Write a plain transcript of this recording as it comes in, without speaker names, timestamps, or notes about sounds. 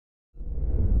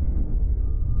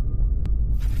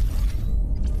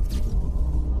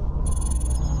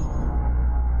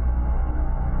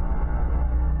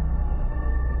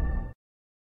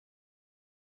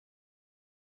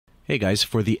Hey guys,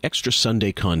 for the extra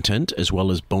Sunday content, as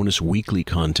well as bonus weekly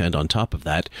content on top of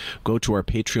that, go to our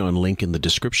Patreon link in the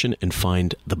description and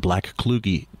find the Black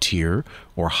Kluge tier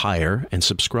or higher and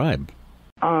subscribe.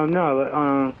 I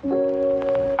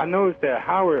noticed that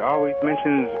Howard always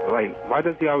mentions, like, why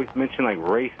does he always mention, like,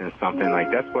 race and something?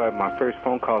 Like, that's what my first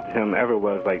phone call to him ever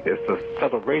was, like, it's a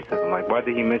subtle racism. Like, why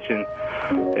did he mention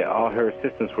that all her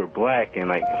assistants were black and,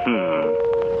 like,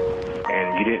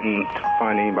 and you didn't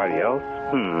find anybody else?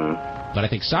 But I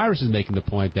think Cyrus is making the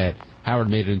point that Howard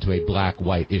made it into a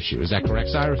black-white issue. Is that correct,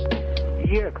 Cyrus?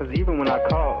 Yeah, because even when I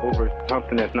call over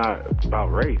something that's not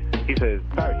about race, he says,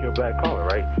 Cyrus, you're a black caller,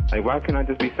 right? Like, why can't I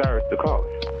just be Cyrus the caller?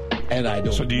 And I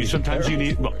don't. So do you sometimes you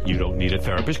need? Well, you don't need a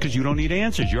therapist because you don't need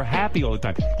answers. You're happy all the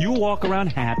time. You walk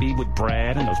around happy with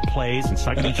Brad and those plays and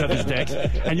sucking each other's dicks,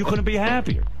 and you couldn't be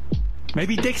happier.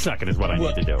 Maybe dick sucking is what I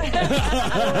need to do.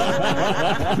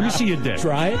 Let me see your dick.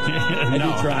 Try it? Have no,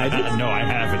 you tried it? No, I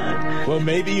haven't. Well,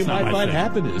 maybe you might find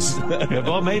happiness. Yeah,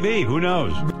 well, maybe. Who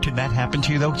knows? Did that happen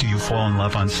to you, though? Do you fall in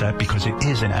love on set? Because it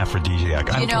is an aphrodisiac.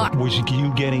 Was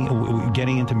you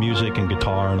getting into music and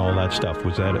guitar and all that stuff?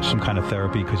 Was that some kind of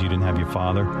therapy because you didn't have your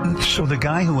father? So the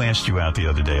guy who asked you out the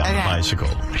other day on the bicycle,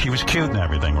 he was cute and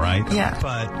everything, right? Yeah.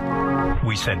 But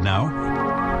we said no.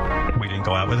 We didn't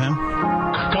go out with him.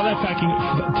 Tell that fat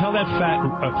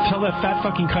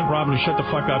fucking cunt Robin to shut the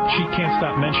fuck up. She can't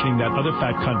stop mentioning that other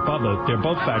fat cunt Bubba. They're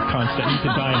both fat cunts that need to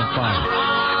die in a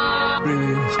fire.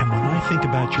 And when I think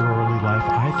about your early life,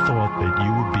 I thought that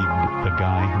you would be the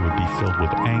guy who would be filled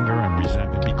with anger and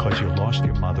resentment because you lost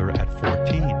your mother at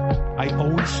 14. I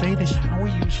always say this, how are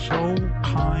you so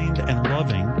kind and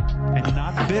loving and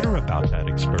not bitter about that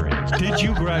experience? Did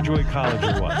you graduate college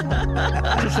or what?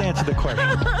 Just answer the question.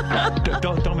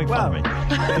 Don't make fun of me.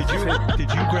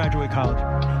 Did you graduate college?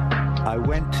 I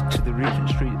went to the Regent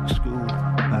Street School,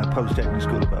 Polytechnic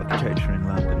School of Architecture in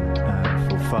London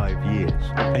for 5 years.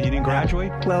 And you didn't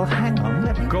graduate? Well, hang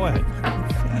on. Go ahead.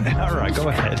 All right, go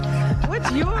ahead.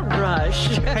 What's your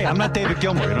rush? Hey, I'm not David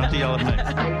Gilmour. You don't have to yell at me.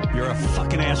 You're a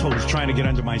fucking asshole who's trying to get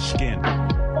under my skin.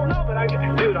 Oh, no, but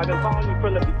dude, I've been following you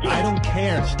from the beginning. I don't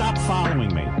care. Stop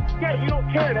following me. Yeah, you don't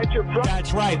care. That's your problem.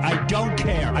 That's right. I don't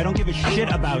care. I don't give a shit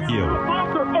about you.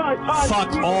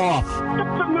 Fuck off. Get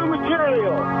some new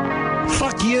material.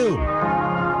 Fuck you.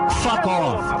 Fuck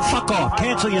off. Fuck off.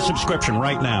 Cancel your subscription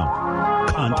right now.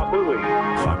 Cunt.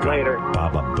 Fuck Later.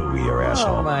 Baba Booey, your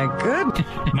asshole. Oh, my goodness.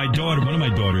 One of my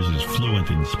daughters is fluent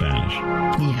in Spanish.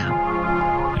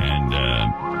 Yeah. And,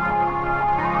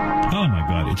 oh my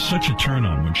God, it's such a turn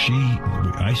on when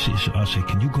I'll say,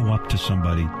 can you go up to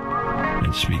somebody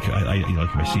and speak? Like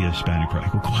if I see a Hispanic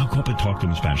person, I go up and talk to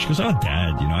them in Spanish. She goes, oh,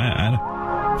 Dad,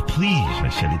 please, I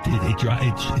said,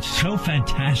 it's so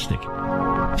fantastic.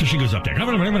 So she goes up there, blah,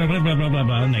 blah, blah, blah, blah, blah, blah,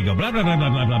 blah, and they go, blah, blah, blah, blah,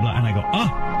 blah, blah, blah, and I go, oh.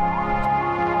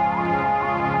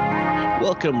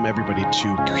 Welcome, everybody, to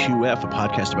QF, a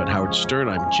podcast about Howard Stern.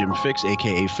 I'm Jim Fix,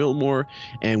 a.k.a. Fillmore,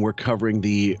 and we're covering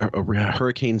the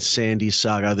Hurricane Sandy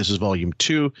saga. This is Volume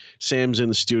 2. Sam's in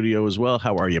the studio as well.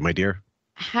 How are you, my dear?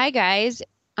 Hi, guys.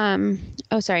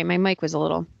 Sorry, my mic was a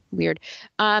little weird.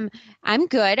 I'm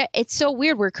good. It's so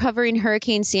weird. We're covering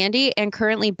Hurricane Sandy, and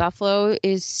currently Buffalo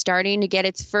is starting to get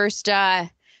its first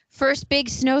big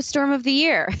snowstorm of the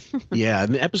year. Yeah,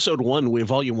 in episode 1,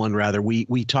 volume 1 rather,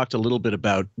 we talked a little bit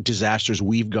about disasters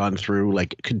we've gone through,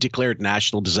 like declared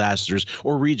national disasters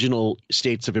or regional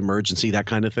states of emergency, that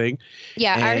kind of thing.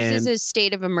 Yeah, ours is a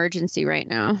state of emergency right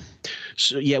now.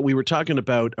 So yeah, we were talking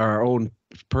about our own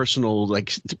personal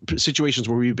situations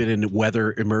where we've been in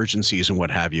weather emergencies and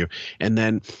what have you. And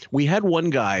then we had one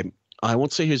guy, I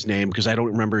won't say his name because I don't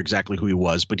remember exactly who he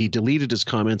was, but he deleted his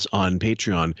comments on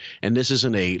Patreon. And this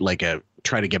isn't a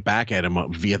try to get back at him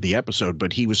via the episode,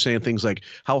 but he was saying things like,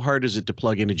 how hard is it to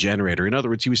plug in a generator? In other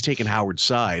words, he was taking Howard's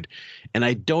side. And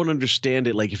I don't understand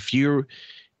it. Like if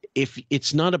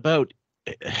it's not about,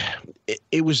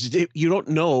 you don't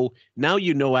know. Now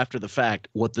you know after the fact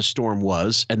what the storm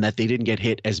was and that they didn't get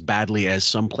hit as badly as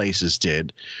some places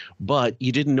did, but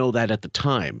you didn't know that at the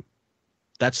time.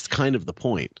 That's kind of the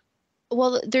point.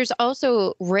 Well, there's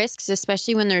also risks,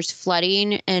 especially when there's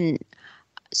flooding and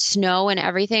snow and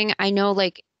everything. I know,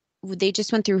 they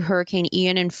just went through Hurricane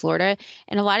Ian in Florida,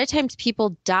 and a lot of times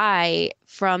people die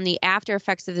from the after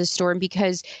effects of the storm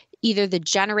because either the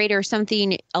generator or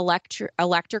something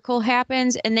electrical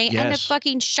happens, and they end up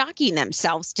fucking shocking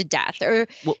themselves to death, or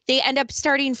they end up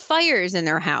starting fires in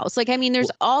their house.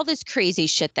 There's all this crazy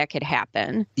shit that could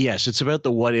happen. Yes, it's about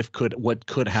the what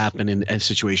could happen in a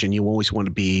situation. You always want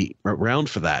to be around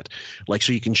for that.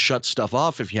 So you can shut stuff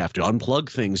off if you have to,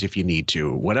 unplug things if you need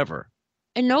to, whatever.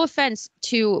 And no offense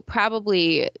to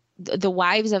probably the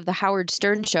wives of the Howard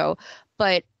Stern show,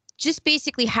 but just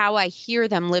basically how I hear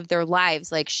them live their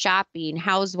lives, like shopping,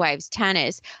 housewives,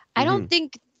 tennis. I don't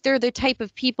think they're the type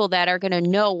of people that are going to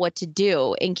know what to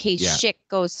do in case shit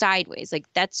goes sideways. Like,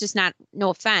 that's just not, no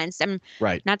offense. I'm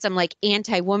not some like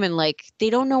anti-woman, like they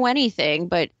don't know anything,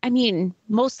 but I mean,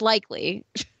 most likely.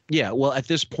 Yeah, well, at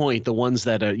this point, the ones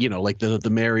that are, like the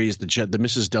Marys, the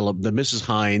Mrs.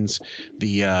 Hines,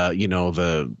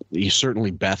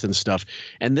 certainly Beth and stuff.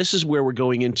 And this is where we're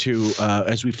going into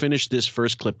as we finish this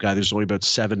first clip, guy. There's only about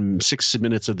 6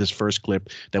 minutes of this first clip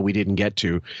that we didn't get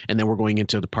to, and then we're going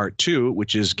into the part 2,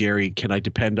 which is Gary, can I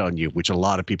depend on you? Which a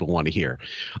lot of people want to hear.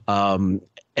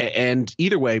 And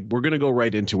either way, we're going to go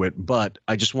right into it. But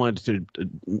I just wanted to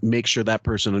make sure that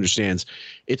person understands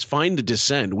it's fine to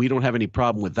dissent. We don't have any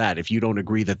problem with that. If you don't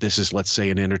agree that this is, let's say,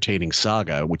 an entertaining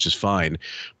saga, which is fine.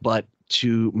 But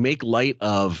to make light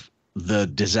of the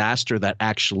disaster that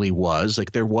actually was,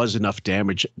 like, there was enough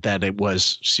damage that it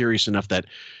was serious enough that,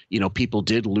 people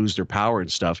did lose their power and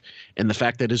stuff. And the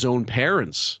fact that his own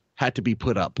parents had to be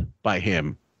put up by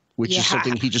him, which is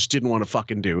something he just didn't want to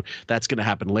fucking do. That's going to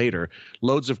happen later.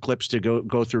 Loads of clips to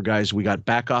go through, guys. We got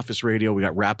back office radio. We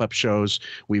got wrap-up shows.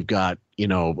 We've got,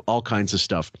 all kinds of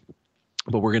stuff.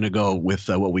 But we're going to go with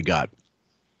what we got.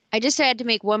 I just had to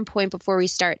make one point before we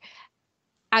start.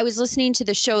 I was listening to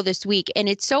the show this week, and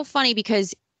it's so funny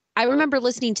because I remember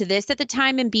listening to this at the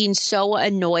time and being so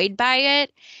annoyed by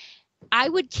it. I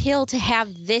would kill to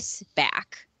have this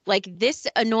back. Like this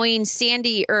annoying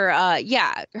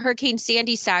Hurricane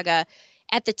Sandy saga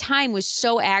at the time was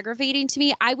so aggravating to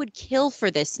me. I would kill for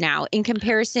this now in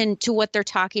comparison to what they're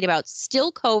talking about.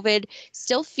 Still COVID,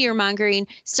 still fear mongering,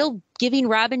 still giving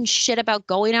Robin shit about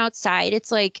going outside.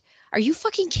 It's like, are you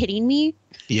fucking kidding me?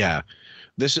 Yeah.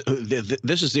 This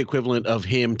is the equivalent of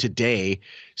him today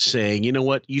saying, you know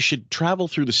what, you should travel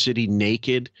through the city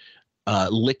naked,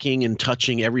 licking and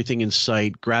touching everything in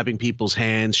sight, grabbing people's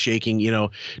hands, shaking,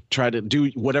 try to do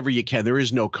whatever you can. There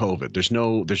is no COVID.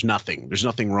 There's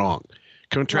nothing wrong.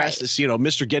 Contrast this,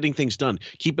 Mr. Getting Things Done.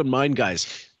 Keep in mind,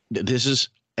 guys, this is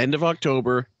end of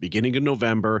October, beginning of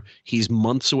November. He's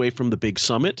months away from the big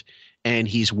summit, and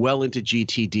he's well into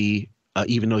GTD,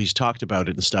 even though he's talked about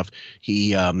it and stuff.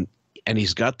 And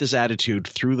he's got this attitude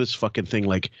through this fucking thing.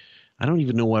 Like, I don't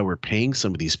even know why we're paying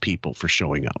some of these people for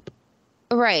showing up.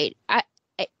 Right.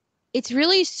 It's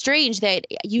really strange that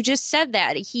you just said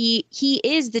that. He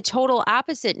is the total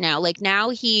opposite now. Like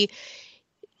now he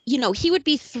would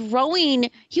be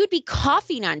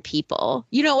coughing on people.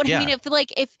 You know what I mean?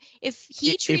 If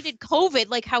he treated COVID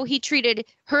like how he treated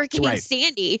Hurricane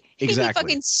Sandy, he'd be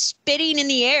fucking spitting in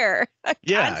the air.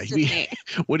 Yeah.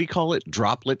 What do you call it?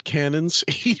 Droplet cannons.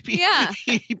 He'd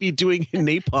be doing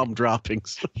napalm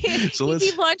droppings. He'd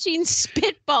be launching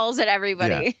spitballs at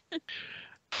everybody. Yeah.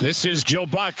 This is Joe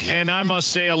Buck, and I must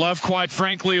say I love, quite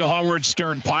frankly, a Howard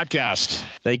Stern podcast.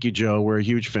 Thank you, Joe. We're a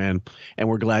huge fan, and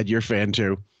we're glad you're a fan,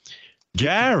 too.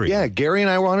 Gary. Yeah, Gary and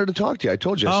I wanted to talk to you. I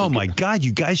told you. Oh, my God.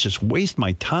 You guys just waste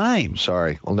my time.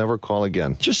 Sorry. I'll never call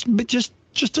again. Just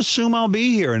assume I'll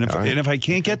be here, and if I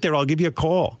can't get there, I'll give you a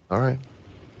call. All right.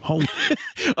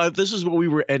 This is what we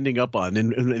were ending up on.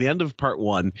 And at the end of part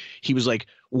 1, he was like,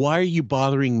 why are you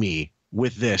bothering me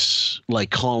with this, like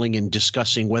calling and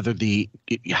discussing whether the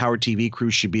Howard TV crew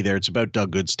should be there? It's about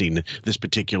Doug Goodstein, this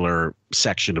particular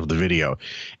section of the video.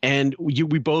 And we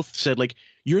both said, like,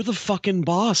 you're the fucking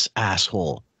boss,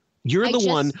 asshole. You're the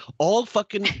one all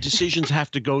fucking decisions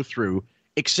have to go through,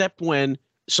 except when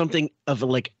something of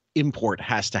like import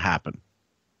has to happen.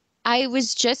 I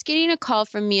was just getting a call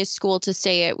from Mia's school to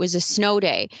say it was a snow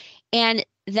day. And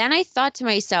then I thought to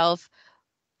myself,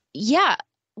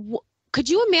 could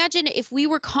you imagine if we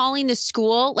were calling the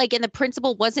school, like, and the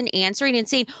principal wasn't answering and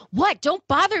saying, what, don't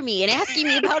bother me, and asking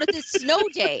me about this snow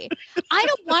day? I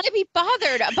don't want to be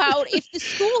bothered about if the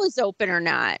school is open or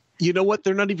not. You know what?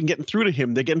 They're not even getting through to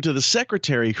him. They're getting to the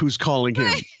secretary who's calling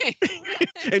him.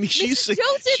 And she's saying,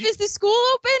 Joseph, is the school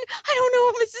open? I don't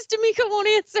know. Mrs. D'Amico won't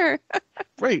answer.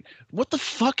 Right. What the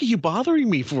fuck are you bothering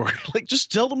me for? Like, just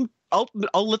tell them, I'll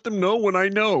let them know when I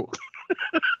know.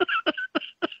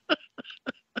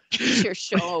 It's your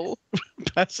show.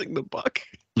 Passing the buck.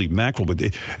 Mackerel,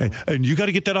 and you got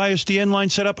to get that ISDN line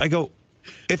set up. I go,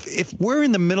 if we're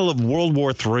in the middle of World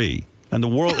War III and the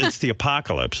world, it's the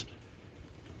apocalypse,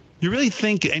 you really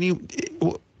think you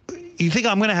think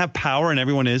I'm going to have power and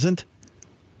everyone isn't?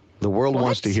 The world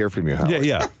wants to hear from you, Howard.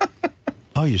 Yeah.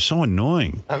 Oh, you're so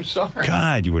annoying. I'm sorry.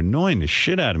 God, you were annoying the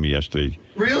shit out of me yesterday.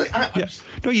 Really?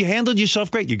 No, you handled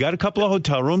yourself great. You got a couple of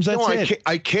hotel rooms. That's it.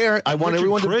 I care. I want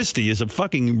everyone Christie is a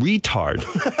fucking retard.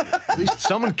 At least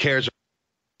someone cares.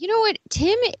 You know what?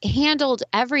 Tim handled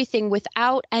everything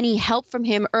without any help from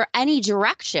him or any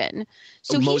direction.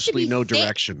 So mostly no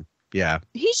direction. Yeah.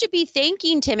 He should be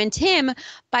thanking Tim. And Tim,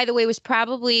 by the way, was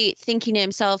probably thinking to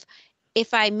himself,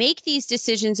 if I make these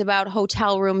decisions about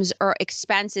hotel rooms or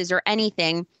expenses or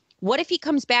anything, what if he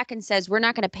comes back and says, we're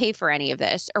not going to pay for any of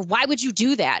this? Or why would you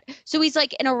do that? So he's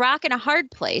like in a rock and a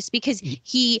hard place because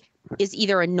he is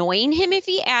either annoying him if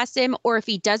he asks him, or if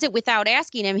he does it without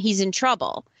asking him, he's in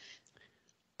trouble.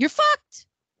 You're fucked.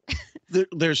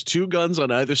 There's two guns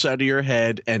on either side of your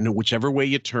head, and whichever way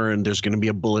you turn, there's going to be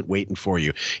a bullet waiting for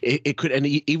you. It could, and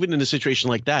even in a situation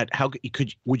like that,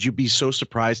 would you be so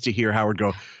surprised to hear Howard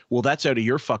go, well, that's out of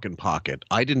your fucking pocket.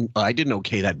 I didn't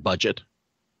okay that budget.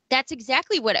 That's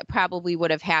exactly what it probably would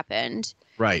have happened.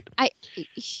 Right.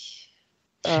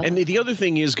 And the other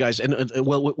thing is, guys, and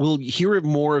well, we'll hear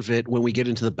more of it when we get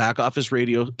into the back office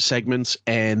radio segments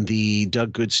and the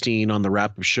Doug Goodstein on the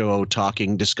wrap-up show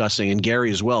discussing, and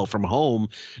Gary as well from home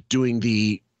doing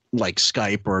the like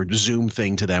Skype or Zoom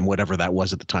thing to them, whatever that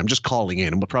was at the time, just calling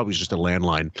in, but probably just a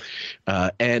landline.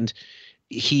 And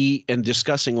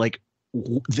discussing like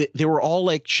they were all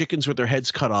like chickens with their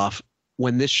heads cut off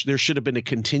when there should have been a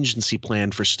contingency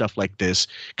plan for stuff like this,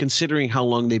 considering how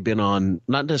long they've been on,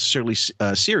 not necessarily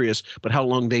Sirius, but how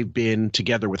long they've been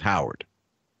together with Howard.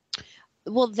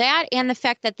 Well, that and the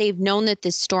fact that they've known that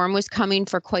this storm was coming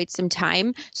for quite some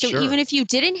time. So even if you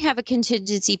didn't have a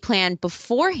contingency plan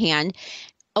beforehand,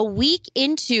 a week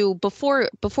before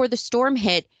the storm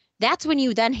hit, that's when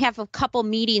you then have a couple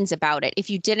meetings about it. If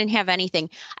you didn't have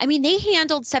anything, I mean, they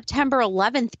handled September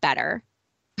 11th better.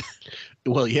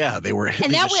 Well, yeah, they were,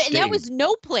 and that was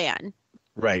no plan.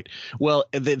 Right. Well,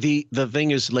 the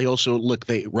thing is, they also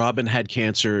Robin had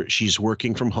cancer. She's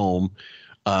working from home.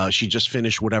 She just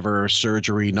finished whatever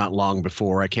surgery not long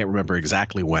before. I can't remember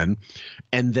exactly when.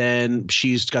 And then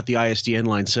she's got the ISDN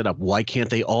line set up. Why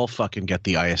can't they all fucking get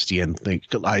the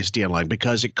ISDN line?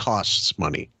 Because it costs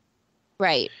money.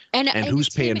 Right. And who's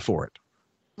paying for it?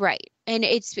 Right. And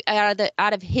it's out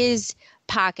of his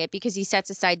pocket because he sets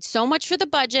aside so much for the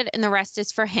budget and the rest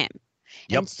is for him.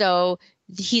 Yep. And so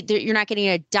you're not getting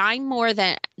a dime more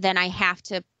than I have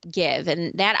to give.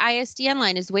 And that ISDN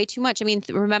line is way too much. I mean,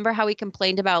 remember how he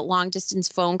complained about long distance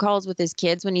phone calls with his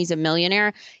kids when he's a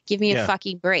millionaire? Give me a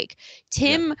fucking break.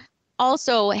 Tim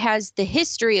also has the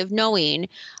history of knowing.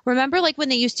 Remember like when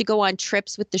they used to go on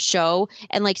trips with the show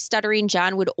and like Stuttering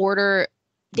John would order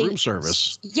room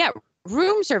service. Yeah.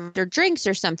 Room service or drinks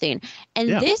or something. And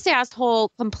this asshole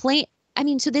complaint. I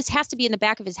mean, so this has to be in the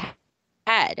back of his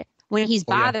head when he's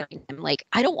bothering him. Like,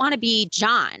 I don't want to be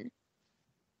John.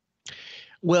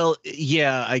 Well,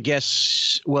 yeah, I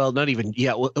guess. Well, not even.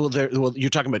 Yeah. Well, you're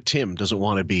talking about Tim doesn't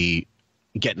want to be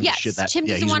getting shit that. Tim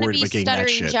doesn't want to be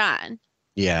Stuttering John.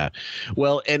 Yeah.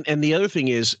 Well, and the other thing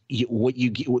is what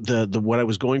I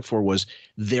was going for was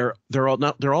they're all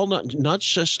not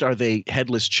just are they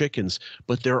headless chickens,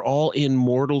 but they're all in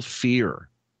mortal fear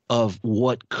of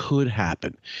what could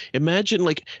happen. Imagine,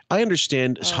 like, I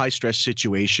understand this high stress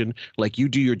situation, like you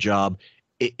do your job.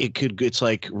 It's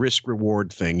like risk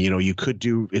reward thing. You know, you could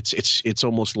do it's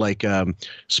almost like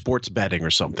sports betting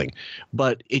or something,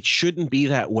 but it shouldn't be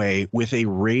that way with a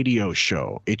radio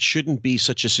show. It shouldn't be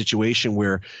such a situation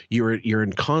where you're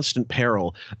in constant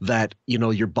peril that, you know,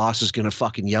 your boss is going to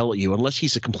fucking yell at you unless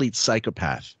he's a complete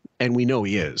psychopath. And we know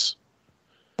he is.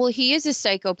 Well, he is a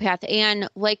psychopath. And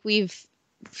like we've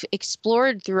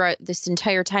explored throughout this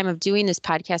entire time of doing this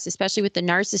podcast, especially with the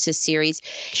narcissist series,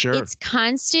 it's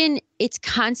constant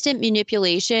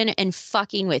manipulation and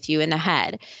fucking with you in the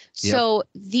head. So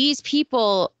these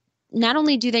people, not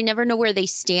only do they never know where they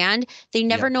stand, they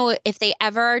never know if they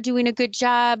ever are doing a good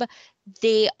job.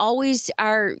 They always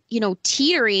are, you know,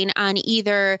 teetering on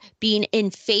either being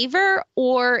in favor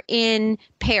or in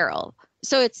peril.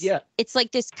 So it's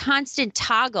like this constant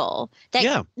toggle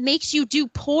that makes you do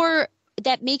poor.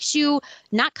 That makes you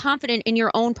not confident in your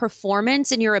own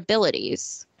performance and your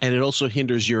abilities. And it also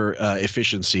hinders your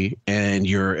efficiency and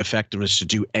your effectiveness to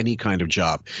do any kind of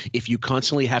job. If you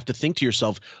constantly have to think to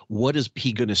yourself, what is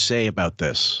he going to say about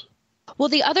this? Well,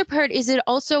 the other part is it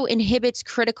also inhibits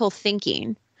critical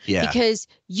thinking. Yeah. Because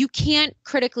you can't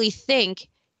critically think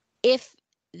if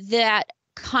that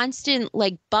constant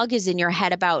like bug is in your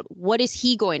head about what is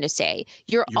he going to say.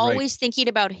 You're always thinking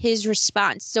about his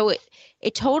response. So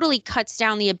it totally cuts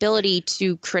down the ability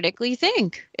to critically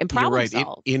think and problem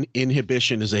solve.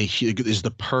 Inhibition is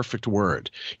the perfect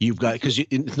word. You've got, because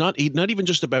it's not even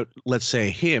just about, let's say,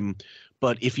 him,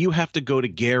 but if you have to go to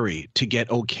Gary to get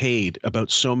okayed about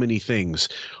so many things,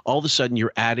 all of a sudden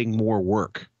you're adding more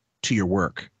work to your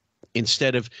work.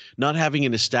 instead of not having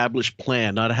an established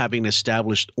plan, not having an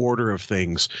established order of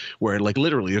things where like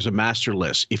literally there's a master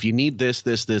list. If you need this,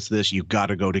 you got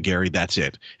to go to Gary. That's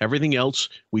it. Everything else,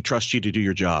 we trust you to do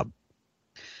your job.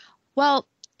 Well,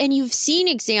 and you've seen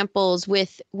examples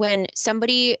with when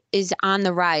somebody is on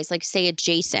the rise, like say a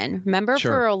Jason. Remember,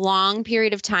 Sure. for a long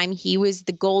period of time, he was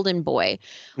the golden boy.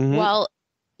 Mhm. Well,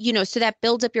 so that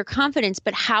builds up your confidence,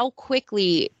 but how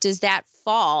quickly does that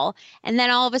fall? And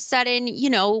then all of a sudden,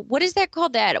 what is that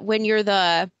called? That when you're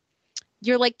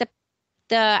like the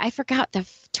I forgot the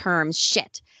terms.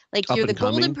 Shit. Like Up you're the and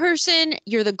coming? golden person,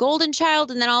 you're the golden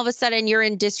child, and then all of a sudden you're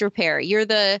in disrepair. You're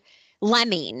the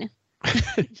lemming.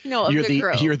 Of You're the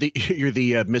group. you're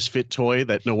the misfit toy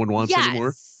that no one wants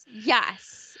anymore.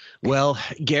 Yes. Well,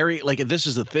 Gary, like this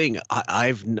is the thing.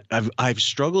 I've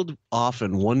struggled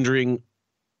often wondering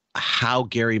how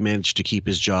Gary managed to keep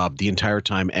his job the entire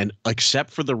time, and except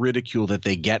for the ridicule that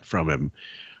they get from him,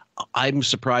 I'm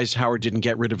surprised Howard didn't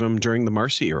get rid of him during the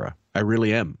Marcy era. I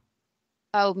really am.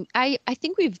 Oh, I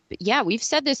think we've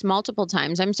said this multiple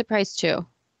times. I'm surprised too.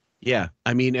 Yeah,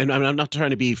 I mean, and I'm not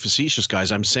trying to be facetious,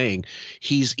 guys. I'm saying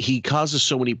he causes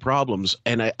so many problems,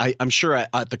 and I'm sure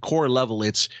at the core level,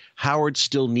 it's Howard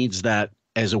still needs that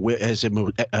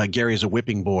Gary as a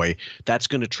whipping boy. That's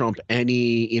going to trump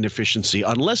any inefficiency,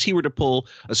 unless he were to pull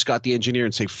a Scott the engineer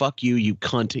and say, "Fuck you, you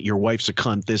cunt. Your wife's a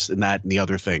cunt. This and that and the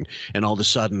other thing," and all of a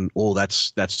sudden,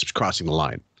 that's crossing the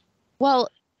line. Well,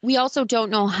 we also don't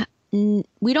know.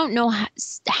 We don't know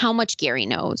how much Gary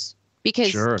knows.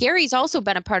 Because Sure. Gary's also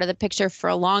been a part of the picture for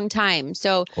a long time.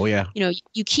 So, Oh, yeah.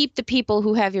 You keep the people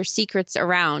who have your secrets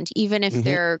around, even if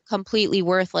they're completely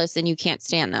worthless and you can't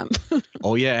stand them.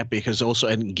 Oh, yeah, because also,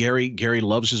 and Gary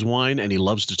loves his wine and he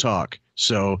loves to talk.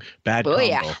 So bad combo.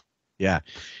 Yeah. Yeah.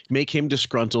 Make him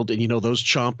disgruntled. And, those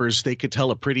chompers, they could tell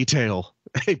a pretty tale.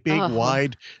 A big,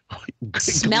 wide,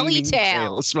 Smelly gleaming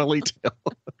tail. Smelly tail.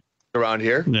 Around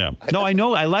here? Yeah. No, I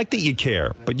know. I like that you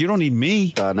care, but you don't need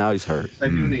me. Now he's hurt. I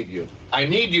do need you. I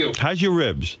need you. How's your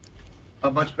ribs?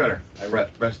 Much better. I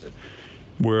rested.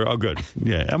 Oh, good.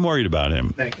 Yeah, I'm worried about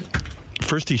him. Thank you.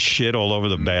 First he shit all over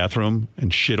the bathroom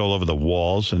and shit all over the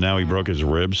walls, and now he broke his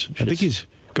ribs. I think he's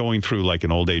going through like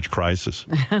an old age crisis.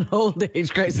 An old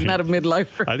age crisis, not a midlife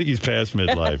crisis. I think he's past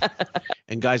midlife.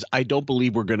 And guys, I don't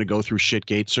believe we're going to go through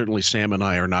Shitgate. Certainly Sam and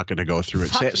I are not going to go through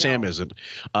it. Sam isn't.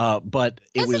 But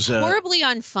it was horribly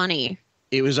unfunny.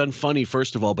 It was unfunny,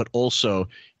 first of all, but also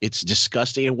it's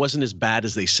disgusting. It wasn't as bad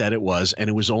as they said it was, and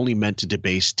it was only meant to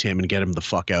debase Tim and get him the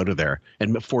fuck out of there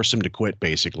and force him to quit,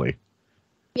 basically.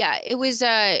 Yeah, it was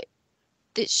the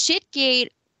Shitgate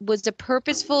was a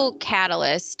purposeful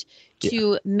catalyst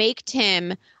to make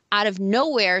Tim out of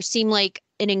nowhere seem like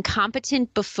an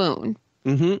incompetent buffoon.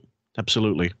 Mm-hmm.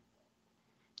 Absolutely.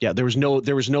 Yeah, there was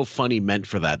no funny meant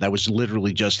for that. That was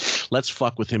literally just let's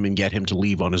fuck with him and get him to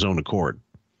leave on his own accord,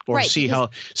 or Right, see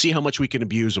how much we can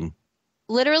abuse him.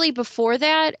 Literally before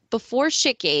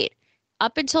Shitgate,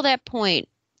 up until that point,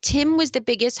 Tim was the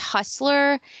biggest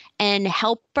hustler and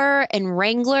helper and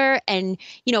wrangler and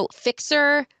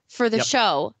fixer for the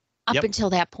show up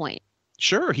until that point.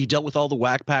 Sure, he dealt with all the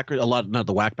whack packers, not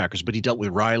the whack packers, but he dealt with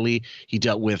Riley. He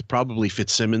dealt with probably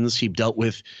Fitzsimmons. He dealt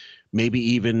with maybe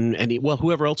even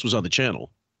whoever else was on the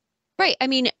channel. Right. I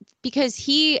mean, because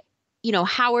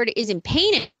Howard isn't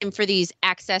paying him for these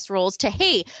access roles to,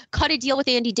 hey, cut a deal with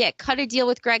Andy Dick, cut a deal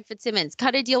with Greg Fitzsimmons,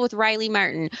 cut a deal with Riley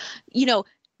Martin.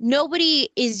 Nobody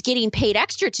is getting paid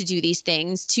extra to do these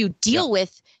things, to deal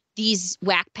with these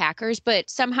whack packers, but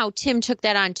somehow Tim took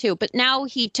that on too. But now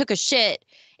he took a shit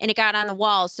and it got on the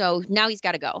wall, so now he's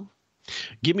got to go.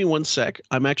 Give me 1 sec.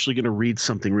 I'm actually going to read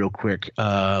something real quick.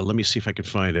 Let me see if I can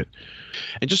find it.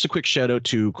 And just a quick shout out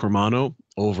to Cremano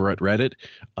over at Reddit,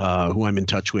 who I'm in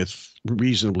touch with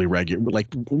reasonably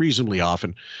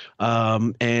often.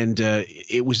 And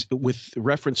it was with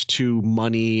reference to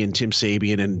money and Tim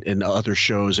Sabian and other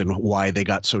shows and why they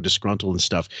got so disgruntled and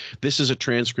stuff. This is a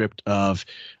transcript of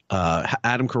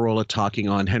Adam Carolla talking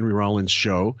on Henry Rollins'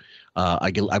 show,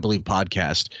 I believe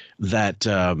podcast, that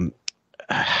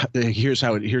here's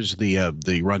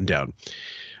the rundown.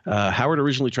 Howard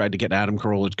originally tried to get Adam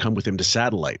Carolla to come with him to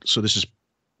satellite. So this is,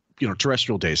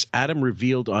 terrestrial days. Adam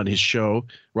revealed on his show,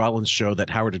 Rollins' show,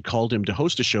 that Howard had called him to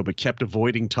host a show but kept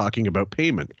avoiding talking about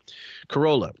payment.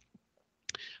 Carolla: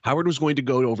 Howard was going to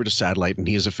go over to satellite and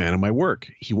he is a fan of my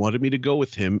work. He wanted me to go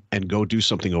with him and go do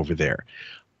something over there.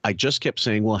 I just kept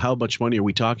saying, well, how much money are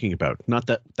we talking about? Not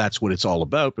that that's what it's all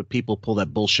about, but people pull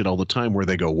that bullshit all the time where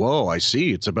they go, whoa, I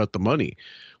see, it's about the money.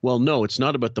 Well, no, it's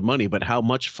not about the money, but how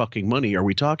much fucking money are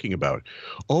we talking about?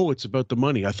 Oh, it's about the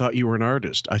money. I thought you were an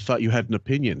artist. I thought you had an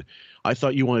opinion. I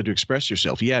thought you wanted to express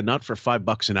yourself. Yeah, not for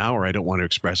 $5 an hour. I don't want to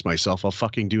express myself. I'll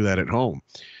fucking do that at home.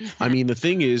 I mean, the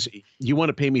thing is, you want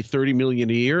to pay me $30 million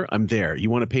a year? I'm there. You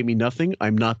want to pay me nothing?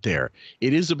 I'm not there.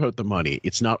 It is about the money.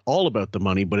 It's not all about the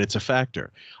money, but it's a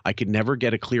factor. I could never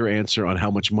get a clear answer on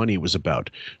how much money it was about.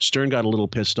 Stern got a little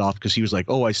pissed off because he was like,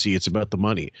 oh, I see. It's about the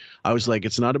money. I was like,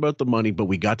 it's not about the money, but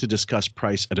we got to discuss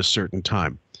price at a certain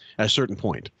time, at a certain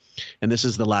point. And this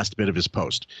is the last bit of his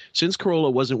post. Since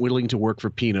Carolla wasn't willing to work for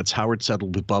peanuts, Howard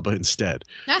settled with Bubba instead.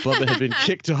 Bubba had been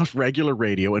kicked off regular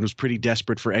radio and was pretty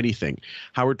desperate for anything.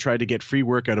 Howard tried to get free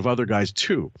work out of other guys,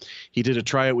 too. He did a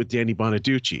tryout with Danny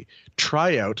Bonaducci.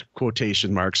 Tryout,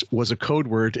 quotation marks, was a code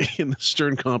word in the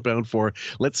Stern compound for,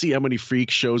 let's see how many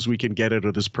freak shows we can get out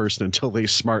of this person until they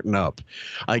smarten up.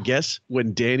 I guess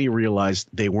when Danny realized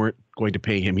they weren't going to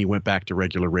pay him, he went back to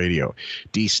regular radio.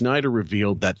 Dee Snider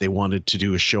revealed that they wanted to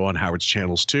do a show on Howard's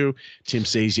channels too. Tim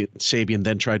Sabian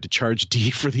then tried to charge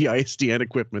Dee for the ISDN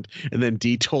equipment, and then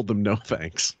Dee told them no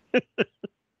thanks.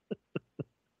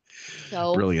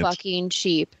 So Brilliant. fucking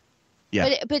cheap.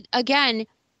 Yeah. But again,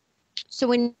 so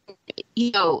when,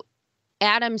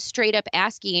 Adam's straight up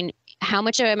asking, how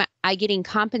much am I getting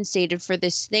compensated for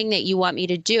this thing that you want me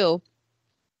to do?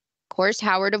 Of course,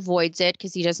 Howard avoids it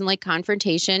because he doesn't like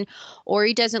confrontation, or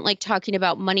he doesn't like talking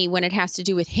about money when it has to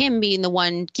do with him being the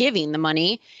one giving the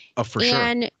money. Oh, for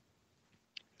sure.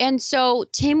 And so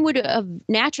Tim would have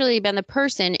naturally been the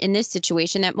person in this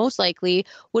situation that most likely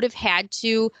would have had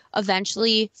to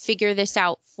eventually figure this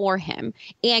out for him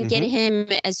and get him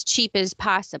as cheap as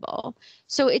possible.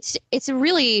 So it's a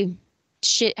really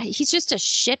shit. He's just a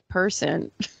shit person.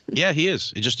 Yeah, he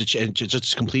is. Just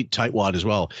a complete tightwad as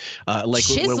well. Like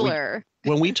Chiseler.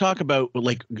 When we talk about,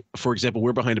 like, for example,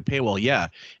 we're behind a paywall, yeah,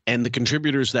 and the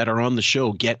contributors that are on the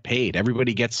show get paid.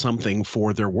 Everybody gets something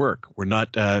for their work. We're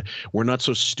not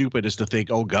so stupid as to think,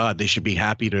 oh God, they should be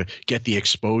happy to get the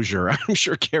exposure. I'm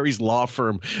sure Kerry's law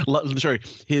firm,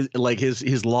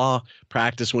 his law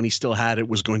practice when he still had it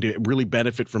was going to really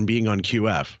benefit from being on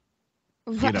QF.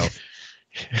 You know.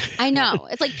 I know.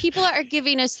 It's like people are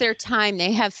giving us their time.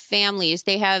 They have families.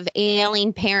 They have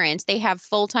ailing parents. They have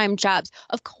full-time jobs.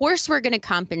 Of course, we're going to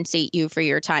compensate you for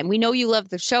your time. We know you love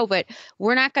the show, but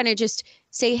we're not going to just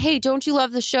say, hey, don't you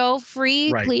love the show?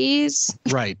 Free, please.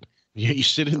 Right. Yeah, you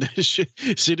sit in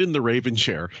the Raven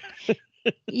chair.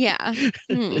 Yeah.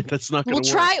 That's not going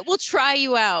to work. We'll try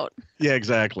you out. Yeah,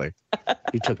 exactly.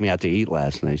 He took me out to eat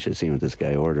last night. Should have seen what this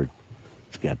guy ordered.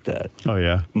 He's got that. Oh,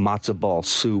 yeah. Matzo ball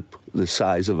soup the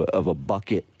size of a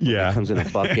bucket. Yeah. It comes in a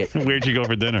bucket. Where'd you go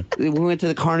for dinner? We went to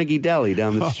the Carnegie Deli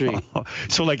down the street.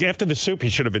 So, like, after the soup, he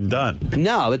should have been done.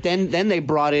 No, but then they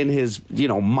brought in his,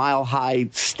 mile-high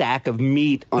stack of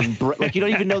meat on bread. Like, you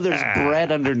don't even know there's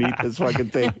bread underneath this fucking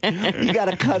thing. You got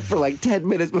to cut for like 10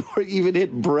 minutes before you even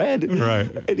hit bread. Right.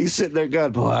 And he's sitting there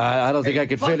going, boy, I don't think I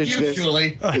can finish this.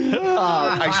 Julie.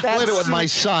 I split it with my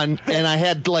son, and I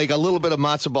had like a little bit of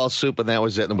matzo ball soup, and that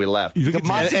was it, and we left.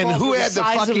 And who had the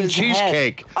fucking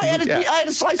cheesecake? I had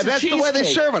a slice of cheesecake. That's the way they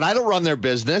serve it. I don't run their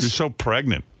business. You're so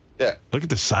pregnant. Yeah. Look at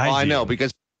the size. Oh, I know,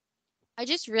 because I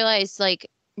just realized, like,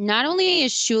 not only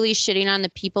is Shuli shitting on the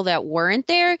people that weren't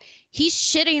there, he's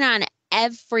shitting on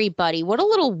everybody. What a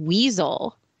little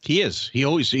weasel. He is. He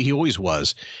always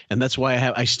was, and that's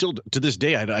why I still to this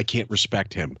day I can't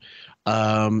respect him.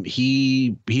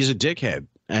 He's a dickhead.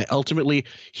 Ultimately,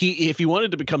 if he wanted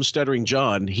to become Stuttering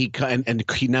John,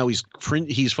 now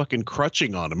he's fucking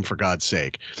crutching on him, for God's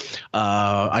sake.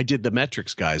 I did the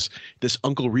metrics, guys. This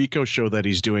Uncle Rico show that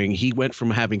he's doing, he went from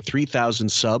having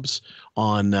 3,000 subs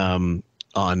on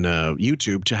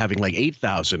YouTube to having like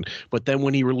 8,000. But then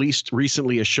when he released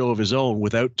recently a show of his own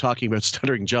without talking about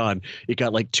Stuttering John, it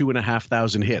got like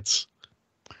 2,500 hits.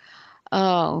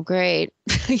 Oh, great.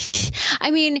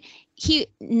 I mean,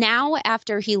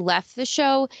 after he left the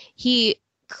show, he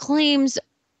claims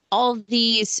all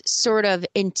these sort of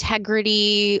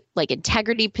integrity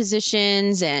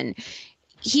positions, and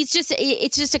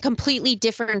it's just a completely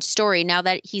different story now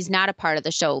that he's not a part of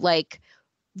the show. Like,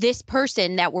 this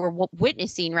person that we're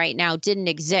witnessing right now didn't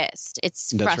exist.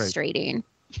 It's frustrating.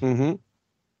 Right. Mm-hmm.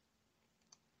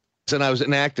 And I was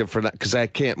inactive for that because I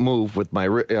can't move with my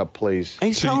please. And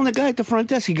he's telling the guy at the front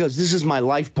desk, he goes, "This is my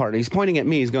life partner." He's pointing at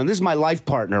me. He's going, "This is my life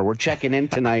partner. We're checking in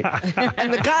tonight."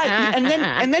 And the guy,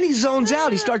 and then he zones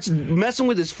out. He starts messing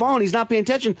with his phone. He's not paying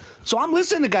attention. So I'm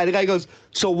listening to the guy. The guy goes,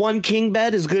 "So one king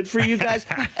bed is good for you guys?"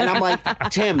 And I'm like,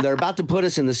 "Tim, they're about to put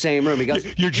us in the same room." He goes,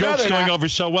 "Your joke's going over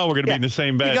so well. We're going to be in the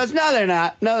same bed." He goes, "No, they're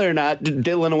not. No, they're not."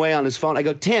 Diddling away on his phone. I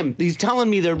go, "Tim, he's telling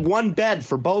me they're one bed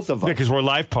for both of us." Yeah, because we're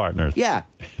life partners. Yeah.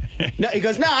 No, he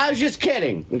goes, no, I was just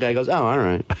kidding. The guy goes, oh, all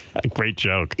right. Great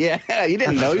joke. Yeah, you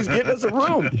didn't know. He's getting us a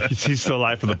room. He's the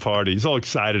life of the party. He's all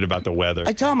excited about the weather.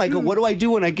 I tell him, I go, what do I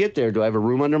do when I get there? Do I have a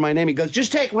room under my name? He goes,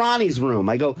 just take Ronnie's room.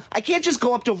 I go, I can't just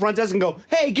go up to a front desk and go,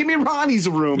 hey, give me Ronnie's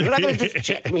room. They're not going to just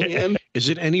check me in. Is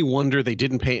it any wonder they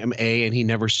didn't pay him and he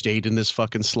never stayed in this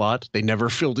fucking slot? They never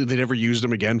filled it. They never used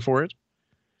him again for it.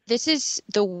 This is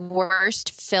the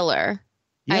worst filler.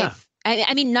 Yeah.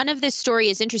 I mean, none of this story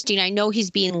is interesting. I know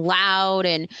he's being loud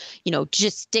and,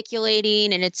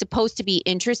 gesticulating, and it's supposed to be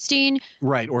interesting.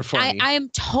 Right, or funny. I am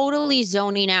totally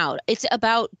zoning out. It's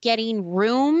about getting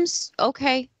rooms.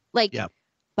 Okay. Like,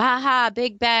 Baja,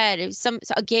 big bed,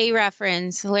 a gay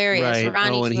reference. Hilarious. Right.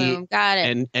 Ronnie's room. Got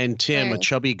it. And Tim, Hilarious. a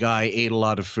chubby guy, ate a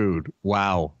lot of food.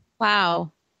 Wow.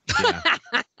 Wow. Yeah.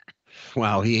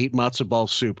 Wow, he ate matzo ball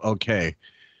soup. Okay.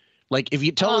 Like, if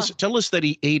you tell us that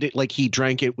he ate it like he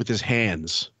drank it with his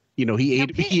hands. He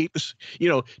ate this,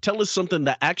 tell us something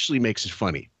that actually makes it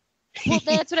funny. Well,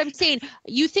 that's what I'm saying.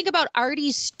 You think about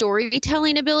Artie's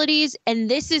storytelling abilities,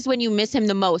 and this is when you miss him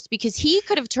the most, because he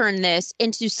could have turned this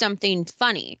into something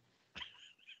funny.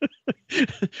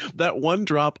 That one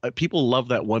drop, people love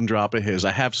that one drop of his.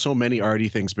 I have so many Artie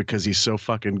things because he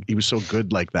was so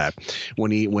good like that.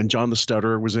 When John the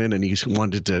Stutterer was in and he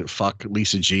wanted to fuck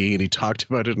Lisa G and he talked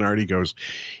about it, and Artie goes,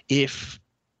 if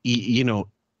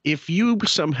you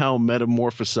somehow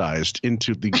metamorphosized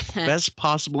into the best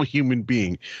possible human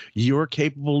being you're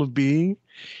capable of being,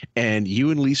 and you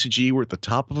and Lisa G were at the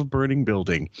top of a burning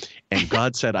building, and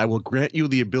God said, I will grant you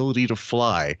the ability to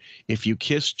fly if you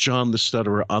kiss John the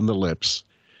Stutterer on the lips,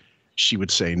 she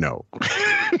would say no.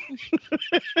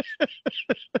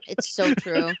 It's so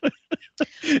true.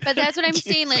 But that's what I'm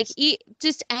saying. Like,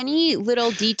 just any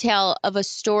little detail of a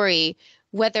story,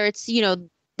 whether it's,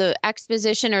 the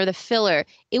exposition or the filler,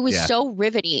 it was so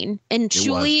riveting. And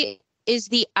Julie is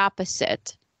the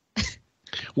opposite.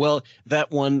 Well,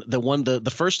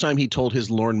 the first time he told his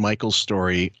Lorne Michaels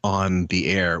story on the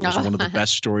air was one of the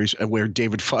best stories, where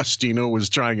David Faustino was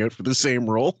trying out for the same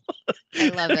role. I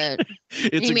love it.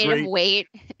 He made him wait.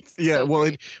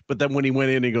 But then when he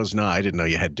went in, he goes, no, I didn't know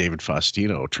you had David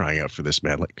Faustino trying out for this,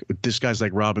 man. Like, this guy's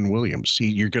like Robin Williams.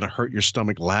 You're going to hurt your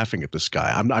stomach laughing at this guy.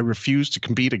 I refuse to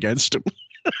compete against him.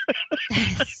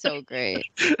 So great.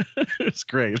 It's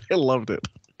great. I loved it.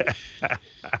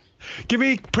 Give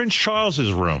me Prince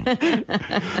Charles's room.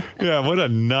 Yeah, what a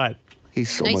nut. He's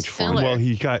so much fun. Well,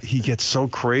 he gets so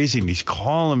crazy, and he's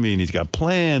calling me, and he's got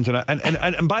plans,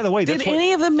 and by the way, did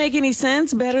any of them make any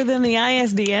sense better than the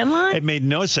ISDN line? It made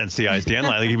no sense, the ISDN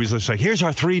line. Like, he was just like, here's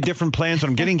our 3 different plans.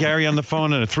 I'm getting Gary on the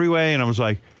phone in a 3-way, and I was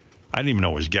like, I didn't even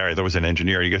know it was Gary. That was an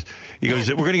engineer. He goes,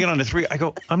 we're going to get on a 3. I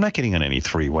go, I'm not getting on any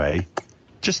 3-way.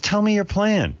 Just tell me your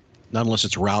plan. Not unless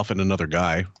it's Ralph and another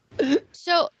guy.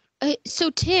 So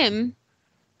Tim,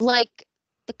 like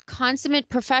the consummate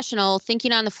professional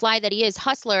thinking on the fly that he is,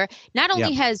 hustler, not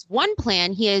only has one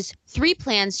plan, he has 3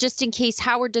 plans just in case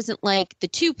Howard doesn't like the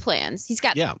 2 plans. He's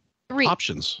got 3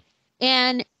 options.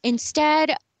 And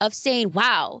instead of saying,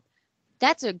 wow,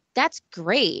 that's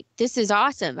great, this is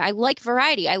awesome, I like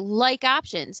variety, I like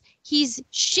options, he's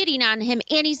shitting on him,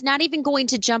 and he's not even going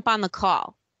to jump on the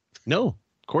call. No,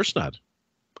 of course not.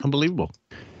 Unbelievable.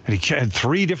 And he had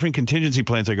 3 different contingency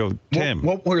plans. I go, Tim.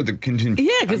 What were the contingency?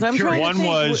 Yeah, because I'm trying One to think.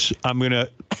 was, I'm going to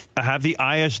have the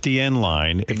ISDN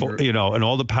line, and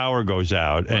all the power goes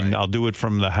out, and I'll do it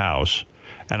from the house.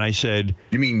 And I said,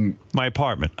 you mean my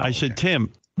apartment? I said,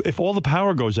 Tim, if all the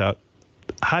power goes out,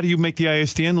 how do you make the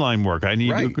ISDN line work? I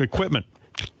need equipment.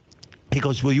 He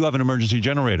goes, well, you have an emergency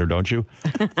generator, don't you?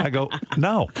 I go,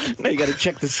 no. Now you got to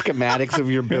check the schematics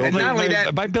of your building. And not only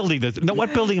that, my building does. No,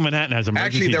 what building in Manhattan has an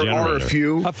emergency generator? Actually, there generator? are a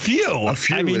few. A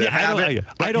few. I mean,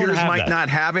 I don't yours have might that. not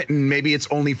have it, and maybe it's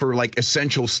only for like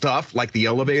essential stuff, like the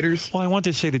elevators. Well, I want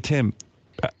to say to Tim,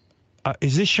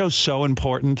 is this show so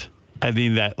important? I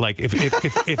mean, that like if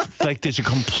like there's a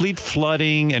complete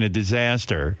flooding and a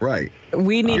disaster, right?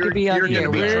 We need to be on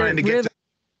here.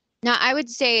 Now, I would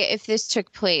say if this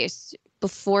took place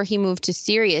before he moved to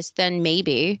Sirius, then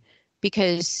maybe,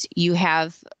 because you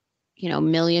have,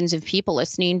 millions of people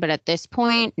listening. But at this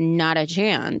point, not a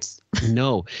chance.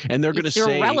 No, and they're going to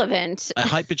say irrelevant. A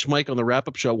High Pitch Mike on the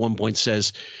wrap-up show at one point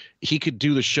says he could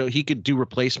do the show. He could do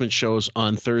replacement shows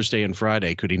on Thursday and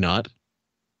Friday. Could he not?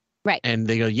 Right. And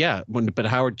they go, yeah, but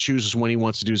Howard chooses when he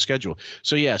wants to do his schedule.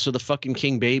 So so the fucking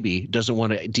King Baby doesn't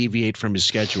want to deviate from his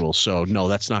schedule. So no,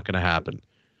 that's not going to happen.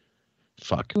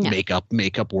 Fuck. No.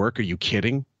 Make up work. Are you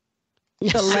kidding?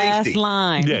 The last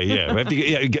line. Yeah.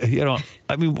 You know,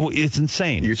 I mean, it's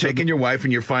insane. You're taking your wife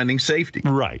and you're finding safety.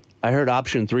 Right. I heard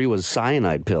option 3 was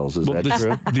cyanide pills. Is that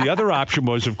true? The other option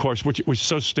was, of course, which was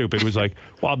so stupid, was like,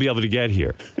 well, I'll be able to get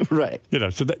here. Right. You know,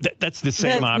 so that's the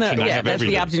same option I have that's every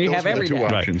the day. option you have every day.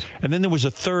 Right. Options. And then there was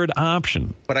a third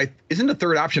option. But isn't the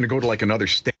third option to go to like another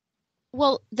state?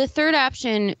 Well, the third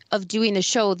option of doing the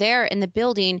show there in the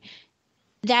building,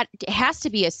 that has to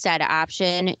be a set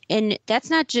option. And that's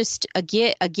not just a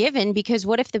given, because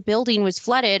what if the building was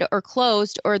flooded or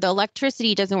closed, or the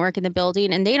electricity doesn't work in the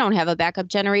building and they don't have a backup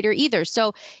generator either?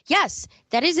 So, yes,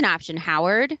 that is an option,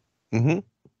 Howard,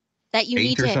 that you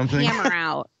need to hammer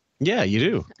out. Yeah, you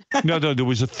do. No, there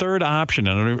was a third option.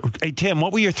 Hey, Tim,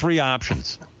 what were your 3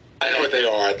 options? I know what they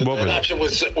are. The third option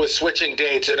was switching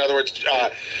dates. In other words,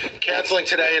 canceling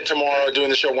today and tomorrow, doing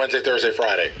the show Wednesday, Thursday,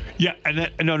 Friday. Yeah, and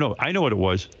then, no, I know what it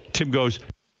was. Tim goes,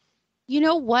 you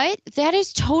know what? That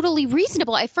is totally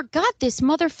reasonable. I forgot this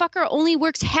motherfucker only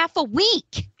works half a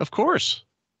week. Of course.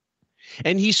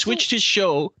 And he switched his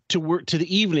show to work to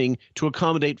the evening to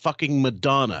accommodate fucking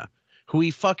Madonna, who he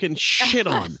fucking shit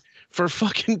on for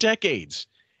fucking decades.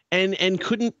 And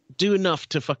couldn't do enough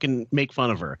to fucking make fun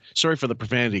of her. Sorry for the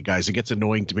profanity, guys. It gets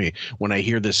annoying to me when I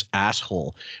hear this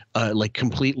asshole like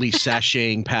completely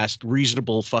sashaying past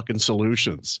reasonable fucking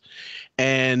solutions.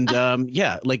 And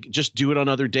yeah, like just do it on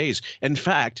other days. In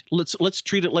fact, let's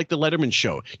treat it like the Letterman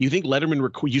show. You think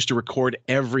Letterman used to record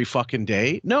every fucking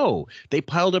day? No, they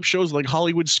piled up shows like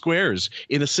Hollywood Squares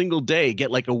in a single day,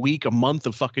 get like a week, a month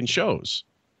of fucking shows.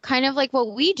 Kind of like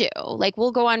what we do. Like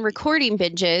we'll go on recording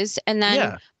binges and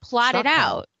then plot it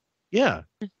out. Yeah.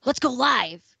 Let's go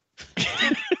live.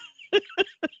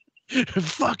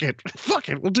 Fuck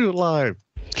it. We'll do it live.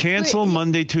 Cancel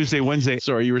Monday, Tuesday, Wednesday.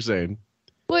 Sorry, you were saying.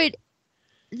 But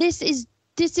this is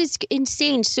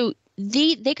insane. So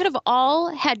they could have all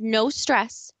had no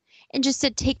stress and just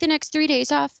said, take the next 3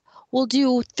 days off. We'll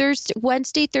do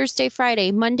Wednesday, Thursday,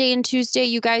 Friday, Monday and Tuesday.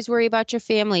 You guys worry about your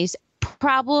families.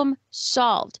 Problem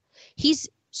solved. He's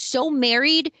so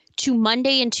married to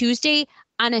Monday and Tuesday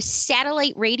on a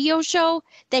satellite radio show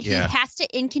that he has to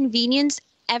inconvenience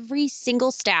every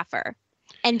single staffer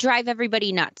and drive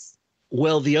everybody nuts.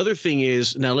 Well, the other thing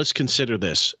is, now let's consider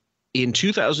this. In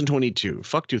 2022,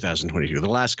 fuck 2022, the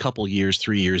last couple years,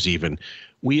 3 years even,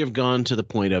 we have gone to the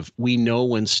point of we know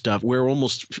when stuff,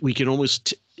 you can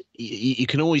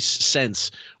always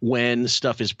sense when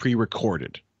stuff is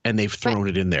pre-recorded. And they've thrown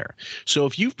it in there. So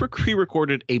if you've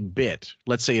pre-recorded a bit,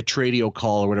 let's say a Tradio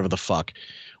call or whatever the fuck,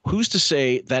 who's to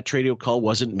say that Tradio call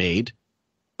wasn't made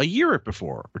a year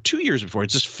before or 2 years before?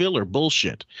 It's just filler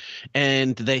bullshit.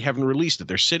 And they haven't released it.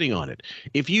 They're sitting on it.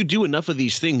 If you do enough of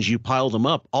these things, you pile them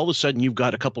up, all of a sudden you've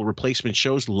got a couple replacement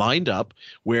shows lined up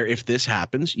where if this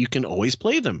happens, you can always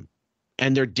play them.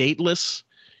 And they're dateless.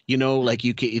 You know, like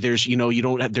there's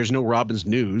no Robin's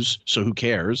News, so who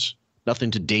cares?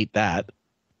 Nothing to date that.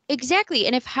 Exactly.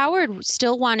 And if Howard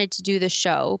still wanted to do the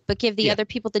show, but give the other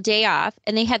people the day off,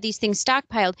 and they had these things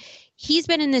stockpiled, he's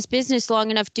been in this business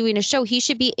long enough doing a show. He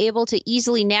should be able to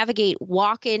easily navigate,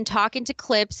 walk in, talk into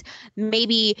clips,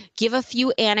 maybe give a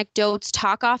few anecdotes,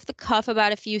 talk off the cuff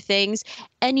about a few things,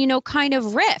 and, kind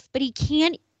of riff. But he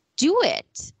can't do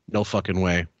it. No fucking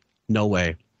way. No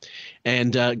way.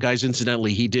 And guys,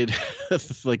 incidentally, he did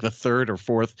like the third or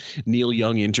fourth Neil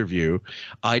Young interview.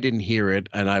 I didn't hear it,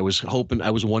 and I was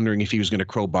wondering if he was going to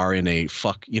crowbar in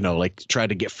try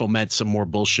to foment some more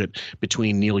bullshit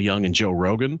between Neil Young and Joe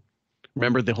Rogan.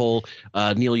 Remember the whole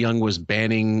Neil Young was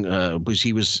banning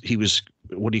he was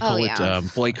what do you call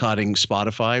it? Boycotting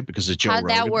Spotify because of Joe Rogan.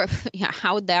 How'd that work? Yeah,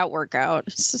 how'd that work out?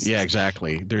 Yeah,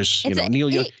 exactly. There's Neil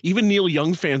Young. Even Neil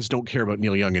Young fans don't care about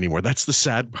Neil Young anymore. That's the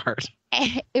sad part.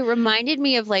 It reminded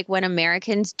me of like when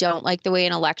Americans don't like the way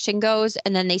an election goes,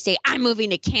 and then they say, "I'm moving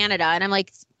to Canada," and I'm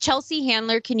like, Chelsea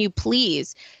Handler, can you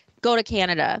please go to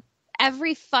Canada?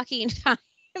 Every fucking time.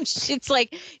 It's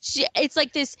like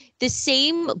the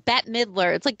same Bette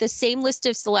Midler. It's like the same list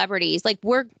of celebrities. Like,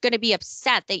 we're going to be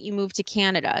upset that you moved to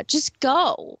Canada. Just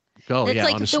go. Go, That's yeah,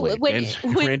 like honestly. when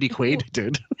Randy Quaid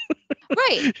did.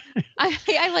 Right.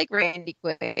 I like Randy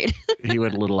Quaid. He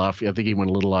went a little off. I think he went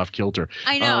a little off kilter.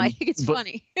 I know. I think it's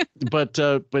funny.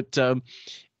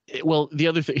 Well, the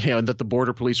other thing, that the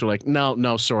border police were like,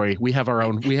 no, sorry, we have our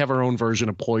own version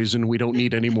of poison. We don't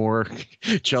need any more.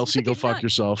 Chelsea, go fuck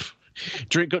yourself.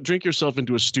 Drink yourself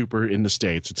into a stupor in the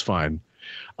States. It's fine.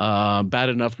 Bad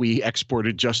enough we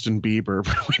exported Justin Bieber,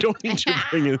 but we don't need you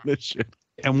bringing this shit.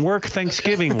 And work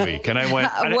Thanksgiving week, and I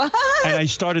went, and I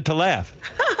started to laugh.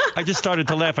 I just started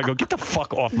to laugh. I go, get the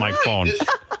fuck off my phone.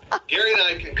 Gary and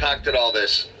I concocted all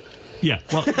this Yeah.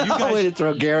 Well, you guys. Way to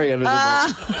throw Gary under the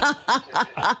bus.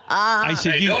 I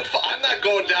said, Hey, I'm not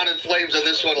going down in flames on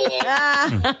this one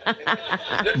alone.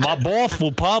 my boss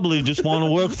will probably just want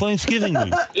to work Thanksgiving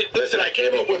week. Listen, I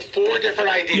came up with 4 different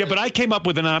ideas. Yeah, but I came up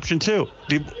with an option too.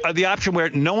 The option where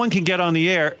no one can get on the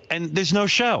air and there's no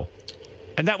show,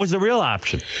 and that was the real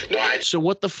option. So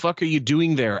what the fuck are you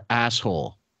doing there,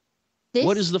 asshole?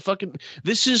 What is the fucking?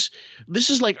 This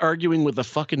is like arguing with a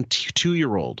fucking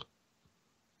 2-year-old.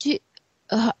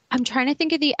 I'm trying to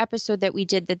think of the episode that we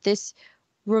did that this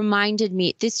reminded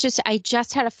me. I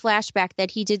just had a flashback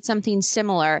that he did something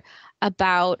similar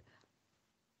about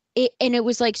it. And it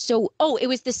was like, it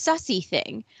was the sussy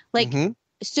thing. Like,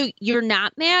 so you're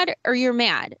not mad or you're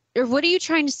mad? Or what are you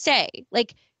trying to say?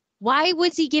 Like, why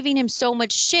was he giving him so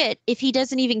much shit if he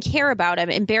doesn't even care about him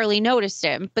and barely noticed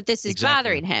him? But this is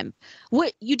bothering him.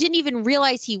 What, you didn't even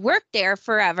realize he worked there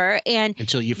forever, and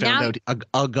until you found out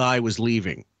a guy was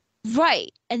leaving.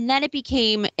 Right. And then it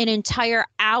became an entire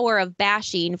hour of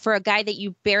bashing for a guy that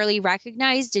you barely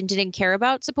recognized and didn't care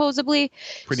about, supposedly.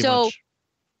 Pretty much.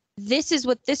 This is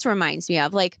what this reminds me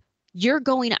of. Like, you're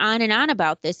going on and on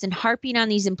about this and harping on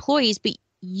these employees, but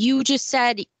you just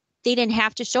said they didn't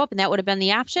have to show up and that would have been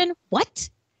the option. What?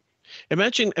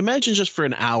 Imagine just for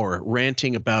an hour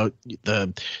ranting about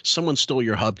someone stole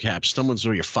your hubcaps, someone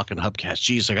stole your fucking hubcaps.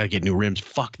 Jeez, I gotta get new rims.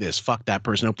 Fuck this, fuck that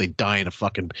person. I hope they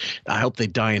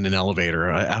die in an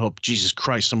elevator. I hope, Jesus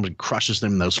Christ, somebody crushes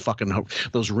them.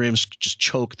 Those rims just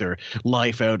choke their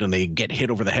life out, and they get hit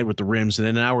over the head with the rims. And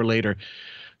then an hour later,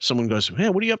 someone goes,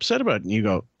 "Man, what are you upset about?" And you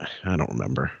go, "I don't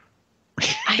remember."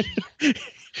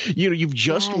 You've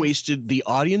just wasted the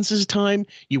audience's time.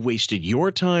 You wasted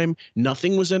your time.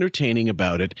 Nothing was entertaining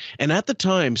about it. And at the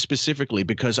time, specifically,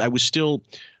 because I was still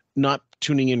not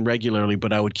tuning in regularly,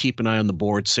 but I would keep an eye on the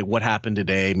board, say what happened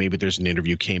today. Maybe there's an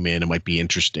interview came in. It might be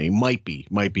interesting. Might be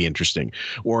interesting.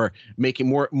 Or making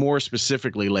more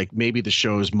specifically, like maybe the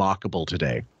show is mockable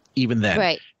today. Even then.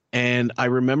 Right. And I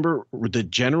remember the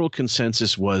general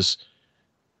consensus was,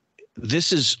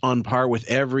 this is on par with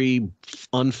every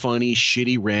unfunny,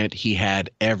 shitty rant he had.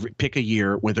 Pick a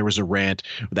year where there was a rant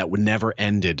that would never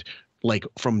ended. Like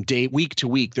from week to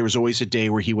week, there was always a day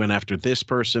where he went after this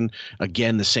person.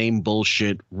 Again, the same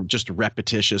bullshit, just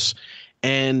repetitious.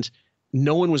 And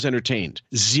no one was entertained.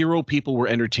 0 people were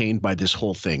entertained by this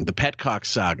whole thing. The Petcock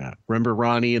saga. Remember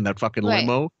Ronnie and that fucking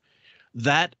limo?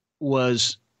 That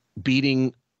was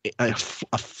beating a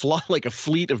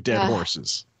fleet of dead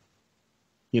horses.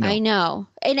 I know.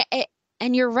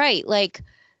 And you're right. Like,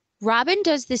 Robin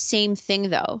does the same thing,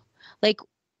 though. Like,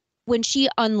 when she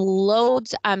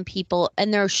unloads on people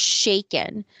and they're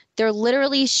shaken, they're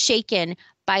literally shaken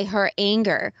by her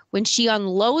anger. When she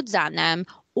unloads on them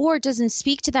or doesn't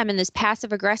speak to them in this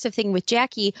passive aggressive thing with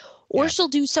Jackie, or she'll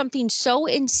do something so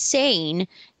insane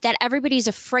that everybody's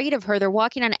afraid of her. They're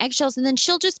walking on eggshells, and then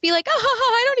she'll just be like,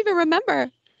 I don't even remember.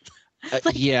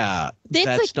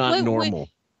 That's not normal.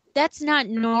 That's not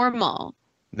normal.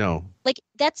 No. Like,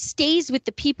 that stays with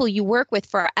the people you work with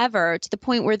forever to the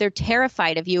point where they're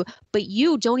terrified of you, but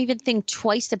you don't even think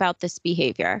twice about this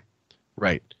behavior.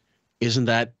 Right. Isn't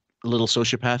that a little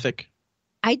sociopathic?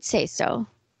 I'd say so.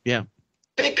 Yeah.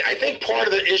 I think part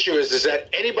of the issue is that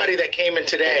anybody that came in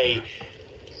today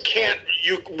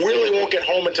you really won't get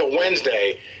home until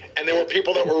Wednesday, and there were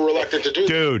people that were reluctant to do that.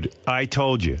 Dude, I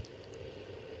told you.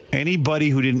 Anybody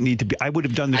who didn't need to be, I would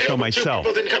have done the show myself.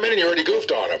 People didn't come in and you already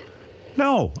goofed on them.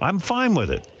 No, I'm fine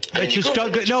with it. It's just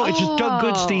Doug. No, it's just Doug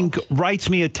Goodstein writes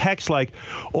me a text like,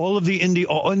 all of the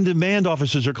in-demand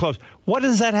offices are closed. What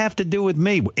does that have to do with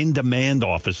me? In-demand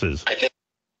offices.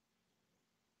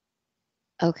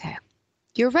 Okay.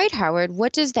 You're right, Howard.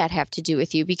 What does that have to do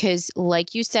with you? Because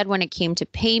like you said, when it came to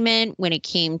payment, when it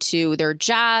came to their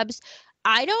jobs,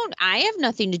 I have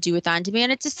nothing to do with On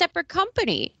Demand. It's a separate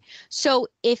company. So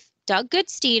if Doug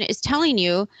Goodstein is telling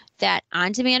you that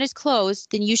On Demand is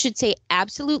closed, then you should say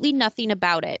absolutely nothing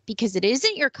about it, because it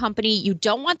isn't your company. You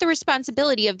don't want the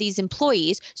responsibility of these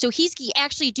employees. So he's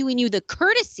actually doing you the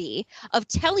courtesy of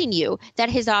telling you that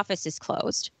his office is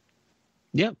closed.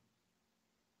 Yep.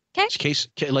 Okay.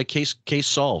 Case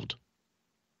solved.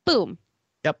 Boom.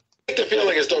 I think the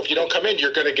feeling is, though, if you don't come in,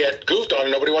 you're going to get goofed on,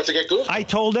 and nobody wants to get goofed on. I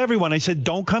told everyone, I said,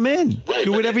 don't come in. Right,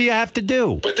 do whatever you have to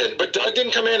do. But Doug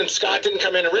didn't come in, and Scott didn't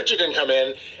come in, and Richard didn't come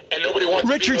in, and nobody wants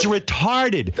Richard's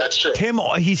retarded. That's true. Tim,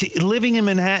 he's living in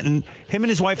Manhattan. Him and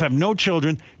his wife have no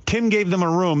children. Tim gave them a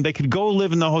room. They could go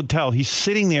live in the hotel. He's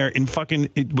sitting there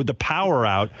with the power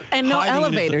out. And no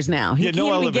elevators now. He can't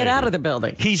even get out of the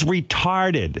building. He's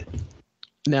retarded.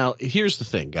 Now, here's the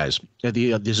thing, guys.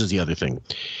 This is the other thing.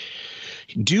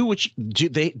 do what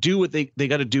they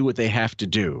got to do what they have to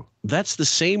do. That's the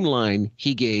same line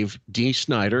he gave Dee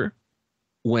Snider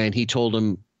when he told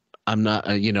him, I'm not,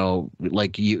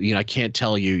 like you know, I can't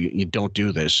tell you, you don't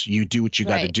do this. You do what you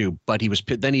got to do. But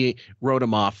then he wrote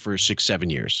him off for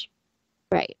 6-7 years.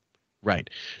 Right. Right.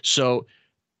 So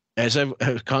as I've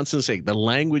constantly saying, the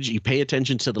language, you pay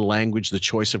attention to the language, the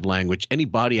choice of language. Any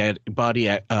body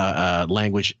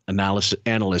language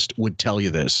analyst would tell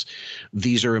you this.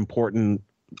 These are important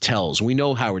tells. We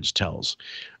know Howard's tells.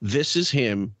 This is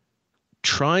him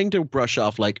trying to brush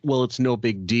off like, well, it's no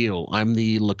big deal. I'm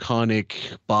the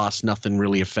laconic boss. Nothing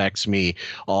really affects me.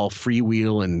 All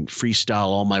freewheel and freestyle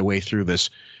all my way through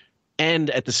this. And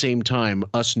at the same time,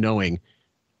 us knowing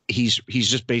he's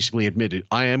just basically admitted,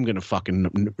 I am going to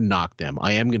fucking knock them.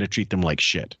 I am going to treat them like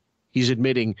shit. He's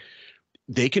admitting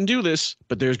they can do this,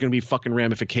 but there's going to be fucking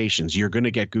ramifications. You're going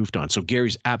to get goofed on. So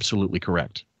Gary's absolutely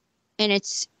correct. And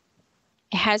it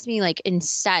has me like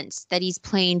incensed that he's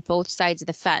playing both sides of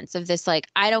the fence of this, like,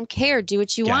 I don't care, do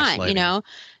what you want, you know?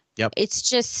 Yep. It's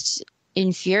just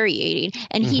infuriating.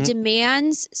 And he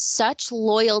demands such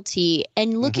loyalty.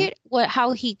 And look at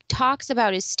how he talks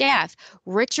about his staff.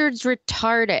 Richard's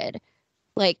retarded.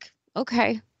 Like,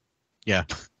 okay. Yeah.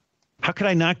 How could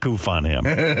I not goof on him?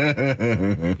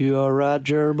 You all right,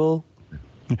 Gerbil?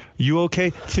 You okay,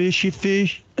 fishy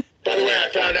fish? By the way, I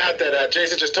found out that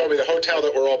Jason just told me the hotel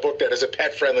that we're all booked at is a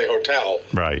pet-friendly hotel.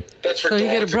 Right. That's for So dogs you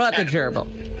could have brought the and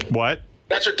gerbil. What?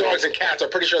 That's for dogs and cats. I'm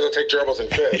pretty sure they'll take gerbils and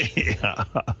fish. Yeah.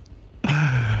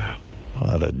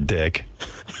 What a dick.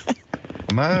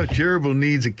 My gerbil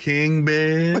needs a king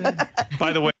bed.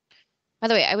 By the way,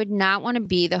 I would not want to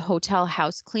be the hotel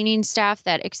house cleaning staff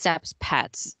that accepts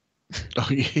pets. Oh,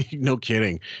 no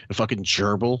kidding. A fucking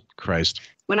gerbil? Christ.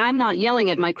 When I'm not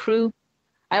yelling at my crew,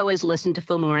 I always listen to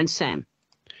Fillmore and Sam.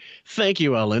 Thank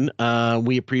you, Ellen.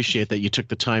 We appreciate that you took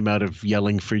the time out of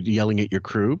yelling at your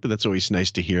crew, but that's always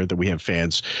nice to hear that we have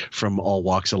fans from all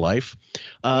walks of life.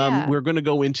 We're going to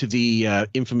go into the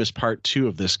infamous part 2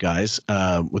 of this, guys.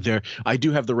 I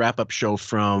do have the wrap-up show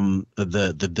from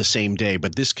the same day,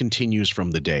 but this continues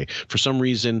from the day. For some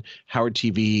reason, Howard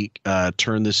TV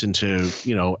turned this into,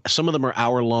 some of them are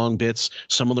hour-long bits,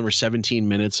 some of them are 17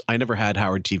 minutes. I never had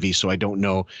Howard TV, so I don't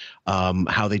know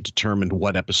how they determined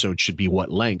what episode should be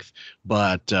what length.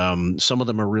 But some of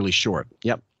them are really short.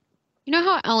 Yep. You know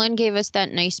how Ellen gave us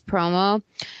that nice promo?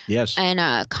 Yes.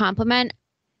 And compliment?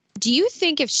 Do you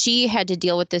think if she had to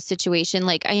deal with this situation,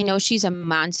 like, I know she's a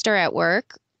monster at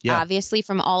work, obviously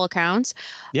from all accounts,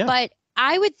 but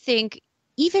I would think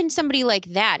even somebody like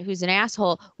that, who's an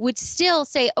asshole, would still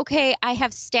say, okay, I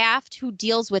have staff who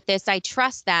deals with this. I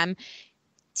trust them.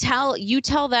 Tell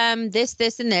them this,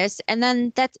 and this, and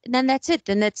then that's it.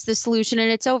 Then that's the solution and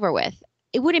it's over with.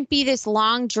 It wouldn't be this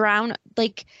long drown.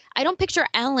 Like, I don't picture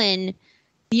Ellen,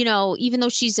 even though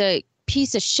she's a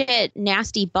piece of shit,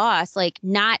 nasty boss, like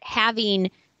not being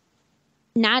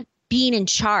in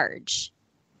charge,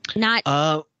 being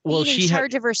in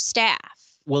charge of her staff.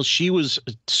 Well, she was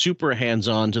super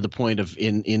hands-on to the point of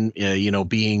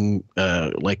being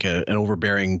like an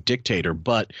overbearing dictator,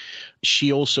 but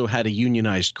she also had a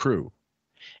unionized crew.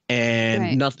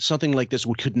 And something like this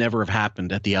could never have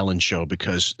happened at the Ellen show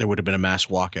because there would have been a mass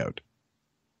walkout.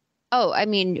 Oh, I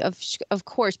mean, of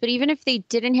course. But even if they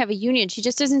didn't have a union, she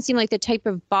just doesn't seem like the type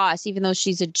of boss, even though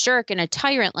she's a jerk and a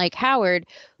tyrant like Howard,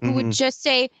 who would just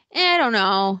say, I don't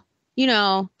know.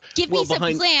 Give me some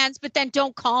plans, but then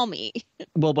don't call me.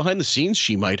 Well, behind the scenes,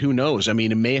 she might. Who knows? I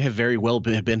mean, it may have very well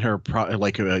been her,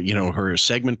 her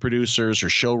segment producers, her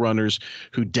showrunners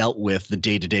who dealt with the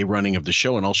day-to-day running of the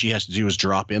show, and all she has to do is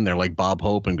drop in there like Bob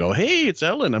Hope and go, "Hey, it's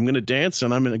Ellen. I'm going to dance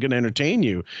and I'm going to entertain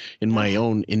you in my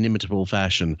own inimitable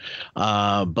fashion."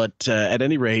 But at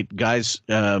any rate, guys.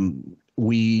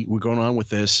 We're going on with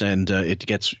this, and it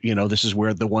gets, this is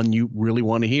where the one you really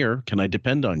want to hear. Can I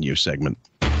depend on you segment?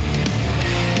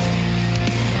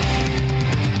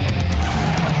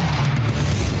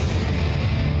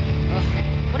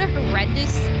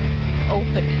 Horrendous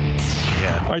opening.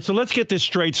 Yeah. All right, so let's get this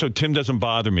straight so Tim doesn't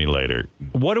bother me later.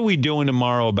 What are we doing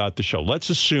tomorrow about the show? Let's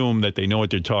assume that they know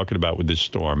what they're talking about with this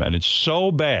storm, and it's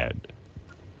so bad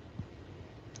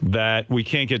that we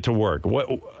can't get to work. What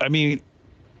is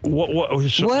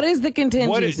the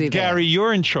contingency? Gary,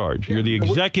 you're in charge. You're the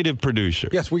executive producer.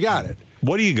 Yes, we got it.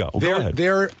 What do you go? Go ahead.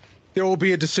 There will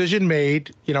be a decision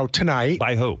made, tonight.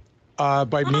 By who?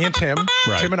 By me and Tim.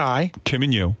 Right. Tim and I. Tim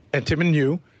and you. And Tim and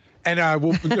you. And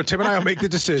Tim and I will make the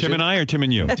decision. Tim and I or Tim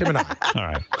and you? Tim and I. All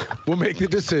right. We'll make the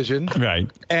decision. Right.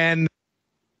 And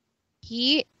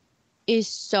he is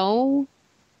so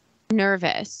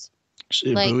nervous.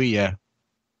 Booey, yeah.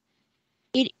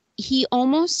 he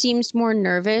almost seems more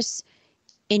nervous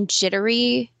and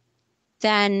jittery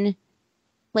than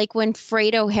like when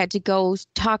Fredo had to go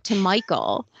talk to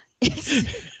Michael.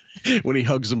 When he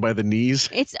hugs him by the knees.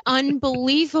 It's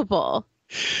unbelievable.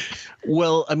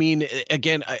 Well, I mean,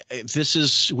 again, this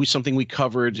is something we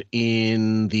covered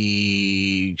in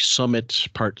the Summit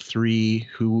Part 3.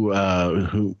 Who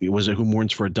was it? Who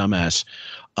Mourns for a Dumbass?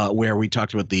 Where we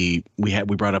talked about we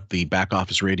brought up the back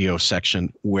office radio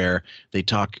section where they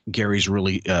talk. Gary's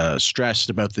really stressed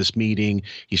about this meeting.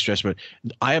 He's stressed about.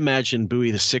 I imagine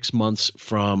Bowie the 6 months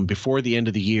from before the end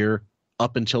of the year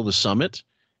up until the summit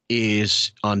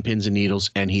is on pins and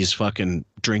needles, and he's fucking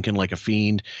drinking like a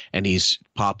fiend, and he's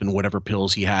popping whatever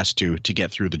pills he has to get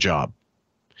through the job.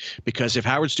 Because if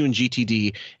Howard's doing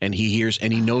GTD and he hears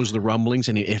and he knows the rumblings,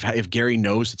 and if Gary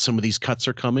knows that some of these cuts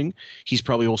are coming, he's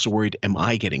probably also worried, am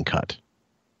I getting cut?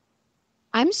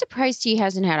 I'm surprised he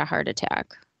hasn't had a heart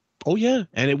attack. Oh, yeah.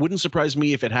 And it wouldn't surprise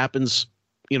me if it happens,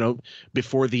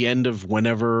 before the end of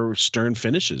whenever Stern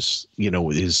finishes,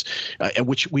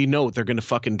 which we know they're going to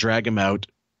fucking drag him out,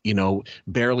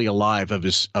 barely alive of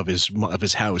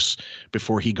his house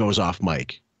before he goes off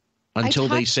mic until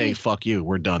they say, fuck you,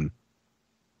 we're done.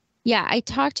 Yeah, I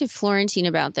talked to Florentine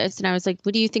about this, and I was like,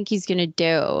 what do you think he's going to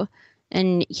do?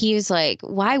 And he was like,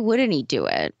 why wouldn't he do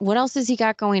it? What else has he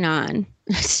got going on?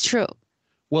 It's true.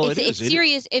 Well,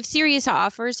 if Sirius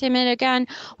offers him it again,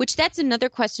 which that's another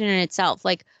question in itself.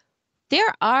 Like,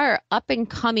 there are up and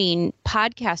coming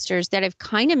podcasters that have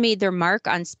kind of made their mark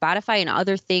on Spotify and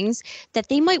other things that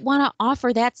they might want to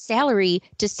offer that salary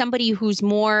to somebody who's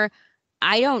more,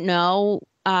 I don't know,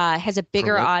 has a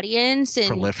bigger audience and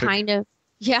prolific. Kind of,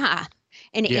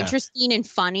 interesting and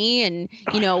funny and,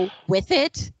 with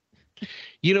it.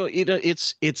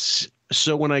 It's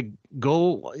so when I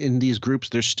go in these groups,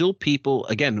 there's still people,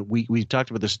 again, we talked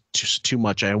about this too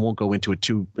much. I won't go into it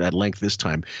too at length this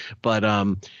time, but,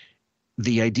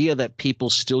 the idea that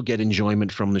people still get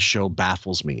enjoyment from the show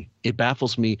baffles me. It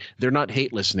baffles me. They're not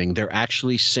hate listening. They're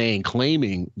actually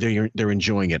claiming they're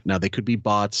enjoying it. Now, they could be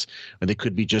bots, or they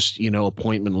could be just,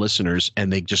 appointment listeners,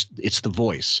 and it's the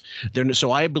voice.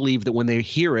 So I believe that when they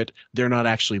hear it, they're not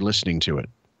actually listening to it.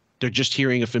 They're just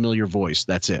hearing a familiar voice.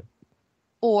 That's it.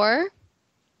 Or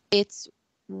it's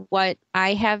what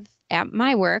I have at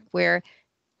my work, where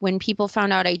when people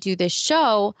found out I do this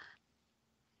show,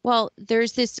 well,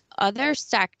 there's this other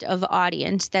sect of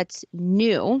audience that's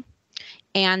new,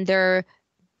 and they're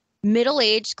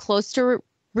middle-aged, close to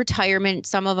retirement,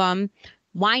 some of them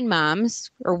wine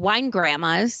moms or wine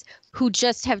grandmas who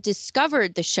just have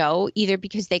discovered the show either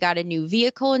because they got a new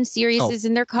vehicle and Sirius is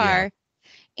in their car,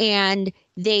 and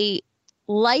they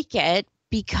like it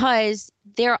because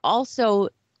they're also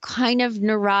kind of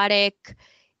neurotic,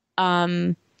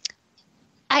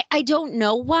 I don't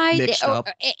know why.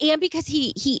 And because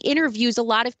he interviews a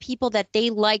lot of people that they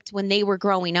liked when they were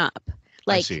growing up,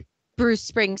 like Bruce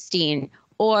Springsteen,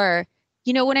 or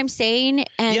you know what I'm saying?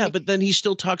 And yeah, but then he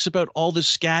still talks about all the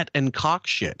scat and cock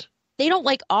shit. They don't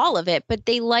like all of it, but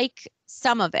they like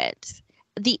some of it.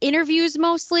 The interviews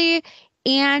mostly,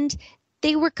 and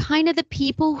they were kind of the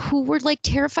people who were like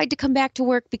terrified to come back to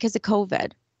work because of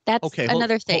COVID. That's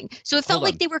another thing. So it felt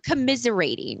like they were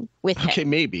commiserating with him. Okay,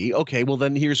 maybe. Okay, well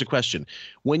then here's a question.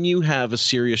 When you have a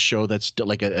Sirius show that's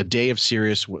like a day of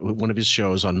Sirius, one of his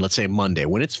shows on, let's say, Monday,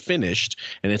 when it's finished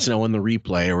and it's now on the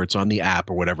replay or it's on the app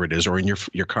or whatever it is, or in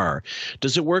your car,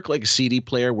 does it work like a CD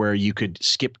player where you could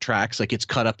skip tracks, like it's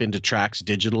cut up into tracks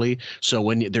digitally? So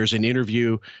when there's an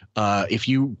interview, if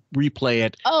you replay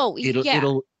it,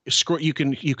 it'll scroll. You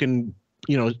can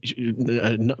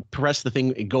press the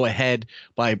thing, go ahead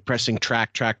by pressing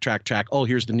track. Oh,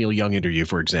 here's the Neil Young interview,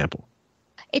 for example.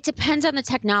 It depends on the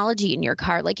technology in your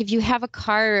car. Like if you have a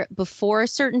car before a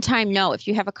certain time, no. If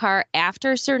you have a car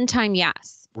after a certain time,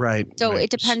 yes. Right. So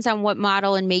it depends on what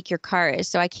model and make your car is.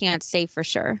 So I can't say for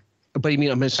sure. But I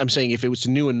mean, I'm saying if it was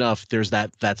new enough, there's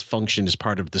that function as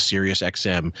part of the Sirius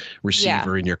XM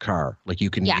receiver in your car. Like you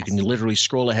can literally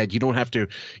scroll ahead. You don't have to,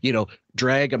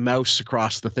 drag a mouse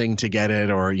across the thing to get it,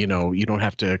 or you don't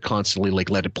have to constantly like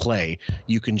let it play.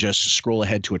 You can just scroll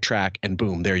ahead to a track, and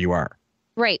boom, there you are.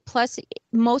 Right. Plus,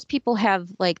 most people have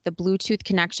like the Bluetooth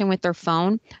connection with their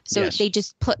phone, so they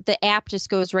just put the app just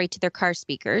goes right to their car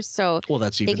speakers. So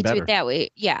that's even they can better. do it that way.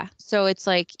 Yeah. So it's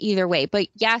like either way. But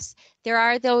yes, there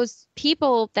are those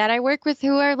people that I work with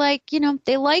who are like,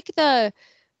 they like but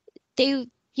they're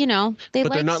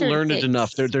not learned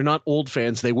enough. They're not old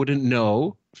fans. They wouldn't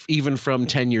know even from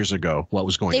 10 years ago what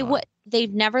was going on.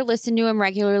 They've never listened to him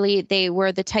regularly. They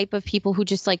were the type of people who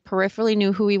just like peripherally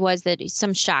knew who he was, that he's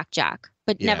some shock jock.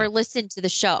 but Yeah. never listened to the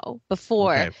show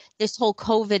before Okay. this whole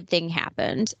COVID thing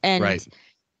happened. And Right.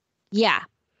 yeah.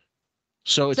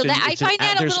 So it's So that I it's an find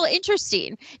that a there's- little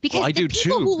interesting because I the do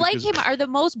people too, who like because- him are the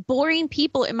most boring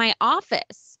people in my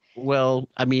office. Well,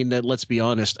 I mean, let's be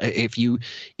honest.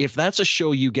 If that's a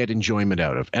show you get enjoyment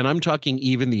out of, and I'm talking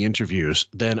even the interviews,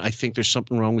 then I think there's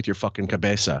something wrong with your fucking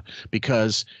cabeza,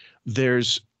 because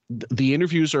the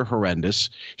interviews are horrendous.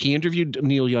 He interviewed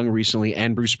Neil Young recently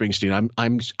and Bruce Springsteen.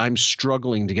 I'm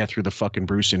struggling to get through the fucking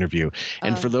Bruce interview.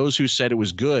 And for those who said it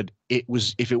was good,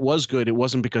 if it was good, it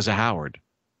wasn't because of Howard.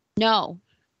 No.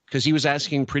 Because he was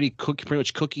asking pretty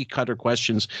much cookie cutter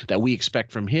questions that we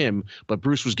expect from him, but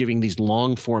Bruce was giving these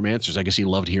long form answers. I guess he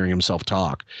loved hearing himself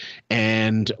talk,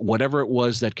 and whatever it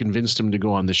was that convinced him to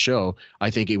go on the show, I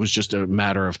think it was just a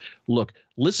matter of, look,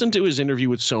 listen to his interview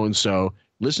with so and so,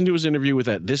 listen to his interview with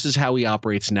that. This is how he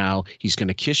operates now. He's going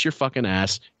to kiss your fucking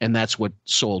ass, and that's what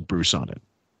sold Bruce on it.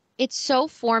 It's so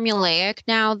formulaic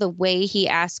now, the way he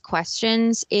asks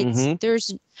questions.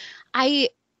 It's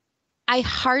I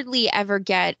hardly ever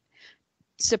get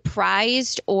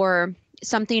surprised or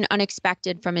something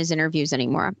unexpected from his interviews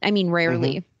anymore. I mean,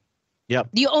 rarely. Yep.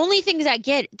 The only things I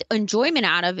get enjoyment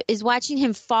out of is watching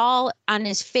him fall on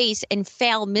his face and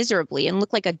fail miserably and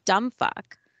look like a dumb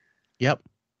fuck. Yep.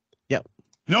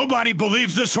 Nobody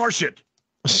believes this horseshit.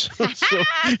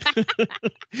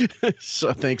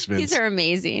 So thanks, Vince. These are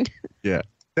amazing. Yeah.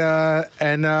 We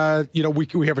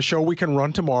have a show we can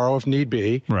run tomorrow if need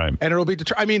be. Right. And it'll be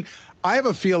I mean, I have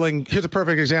a feeling, here's a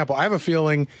perfect example. I have a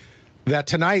feeling that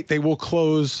tonight they will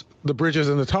close the bridges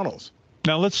and the tunnels.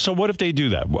 Now so what if they do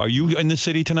that? Are you in the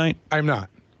city tonight? I'm not.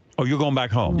 Oh, you're going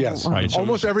back home? Yes. Right, so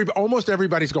almost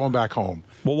everybody's going back home.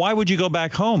 Well, why would you go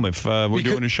back home if we're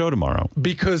doing a show tomorrow?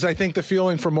 Because I think the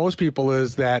feeling for most people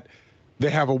is that they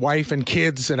have a wife and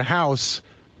kids and a house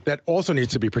that also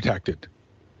needs to be protected.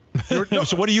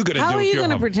 So what are you going to do? How are you going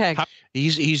to protect?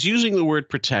 He's using the word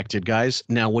protected, guys.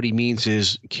 Now, what he means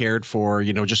is cared for,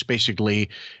 just basically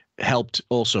helped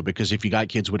also, because if you got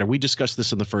kids, whatever, we discussed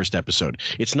this in the first episode.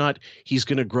 It's not he's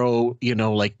going to grow,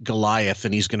 like Goliath,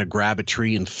 and he's going to grab a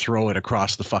tree and throw it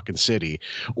across the fucking city,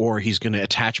 or he's going to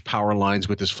attach power lines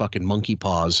with his fucking monkey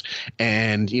paws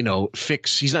and,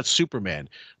 fix. He's not Superman,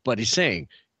 but he's saying,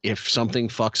 if something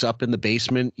fucks up in the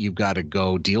basement, you've got to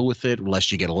go deal with it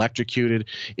unless you get electrocuted.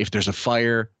 If there's a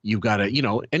fire, you've got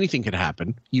to, anything could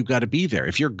happen. You've got to be there.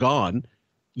 If you're gone,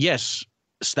 yes,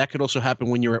 that could also happen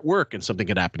when you're at work and something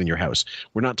could happen in your house.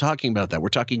 We're not talking about that. We're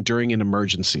talking during an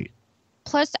emergency.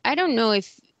 Plus, I don't know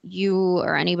if you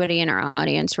or anybody in our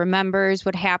audience remembers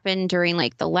what happened during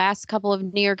like the last couple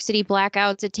of New York City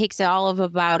blackouts. It takes all of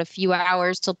about a few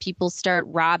hours till people start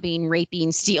robbing,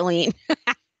 raping, stealing.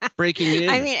 Breaking in.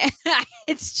 I mean,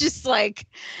 it's just like,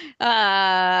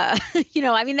 I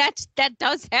mean, that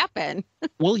does happen.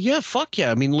 Well, yeah, fuck yeah.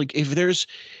 I mean, like if there's,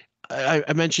 I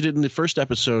mentioned it in the first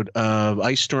episode of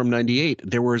Ice Storm 98,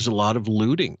 there was a lot of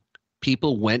looting.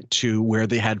 People went to where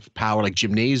they had power, like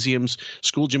gymnasiums,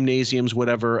 school gymnasiums,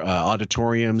 whatever,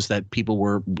 auditoriums that people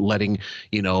were letting,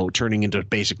 turning into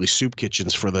basically soup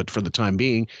kitchens for the time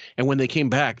being. And when they came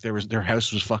back, their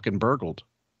house was fucking burgled.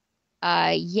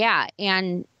 Yeah.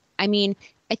 And I mean,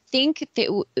 I think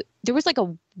that there was like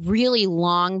a really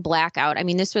long blackout. I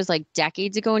mean, this was like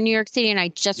decades ago in New York City. And I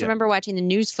just remember watching the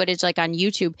news footage like on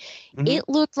YouTube. It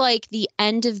looked like the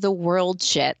end of the world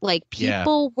shit. Like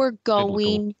people were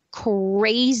going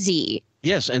crazy.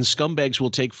 Yes. And scumbags will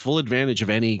take full advantage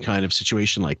of any kind of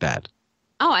situation like that.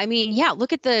 Oh, I mean, yeah.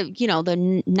 Look at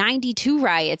the 92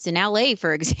 riots in LA,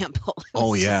 for example.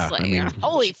 Oh, yeah. Like, I mean,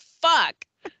 holy fuck.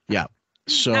 Yeah.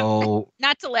 So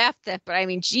not to laugh at, but I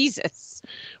mean, Jesus.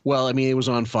 Well, I mean, it was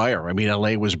on fire. I mean,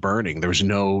 LA was burning. There's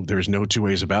no two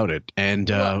ways about it. And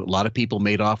a lot of people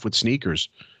made off with sneakers.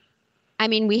 I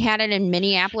mean, we had it in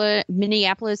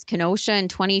Minneapolis, Kenosha in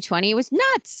 2020. It was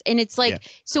nuts. And it's like,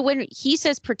 so when he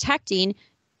says protecting,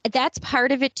 that's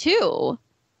part of it too.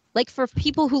 Like for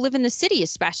people who live in the city,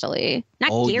 especially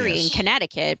not Gary in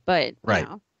Connecticut, but right.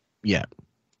 Yeah.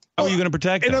 How are you going to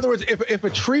protect In them? other words, if a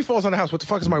tree falls on the house, what the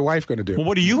fuck is my wife going to do? Well,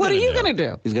 what are you going to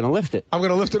do? He's going to lift it. I'm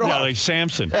going to lift it off. Yeah, like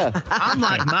Samson. I'm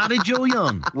like Marty Joe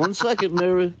Young. 1 second,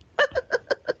 Mary.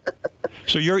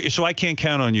 So I can't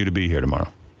count on you to be here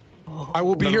tomorrow. I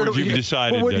will be here. You've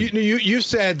decided. Well, you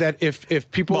said that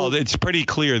if people. Well, it's pretty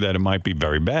clear that it might be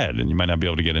very bad, and you might not be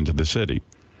able to get into the city.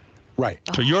 Right.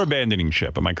 So you're abandoning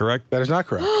ship. Am I correct? That is not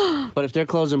correct. But if they're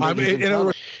closing,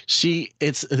 see,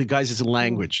 it's the guys. It's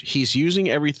language. He's using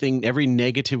every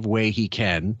negative way he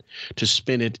can to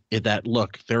spin it. That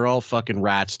look, they're all fucking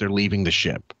rats. They're leaving the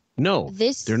ship. No,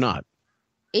 they're not.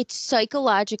 it's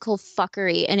psychological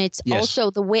fuckery, and it's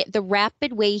also the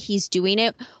rapid way he's doing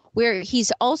it, where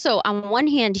he's also, on one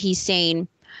hand, he's saying,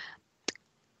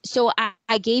 so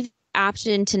I gave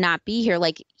option to not be here.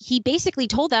 Like, he basically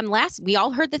told them we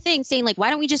all heard the thing saying, like, why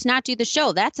don't we just not do the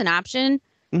show? That's an option,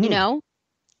 you know,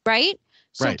 right?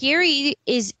 So Gary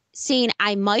is saying,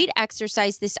 I might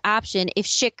exercise this option if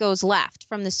shit goes left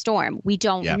from the storm. We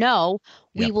don't know.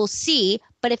 We will see.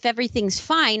 But if everything's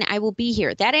fine, I will be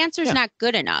here. That answer's not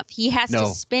good enough. He has to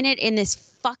spin it in this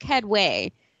fuckhead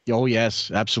way. Oh,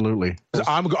 yes, absolutely. If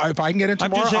I can get in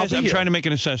tomorrow, I'm trying to make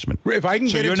an assessment. If I can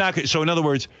get in. So in other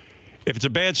words, if it's a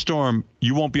bad storm,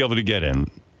 you won't be able to get in.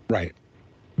 Right.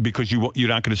 Because you're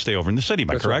not going to stay over in the city.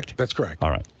 Am I correct? Right. That's correct.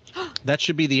 All right. That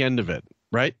should be the end of it,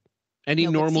 right? Any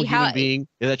normal human being,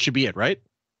 that should be it, right?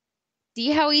 See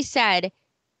how he said,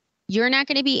 you're not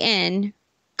going to be in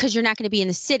because you're not going to be in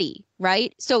the city,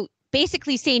 right? So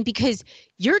basically saying, because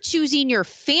you're choosing your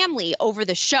family over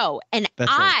the show, and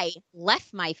I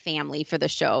left my family for the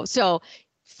show. So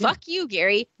fuck you,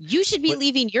 Gary. You should be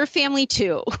leaving your family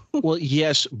too. Well,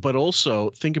 yes, but also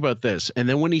think about this. And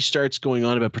then when he starts going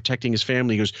on about protecting his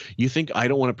family, he goes, you think I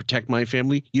don't want to protect my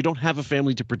family? You don't have a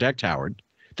family to protect, Howard.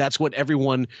 That's what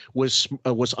everyone was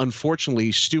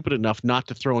unfortunately stupid enough not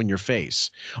to throw in your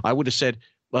face. I would have said,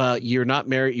 you're not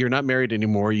married. You're not married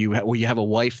anymore. You have a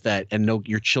wife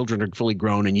your children are fully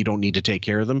grown and you don't need to take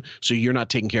care of them. So you're not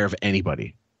taking care of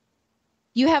anybody.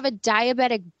 You have a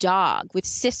diabetic dog with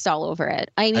cysts all over it.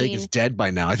 I think it's dead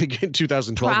by now. I think in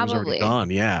 2012 it was already gone.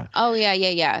 Yeah. Oh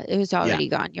yeah. It was already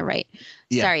gone. You're right.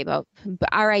 Yeah. Sorry about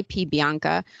R.I.P.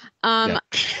 Bianca. But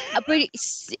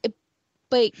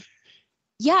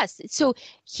yes. So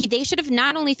they should have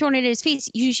not only thrown it in his face.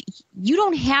 You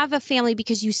don't have a family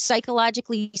because you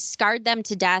psychologically scarred them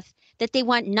to death that they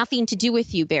want nothing to do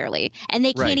with you barely, and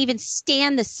they can't even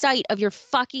stand the sight of your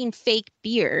fucking fake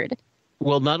beard.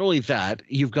 Well, not only that,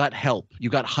 you've got help. You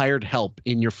got hired help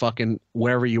in your fucking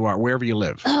wherever you are, wherever you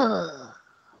live.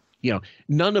 You know,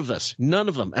 none of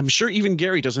them. I'm sure even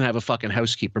Gary doesn't have a fucking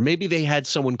housekeeper. Maybe they had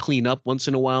someone clean up once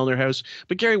in a while in their house,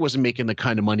 but Gary wasn't making the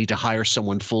kind of money to hire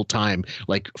someone full time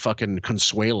like fucking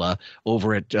Consuela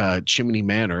over at Chimney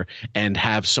Manor and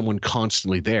have someone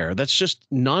constantly there. That's just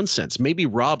nonsense. Maybe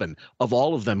Robin, of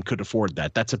all of them, could afford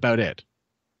that. That's about it.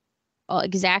 Oh,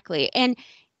 exactly. And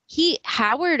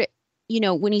Howard, you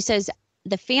know, when he says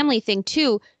the family thing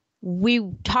too, we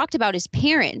talked about his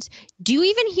parents. Do you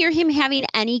even hear him having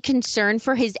any concern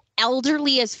for his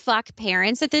elderly as fuck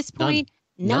parents at this point?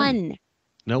 None.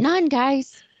 Nope. None,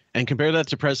 guys. And compare that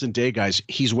to present day, guys.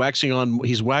 He's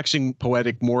waxing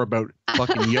poetic more about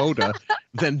fucking Yoda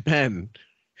than Ben,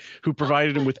 who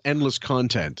provided him with endless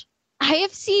content. I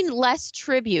have seen less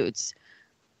tributes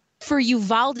for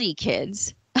Uvalde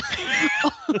kids.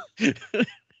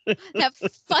 That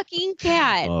fucking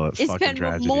cat has been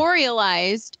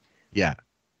memorialized. Yeah.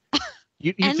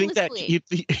 You think that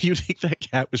you think that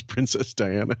cat was Princess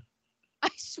Diana? I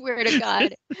swear to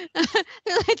God.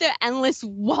 Like the endless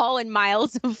wall and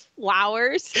miles of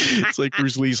flowers. It's like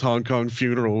Bruce Lee's Hong Kong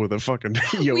funeral with a fucking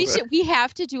Yoda. We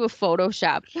have to do a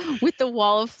Photoshop with the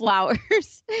wall of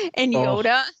flowers and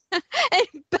Yoda and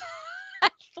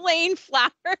plain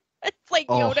flowers. It's like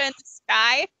Yoda in the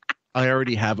sky. I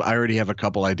already have a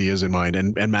couple ideas in mind,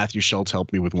 and Matthew Schultz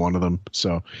helped me with one of them.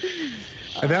 So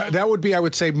that would be, I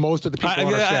would say, most of the people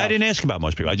on our staff. I didn't ask about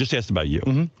most people. I just asked about you.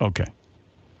 Mm-hmm. Okay.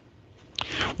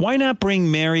 Why not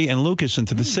bring Mary and Lucas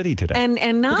into the city today?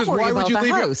 And not worry about the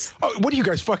house. What are you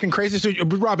guys fucking crazy? So,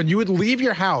 Robin, you would leave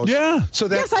your house. Yeah.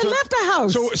 Yes, I left a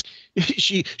house. So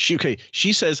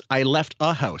she says I left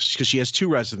a house because she has two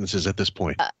residences at this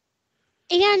point.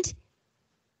 And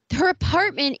her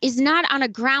apartment is not on a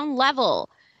ground level.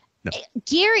 No.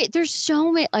 Gary, there's so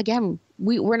many, again,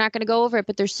 we're not going to go over it,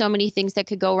 but there's so many things that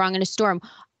could go wrong in a storm.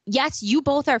 Yes, you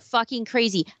both are fucking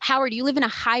crazy. Howard, you live in a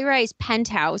high-rise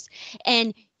penthouse,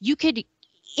 and you could,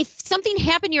 if something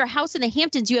happened to your house in the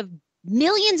Hamptons, you have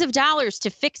millions of dollars to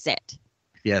fix it.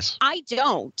 Yes. I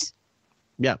don't.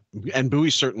 Yeah, and Bowie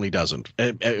certainly doesn't.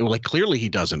 Like, clearly he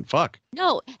doesn't. Fuck.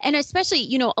 No, and especially,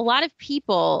 you know, a lot of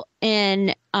people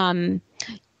in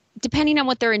depending on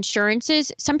what their insurance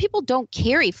is, some people don't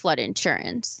carry flood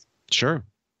insurance. Sure.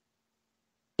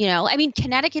 You know, I mean,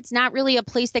 Connecticut's not really a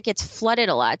place that gets flooded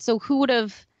a lot. So who would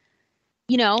have,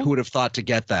 you know? Who would have thought to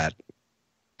get that?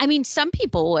 I mean, some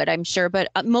people would, I'm sure, but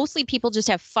mostly people just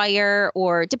have fire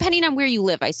or depending on where you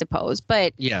live, I suppose.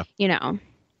 But, yeah, you know.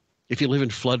 If you live in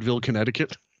Floodville,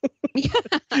 Connecticut.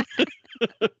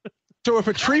 So if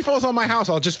a tree falls on my house,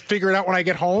 I'll just figure it out when I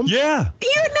get home? Yeah.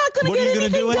 You're not going to get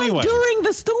anything done during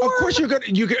the storm. Of course you're going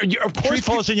to. Tree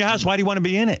falls in your house. Why do you want to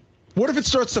be in it? What if it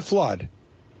starts to flood?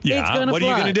 Yeah, It's gonna what are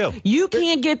you flood. going to do? You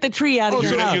can't get the tree out of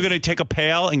your house. You're going to take a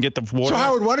pail and get the water? So,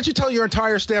 Howard, why don't you tell your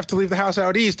entire staff to leave the house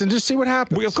out east and just see what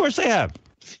happens? Of course they have.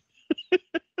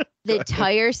 The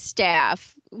entire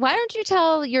staff. Why don't you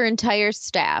tell your entire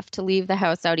staff to leave the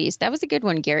house out east? That was a good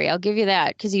one, Gary. I'll give you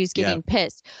that because he was getting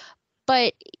pissed.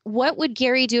 But what would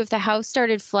Gary do if the house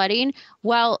started flooding?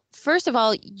 Well, first of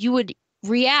all, you would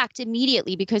react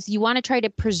immediately because you want to try to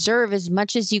preserve as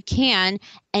much as you can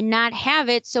and not have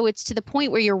it so it's to the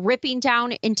point where you're ripping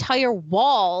down entire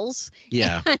walls.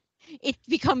 Yeah. It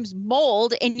becomes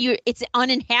mold and it's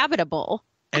uninhabitable.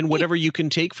 And whatever you can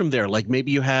take from there, like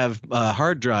maybe you have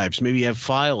hard drives, maybe you have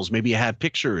files, maybe you have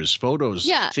pictures, photos,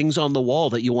 things on the wall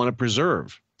that you want to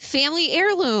preserve. Family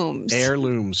heirlooms.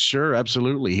 Heirlooms, sure,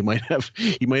 absolutely. He might have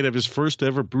his first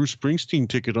ever Bruce Springsteen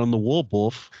ticket on the wall,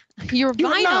 Buff. Your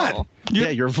vinyl. Yeah,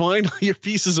 your vinyl, your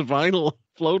pieces of vinyl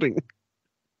floating.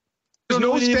 There's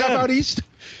no staff out east.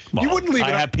 Well, you wouldn't leave.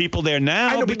 I have people there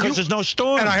now because there's no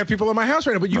storm. And I have people in my house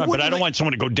right now. But but I don't want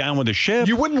someone to go down with a ship.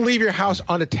 You wouldn't leave your house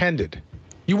unattended.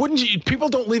 You wouldn't. People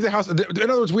don't leave the house. In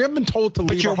other words, we haven't been told to leave.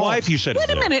 But your wife, you said. Wait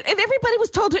a minute. And everybody was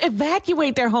told to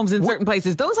evacuate their homes in certain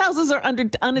places. Those houses are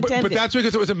unattended. But that's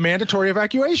because it was a mandatory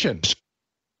evacuation.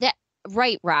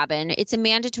 Right, Robin. It's a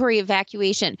mandatory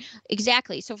evacuation.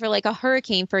 Exactly. So for like a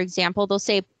hurricane, for example, they'll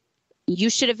say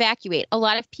you should evacuate. A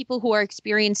lot of people who are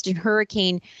experienced in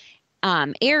hurricane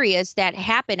areas that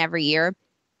happen every year,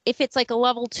 if it's like a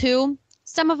level 2,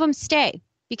 some of them stay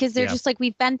because they're just like,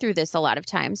 we've been through this a lot of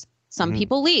times. Some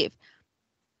people leave.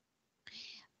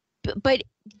 But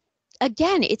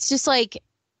again, it's just like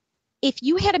if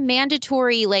you had a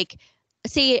mandatory, like,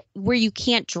 say where you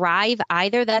can't drive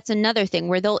either, that's another thing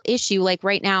where they'll issue, like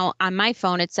right now on my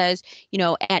phone, it says,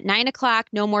 at 9:00,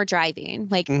 no more driving.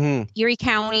 Like Erie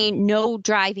County, no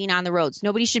driving on the roads.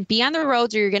 Nobody should be on the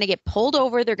roads or you're going to get pulled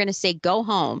over. They're going to say, go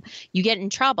home. You get in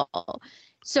trouble.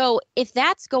 So if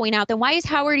that's going out, then why is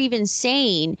Howard even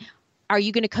saying, are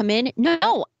you going to come in?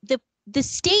 No, the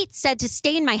state said to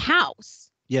stay in my house.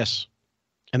 Yes.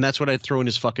 And that's what I'd throw in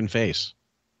his fucking face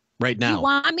right now. Do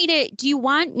you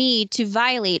want me to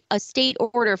violate a state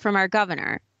order from our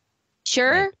governor?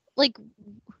 Sure. Right. Like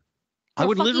I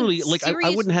would literally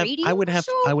I would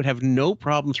have no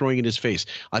problem throwing it in his face.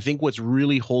 I think what's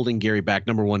really holding Gary back,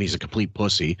 number one, he's a complete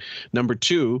pussy. Number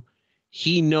two,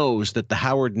 he knows that the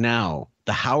Howard now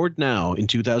in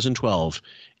 2012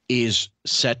 is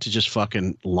set to just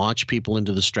fucking launch people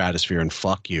into the stratosphere and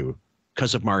fuck you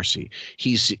because of Marcy.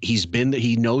 He's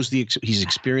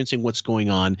experiencing what's going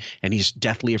on and he's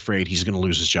deathly afraid he's going to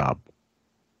lose his job.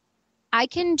 I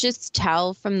can just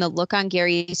tell from the look on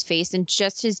Gary's face and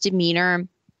just his demeanor.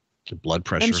 The blood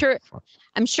pressure.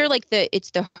 I'm sure like the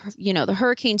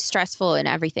hurricane's stressful and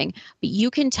everything, but you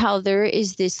can tell there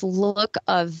is this look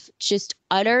of just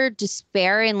utter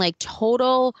despair and like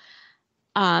total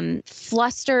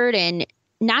flustered, and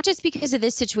not just because of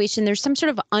this situation. There's some sort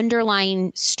of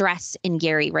underlying stress in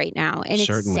Gary right now, and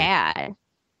it's sad.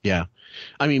 Yeah.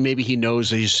 I mean, maybe he knows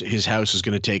his house is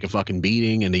going to take a fucking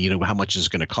beating and how much it's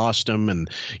going to cost him. And,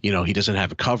 he doesn't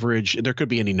have coverage. There could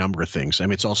be any number of things. I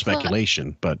mean, it's all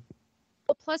speculation, but.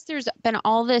 Well, plus there's been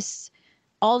all this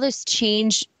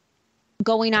change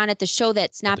going on at the show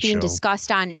that's not being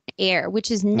discussed on air, which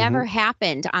has never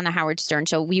happened on the Howard Stern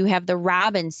show. You have the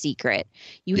Robin secret.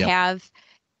 You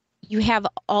have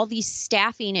all these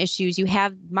staffing issues. You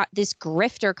have this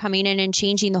grifter coming in and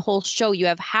changing the whole show. You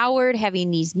have Howard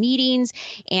having these meetings,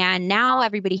 and now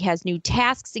everybody has new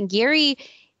tasks. And Gary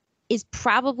is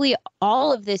probably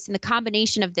all of this, and the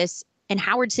combination of this, and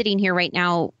Howard sitting here right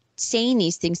now saying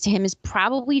these things to him is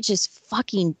probably just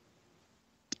fucking,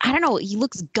 I don't know. He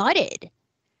looks gutted.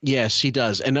 Yes, he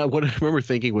does. And what I remember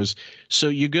thinking was, so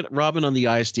you get Robin on the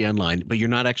ISDN line, but you're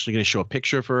not actually going to show a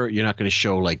picture of her. You're not going to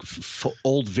show like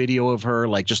old video of her,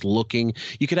 like just looking.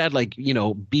 You could add like,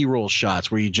 B-roll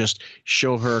shots where you just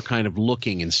show her kind of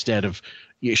looking instead of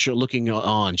looking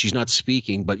on. She's not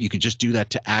speaking, but you could just do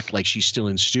that to act like she's still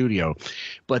in studio.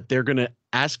 But they're going to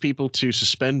ask people to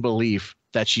suspend belief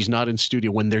that she's not in studio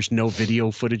when there's no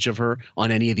video footage of her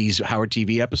on any of these Howard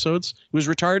TV episodes. It was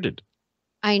retarded.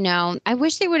 I know. I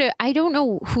wish they would have. I don't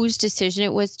know whose decision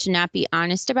it was to not be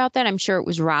honest about that. I'm sure it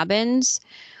was Robin's.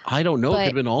 I don't know. It could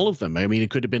have been all of them. I mean,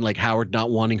 it could have been like Howard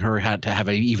not wanting her to have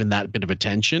even that bit of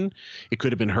attention. It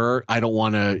could have been her. I don't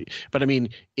want to. But I mean,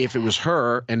 if it was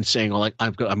her and saying, like,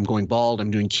 I'm going bald,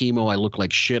 I'm doing chemo, I look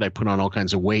like shit, I put on all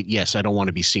kinds of weight. Yes, I don't want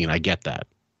to be seen. I get that.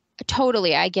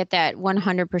 Totally. I get that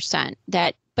 100%.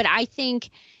 But I think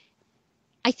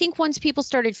once people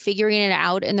started figuring it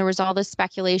out and there was all this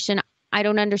speculation, I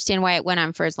don't understand why it went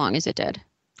on for as long as it did.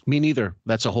 Me neither.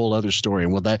 That's a whole other story.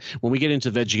 And when we get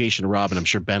into the education of Robin, I'm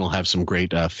sure Ben will have some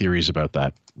great theories about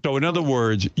that. So in other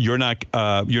words, you're not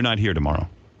here tomorrow.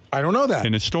 I don't know that.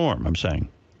 In a storm, I'm saying.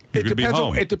 You're going to be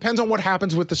home. It depends on what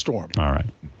happens with the storm. All right.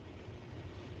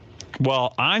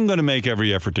 Well, I'm going to make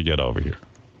every effort to get over here.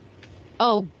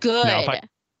 Oh, good.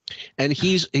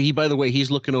 And by the way,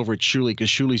 he's looking over at Shuli because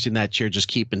Shuli's in that chair just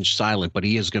keeping silent, but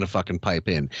he is going to fucking pipe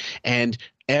in. And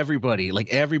everybody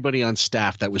on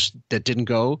staff that didn't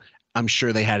go, I'm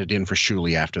sure they had it in for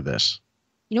Shuli after this.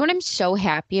 You know what I'm so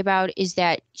happy about is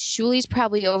that Shuli's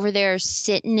probably over there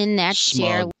sitting in that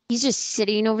chair. He's just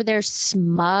sitting over there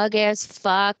smug as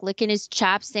fuck, licking his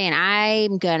chops, saying,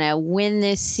 I'm going to win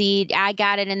this seat. I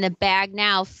got it in the bag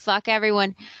now. Fuck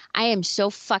everyone. I am so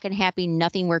fucking happy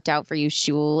nothing worked out for you,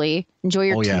 Shuli. Enjoy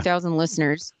your 2,000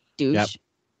 listeners, douche. Yep.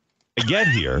 I get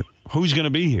here. Who's going to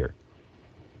be here?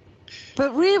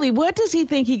 But really, what does he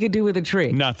think he could do with a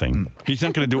tree? Nothing. He's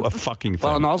not going to do a fucking thing.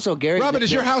 Well, and also, Gary. Robin,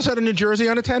 is your house out of New Jersey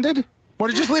unattended? Why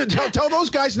don't you just leave it? Tell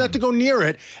those guys not to go near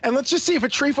it, and let's just see if a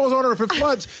tree falls on or if it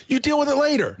floods. You deal with it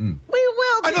later. We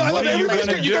will. What are you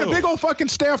gonna You got a do? big old fucking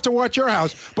staff to watch your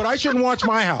house, but I shouldn't watch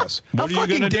my house. How What are you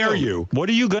fucking going to dare do? you? What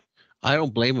are you going? I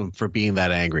don't blame him for being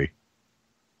that angry.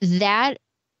 That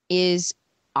is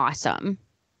awesome.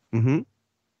 Mm-hmm.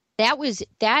 That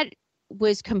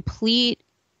was complete.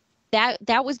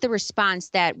 That was the response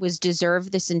that was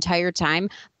deserved this entire time.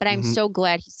 But I'm so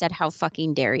glad he said, how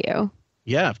fucking dare you?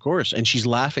 Yeah, of course. And she's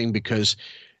laughing because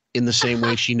in the same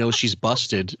way she knows she's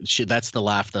busted, that's the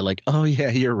laugh that like, oh, yeah,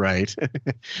 you're right.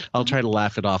 I'll try to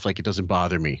laugh it off like it doesn't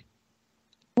bother me.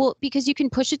 Well, because you can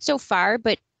push it so far,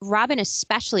 but Robin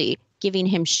especially giving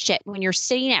him shit when you're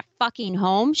sitting at fucking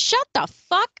home. Shut the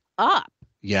fuck up.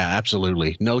 Yeah,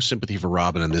 absolutely. No sympathy for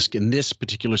Robin in this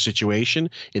particular situation,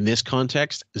 in this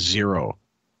context, zero.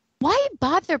 Why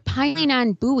bother piling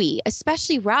on Bowie,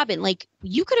 especially Robin? Like,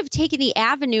 you could have taken the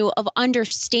avenue of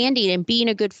understanding and being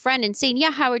a good friend and saying,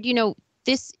 yeah, Howard,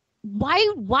 this, why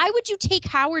would you take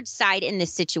Howard's side in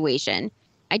this situation?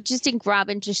 I just think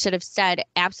Robin just should have said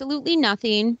absolutely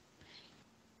nothing,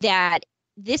 that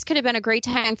this could have been a great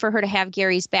time for her to have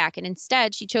Gary's back. And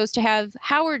instead, she chose to have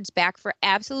Howard's back for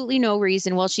absolutely no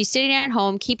reason while she's sitting at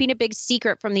home, keeping a big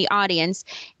secret from the audience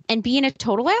and being a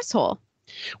total asshole.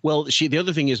 Well, the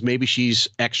other thing is maybe she's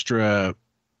extra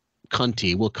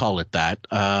cunty, we'll call it that,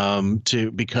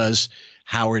 because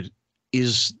Howard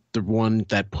is the one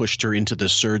that pushed her into the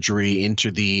surgery,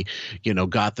 into the,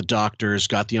 got the doctors,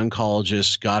 got the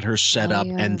oncologist, got her set up,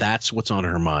 and that's what's on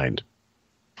her mind.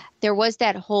 There was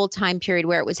that whole time period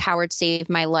where it was Howard Saved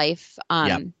My Life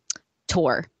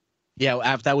tour.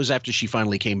 Yeah, that was after she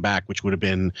finally came back, which would have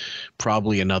been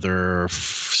probably another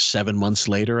 7 months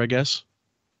later, I guess.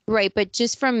 Right, but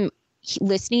just from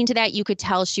listening to that, you could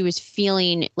tell she was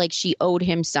feeling like she owed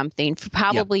him something for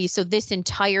probably. So this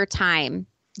entire time,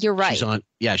 you're right. She's on.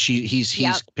 Yeah,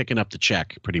 he's picking up the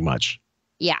check pretty much.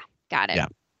 Yeah, got it. Yeah.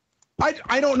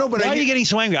 I don't know, but why are you getting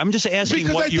so angry? I'm just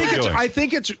asking what you're doing. I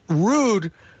think it's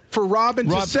rude for Robin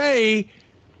to say,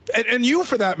 and you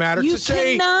for that matter, to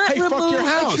say, hey, fuck your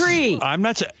house. Tree. I'm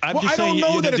not. I'm well, just saying, I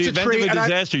don't know that the it's a event tree. of a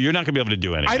disaster, you're not going to be able to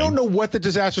do anything. I don't know what the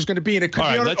disaster is going to be, and it could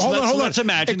All be right, on. Hold on. Let's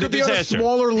imagine it could the be disaster. on a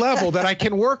smaller level that I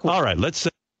can work with. All right, let's.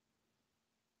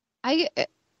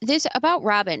 This about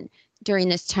Robin during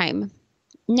this time.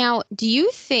 Now, do you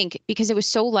think, because it was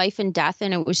so life and death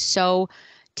and it was so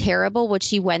terrible what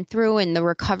she went through, and the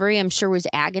recovery I'm sure was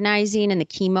agonizing, and the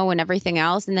chemo and everything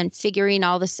else, and then figuring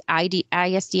all this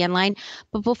ISDN line.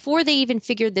 But before they even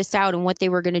figured this out and what they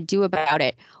were going to do about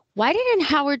it, why didn't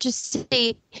Howard just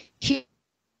say,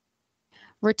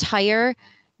 retire,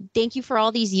 thank you for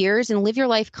all these years, and live your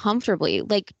life comfortably?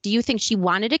 Like, do you think she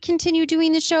wanted to continue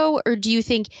doing the show, or do you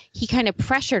think he kind of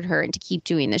pressured her into keep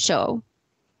doing the show?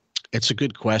 It's a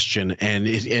good question,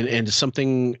 and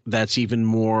something that's even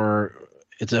more.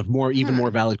 It's even more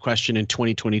valid question in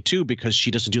 2022 because she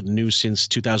doesn't do the news since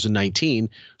 2019.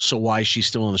 So why is she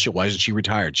still on the show? Why isn't she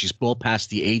retired? She's well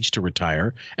past the age to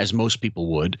retire, as most people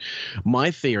would. My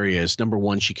theory is, number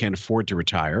one, she can't afford to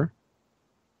retire.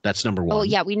 That's number one. Oh,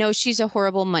 yeah, we know she's a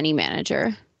horrible money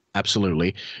manager.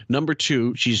 Absolutely. Number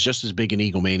two, she's just as big an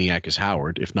egomaniac as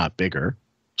Howard, if not bigger.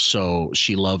 So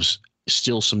she loves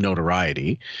still some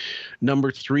notoriety.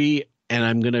 Number three, and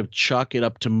I'm going to chalk it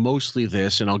up to mostly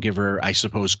this, and I'll give her, I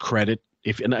suppose, credit.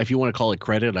 If you want to call it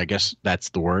credit, I guess that's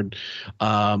the word,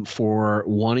 for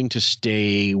wanting to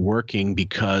stay working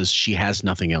because she has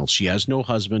nothing else. She has no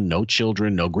husband, no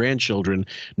children, no grandchildren,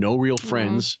 no real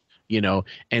friends,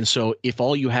 And so if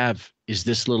all you have is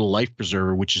this little life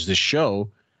preserver, which is this show,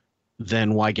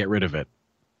 then why get rid of it?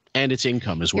 And its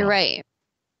income as well. You're right.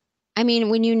 I mean,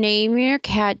 when you name your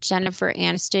cat Jennifer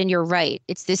Aniston, you're right.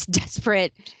 It's this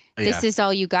desperate, this is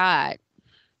all you got.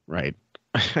 Right.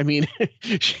 I mean,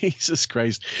 Jesus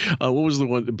Christ. What was the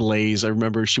one, Blaze? I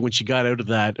remember when she got out of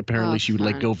that, apparently she would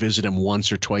like go visit him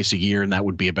once or twice a year, and that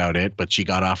would be about it. But she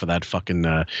got off of that fucking.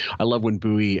 I love when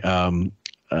Bowie.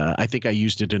 I think I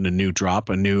used it in a new drop,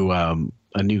 a new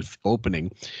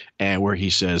opening, and where he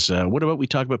says, "What about we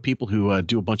talk about people who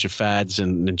do a bunch of fads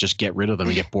and just get rid of them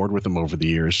and get bored with them over the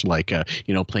years, like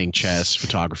playing chess,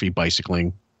 photography,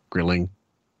 bicycling, grilling."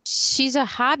 She's a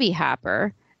hobby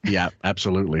hopper. Yeah,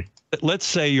 absolutely. Let's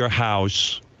say your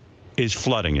house is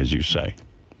flooding, as you say.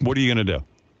 What are you going to do?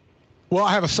 Well,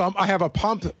 I have a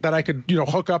pump that I could,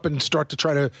 hook up and start to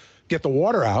try to get the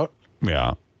water out.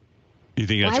 Yeah. You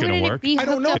think that's going to work? I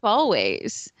don't know. Up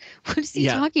always. What is he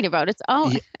talking about? It's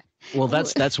all. Yeah. Well,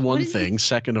 that's one thing.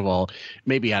 Second of all,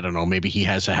 maybe I don't know. Maybe he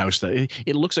has a house that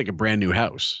it looks like a brand new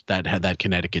house that had that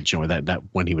Connecticut joint that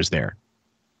when he was there.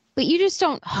 But you just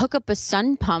don't hook up a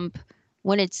sun pump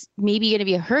when it's maybe going to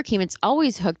be a hurricane. It's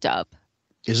always hooked up.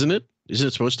 Isn't it? Isn't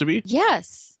it supposed to be?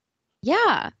 Yes.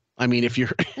 Yeah. I mean, if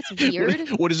you're that's weird.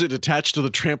 What is it attached to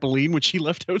the trampoline which he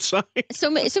left outside?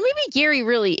 So maybe Gary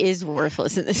really is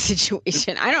worthless in this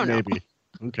situation. I don't know. Maybe.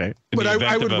 Okay. But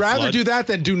I would rather do that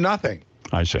than do nothing.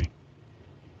 I see.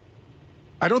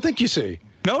 I don't think you see.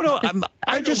 No.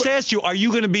 I just asked you, are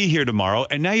you going to be here tomorrow?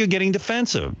 And now you're getting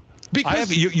defensive.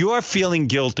 Because you are feeling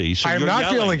guilty. So I am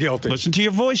not feeling guilty. Listen to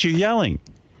your voice. You're yelling.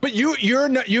 But you're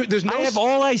not. There's no. I have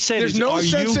all I said is, are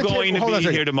you going to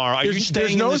be here tomorrow? Are you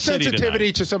staying in the city There's no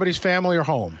sensitivity to somebody's family or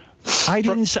home. I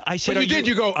didn't say. I said. But you did.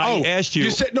 You go. I asked you.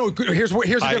 You said no. Here's the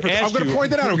difference. I'm going to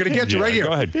point that out. I'm going to get you right here.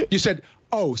 Go ahead. You said,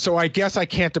 "Oh, so I guess I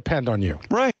can't depend on you."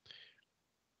 Right.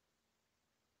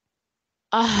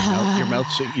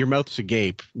 Your mouth's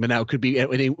agape. But now it could be.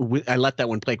 I let that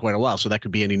one play quite a while, so that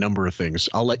could be any number of things.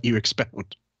 I'll let you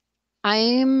expound.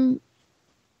 I'm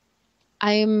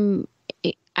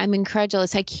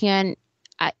incredulous. I can't.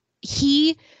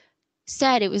 He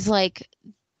said it was like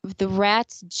the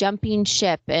rats jumping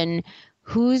ship, and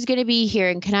who's going to be here,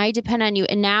 and can I depend on you?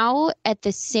 And now at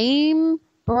the same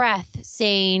breath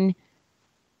saying,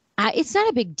 it's not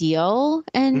a big deal.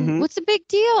 And what's a big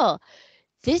deal?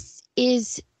 This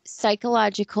is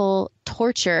psychological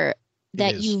torture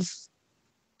that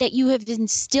you have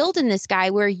instilled in this guy,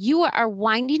 where you are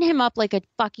winding him up like a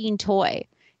fucking toy.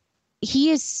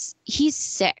 He's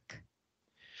sick.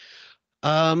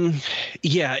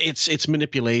 Yeah, it's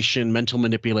manipulation, mental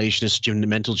manipulation, it's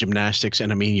mental gymnastics,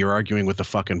 and I mean, you're arguing with a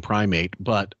fucking primate,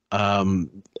 but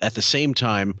at the same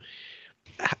time,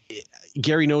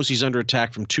 Gary knows he's under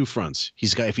attack from two fronts.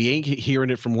 If he ain't hearing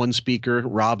it from one speaker,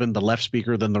 Robin, the left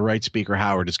speaker, then the right speaker,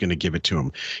 Howard, is going to give it to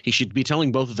him. He should be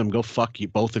telling both of them, go fuck you,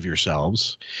 both of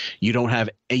yourselves. You don't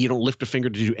lift a finger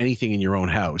to do anything in your own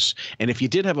house. And if you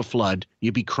did have a flood,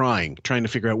 you'd be crying, trying to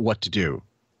figure out what to do.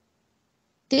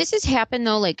 This has happened,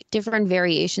 though, like different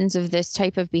variations of this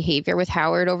type of behavior with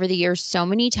Howard over the years so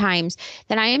many times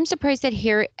that I am surprised that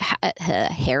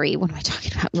Harry, what am I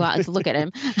talking about? Well, look at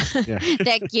him.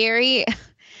 That Gary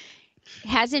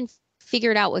hasn't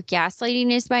figured out what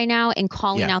gaslighting is by now and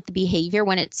calling out the behavior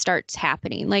when it starts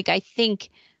happening. Like, I think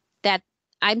that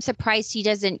I'm surprised he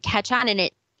doesn't catch on, and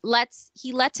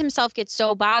he lets himself get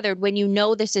so bothered when you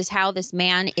know this is how this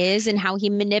man is and how he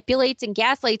manipulates and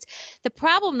gaslights. The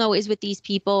problem, though, is with these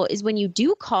people is when you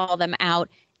do call them out,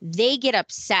 they get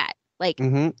upset, like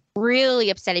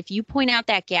really upset. If you point out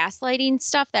that gaslighting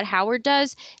stuff that Howard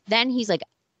does, then he's like,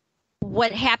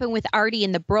 what happened with Artie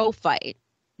in the bro fight?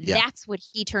 Yeah. That's what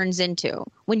he turns into.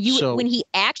 When he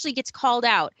actually gets called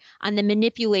out on the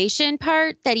manipulation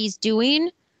part that he's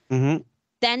doing,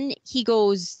 then he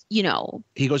goes, he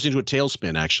goes into a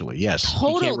tailspin, actually. Yes.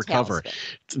 Total he can't recover.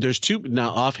 Tailspin. There's two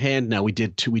now offhand. Now we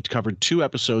covered two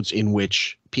episodes in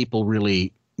which people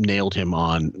really nailed him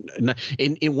on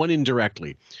in one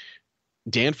indirectly.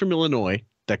 Dan from Illinois,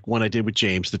 that one I did with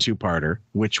James, the two-parter,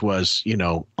 which was,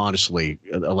 honestly,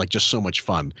 like just so much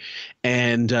fun.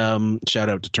 And shout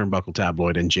out to Turnbuckle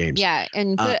Tabloid and James. Yeah.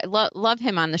 And love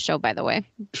him on the show, by the way.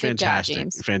 Fantastic. Good job,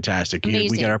 James. Fantastic.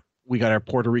 Amazing. We got our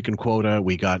Puerto Rican quota.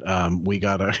 We got our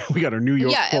New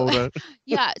York quota.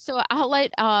 Yeah. So I'll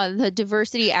let the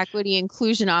Diversity, Equity,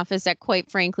 Inclusion Office that,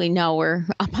 quite frankly, know we're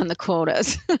up on the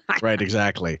quotas. Right.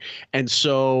 Exactly. And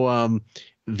so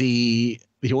the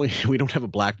only we don't have a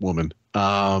black woman,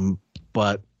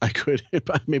 but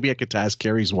maybe I could task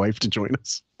Carrie's wife to join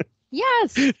us.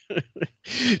 Yes.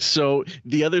 So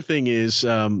the other thing is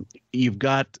you've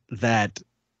got that,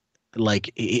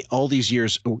 like, all these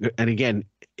years, and again,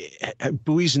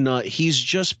 Bowie's not, he's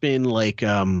just been like,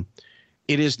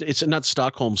 it's not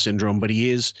Stockholm syndrome, but he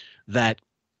is that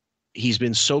he's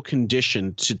been so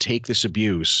conditioned to take this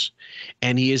abuse,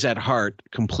 and he is at heart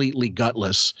completely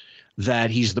gutless, that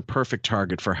he's the perfect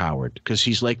target for Howard, because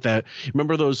he's like that.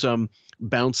 Remember those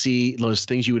bouncy, those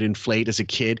things you would inflate as a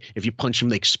kid? If you punch them,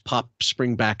 they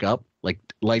spring back up, like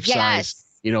life size,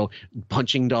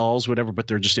 punching dolls, whatever, but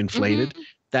they're just inflated. Mm-hmm.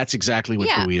 That's exactly what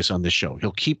Bowie is on this show.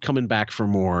 He'll keep coming back for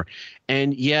more.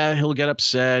 And he'll get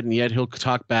upset, and yet he'll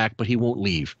talk back, but he won't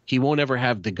leave. He won't ever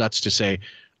have the guts to say,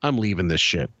 I'm leaving this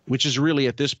shit, which is really,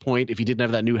 at this point, if he didn't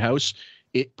have that new house,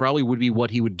 it probably would be what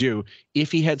he would do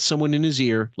if he had someone in his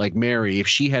ear like Mary. If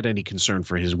she had any concern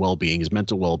for his well-being, his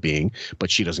mental well-being, but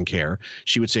she doesn't care,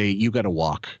 she would say, you got to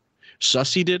walk.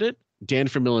 Sussy did it. Dan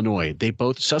from Illinois.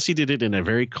 Sussy did it in a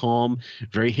very calm,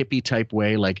 very hippie type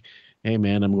way. Like, hey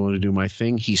man, I'm going to do my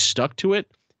thing. He stuck to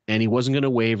it, and he wasn't going to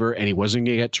waver, and he wasn't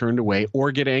going to get turned away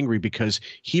or get angry, because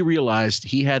he realized,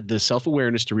 he had the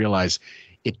self-awareness to realize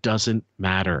it doesn't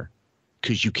matter,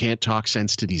 because you can't talk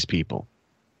sense to these people.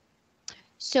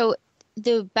 So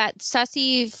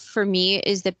Sussy for me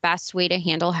is the best way to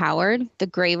handle Howard, the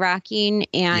gray rocking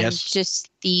and just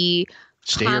the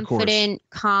confident,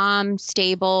 calm,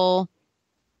 stable.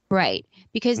 Right.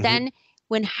 Because then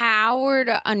when Howard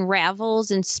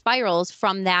unravels and spirals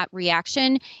from that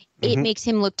reaction, it makes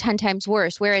him look 10 times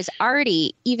worse. Whereas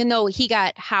Artie, even though he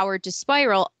got Howard to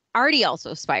spiral, Artie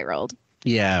also spiraled.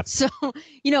 Yeah. So,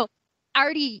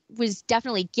 Artie was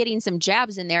definitely getting some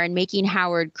jabs in there and making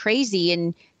Howard crazy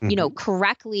and,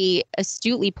 correctly,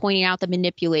 astutely pointing out the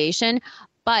manipulation,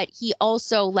 but he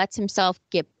also lets himself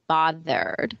get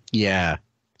bothered. Yeah.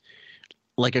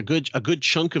 Like a good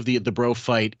chunk of the bro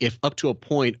fight, if up to a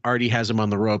point Artie has him on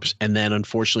the ropes and then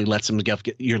unfortunately lets him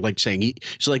get, you're like saying,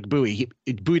 it's like Bowie.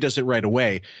 Bowie does it right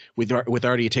away. With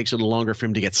Artie, it takes a little longer for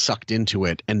him to get sucked into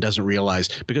it and doesn't realize,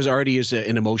 because Artie is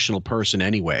an emotional person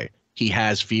anyway. He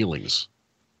has feelings.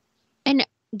 And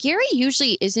Gary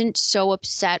usually isn't so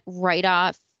upset right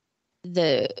off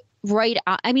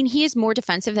I mean, he is more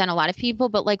defensive than a lot of people,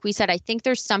 but like we said, I think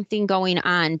there's something going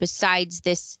on besides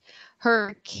this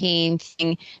hurricane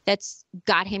thing that's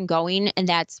got him going, and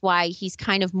that's why he's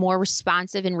kind of more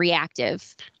responsive and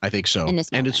reactive. I think so. In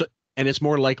this moment. And it's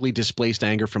more likely displaced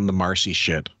anger from the Marcy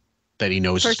shit that he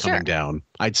knows is coming down.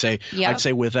 I'd say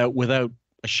without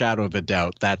a shadow of a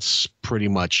doubt, that's pretty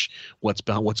much what's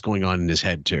going on in his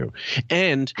head too.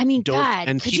 And I mean,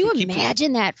 could you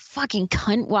imagine that fucking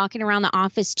cunt walking around the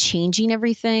office changing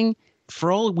everything?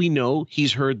 For all we know,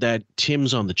 he's heard that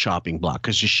Tim's on the chopping block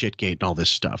because of Shitgate and all this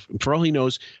stuff. For all he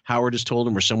knows, Howard has told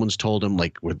him, or someone's told him,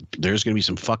 like, there's going to be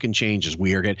some fucking changes.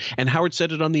 And Howard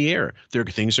said it on the air.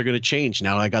 Things are going to change.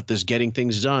 Now I got this getting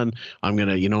things done. I'm going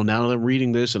to, now that I'm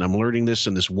reading this and I'm learning this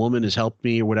and this woman has helped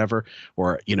me or whatever,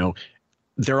 or,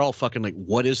 they're all fucking like,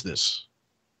 what is this?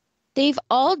 They've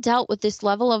all dealt with this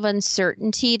level of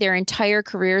uncertainty their entire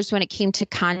careers when it came to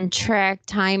contract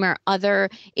time or other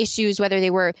issues, whether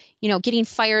they were, getting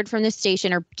fired from the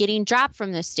station or getting dropped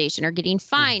from the station or getting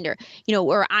fined or,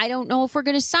 or I don't know if we're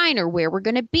going to sign or where we're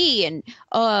going to be and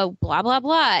blah, blah,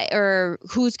 blah, or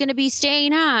who's going to be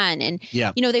staying on. And,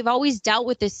 they've always dealt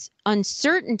with this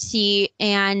uncertainty,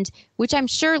 and which I'm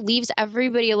sure leaves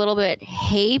everybody a little bit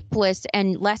hopeless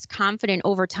and less confident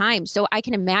over time. So I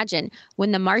can imagine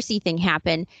when the Marcy thing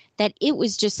happened that it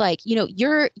was just like,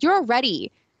 you're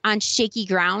already on shaky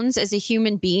grounds as a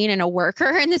human being and a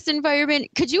worker in this environment.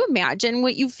 Could you imagine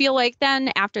what you feel like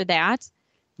then after that?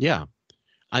 Yeah.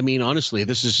 I mean, honestly,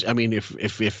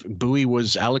 if Bowie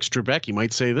was Alex Trebek, he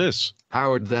might say this.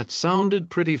 Howard, that sounded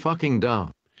pretty fucking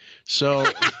dumb. So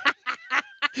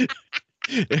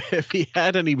if he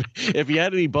had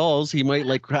any balls, he might,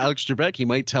 like Alex Trebek, he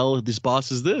might tell his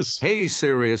bosses this. Hey,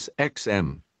 Sirius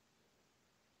XM,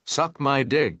 suck my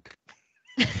dick.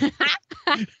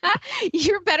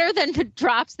 You're better than the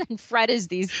drops than Fred is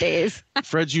these days.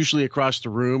 Fred's usually across the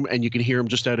room, and you can hear him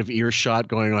just out of earshot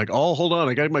going like, oh, hold on,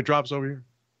 I got my drops over here.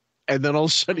 And then all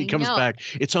of a sudden he comes back.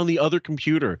 It's on the other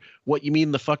computer. What, you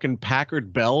mean the fucking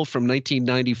Packard Bell from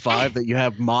 1995 that you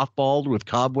have mothballed with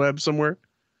cobwebs somewhere?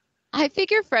 I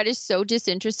figure Fred is so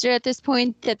disinterested at this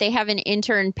point that they have an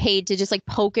intern paid to just like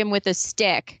poke him with a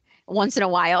stick once in a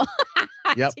while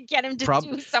to get him to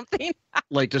do something.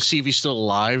 Like to see if he's still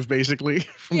alive, basically,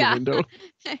 from the window.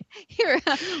 Here,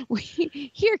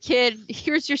 kid,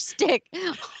 here's your stick.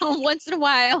 Once in a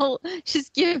while,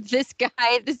 just give this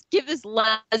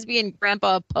lesbian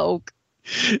grandpa a poke.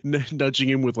 Nudging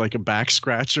him with like a back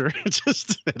scratcher,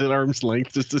 just at an arm's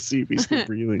length, just to see if he's still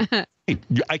breathing.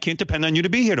 I can't depend on you to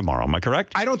be here tomorrow. Am I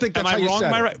correct? I don't think that's how you said it.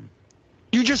 Am I right?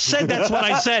 You just said that's what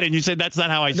I said, and you said that's not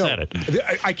how I said it.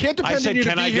 I can't depend on you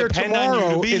to be here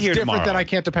tomorrow. It's different than I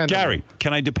can't depend on you. Gary,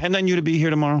 can I depend on you to be here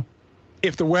tomorrow?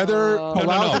 If the weather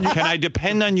allows, Can I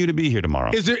depend on you to be here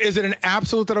tomorrow? Is it an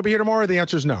absolute that I'll be here tomorrow? Or the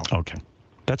answer is no. Okay,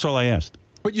 that's all I asked.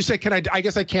 But you say, can I? I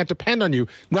guess I can't depend on you.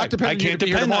 Not depend. I on you can't to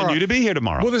be here depend on tomorrow. you to be here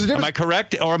tomorrow. Well, there's a difference. Am I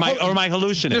correct, or am I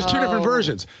hallucinating? There's two different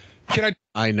versions. Can I?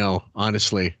 I know,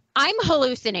 honestly. I'm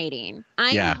hallucinating.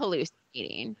 Yeah.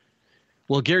 Hallucinating.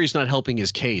 Well, Gary's not helping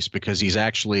his case because he's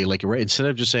actually like instead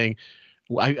of just saying,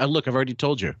 look, I've already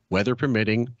told you, weather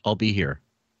permitting, I'll be here.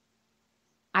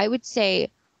 I would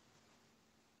say,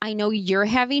 I know you're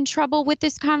having trouble with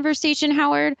this conversation,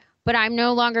 Howard, but I'm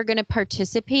no longer going to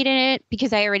participate in it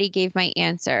because I already gave my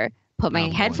answer. Put my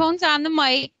headphones on the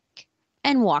mic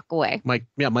and walk away. Mic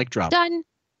drop. Done.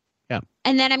 Yeah.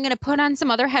 And then I'm going to put on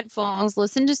some other headphones,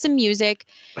 listen to some music,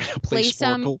 play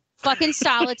some fucking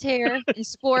solitaire and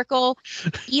Sporkle,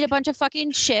 eat a bunch of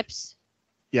fucking chips.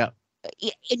 Yeah.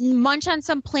 Munch on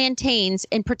some plantains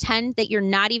and pretend that you're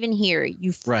not even here,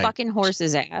 you fucking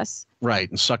horse's ass. Right,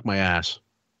 and suck my ass.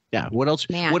 Yeah. What else?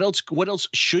 Man. What else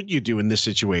should you do in this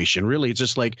situation? Really, it's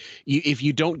just like if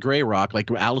you don't gray rock,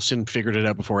 like Allison figured it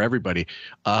out before everybody.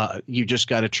 You just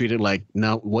got to treat it like,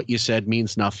 no, what you said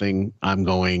means nothing. I'm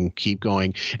going, keep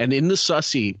going. And in the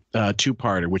Sussy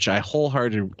two-parter, which I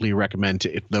wholeheartedly recommend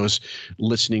to those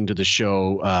listening to the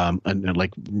show and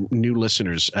like new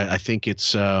listeners, I think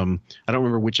it's I don't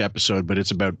remember which episode, but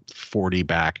it's about 40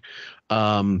 back.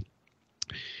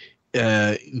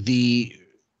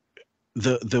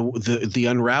 The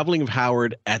unraveling of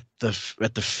Howard in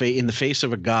the face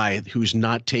of a guy who's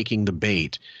not taking the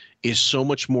bait is so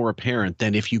much more apparent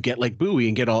than if you get like Bowie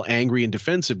and get all angry and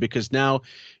defensive, because now,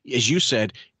 as you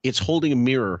said, it's holding a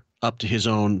mirror up to his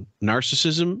own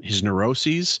narcissism, his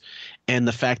neuroses, and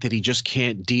the fact that he just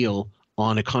can't deal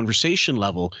on a conversation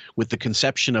level with the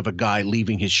conception of a guy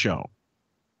leaving his show.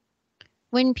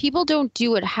 When people don't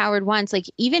do what Howard wants, like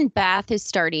even Beth is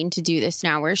starting to do this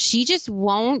now, where she just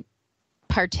won't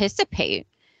participate.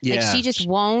 Yeah. Like she just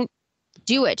won't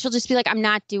do it. She'll just be like, I'm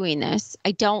not doing this.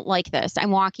 I don't like this.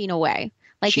 I'm walking away.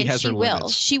 Like, she has her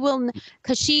limits. She will,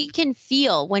 because she can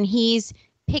feel when he's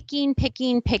picking,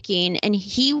 and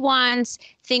he wants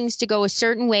things to go a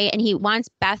certain way, and he wants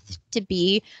Beth to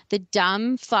be the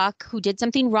dumb fuck who did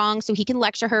something wrong so he can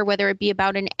lecture her, whether it be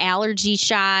about an allergy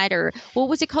shot or what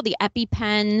was it called, the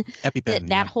EpiPen.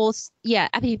 That whole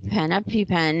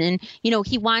EpiPen. And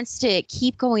he wants to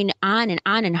keep going on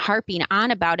and harping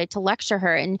on about it to lecture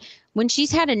her, and when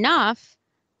she's had enough,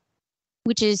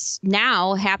 which is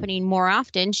now happening more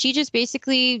often, she just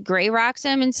basically gray rocks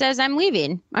him and says, I'm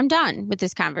leaving. I'm done with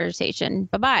this conversation.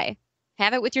 Bye-bye.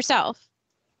 Have it with yourself.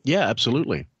 Yeah,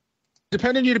 absolutely.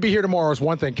 Depend on you to be here tomorrow is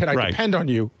one thing. Can I depend on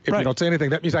you? If you don't say anything,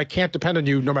 that means I can't depend on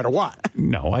you no matter what.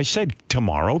 No, I said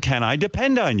tomorrow, can I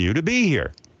depend on you to be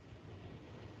here?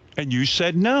 And you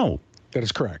said no. That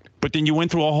is correct. But then you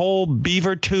went through a whole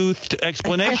beaver-toothed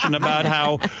explanation about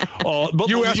how...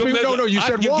 you asked me, no, you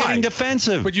said you're why. You're getting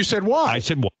defensive. But you said why. I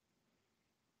said why.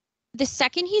 The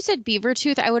second he said beaver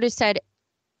tooth, I would have said,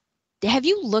 have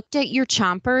you looked at your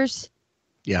chompers?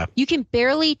 Yeah. You can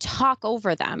barely talk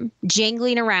over them,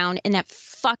 jangling around in that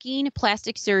fucking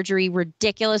plastic surgery,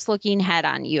 ridiculous-looking head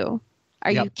on you.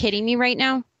 Are you kidding me right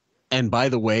now? And by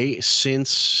the way,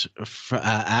 since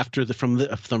after from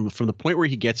the point where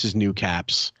he gets his new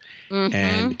caps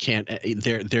and can't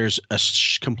there's a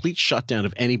complete shutdown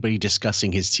of anybody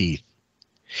discussing his teeth,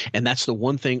 and that's the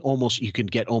one thing you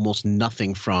could get almost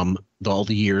nothing from all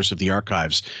the years of the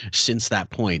archives since that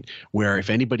point, where if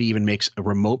anybody even makes a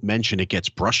remote mention, it gets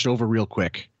brushed over real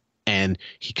quick, and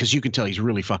because you can tell he's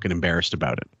really fucking embarrassed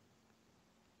about it.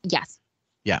 Yes.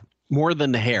 Yeah. More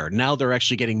than the hair. Now they're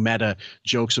actually getting meta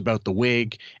jokes about the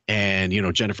wig and,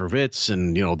 Jennifer Vitz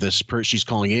and, this she's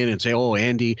calling in and say, oh,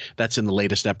 Andy, that's in the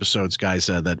latest episodes, guys,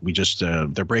 that we just,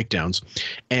 their breakdowns.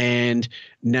 And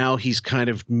now he's kind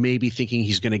of maybe thinking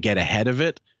he's going to get ahead of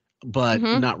it, but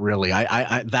not really.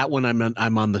 I that one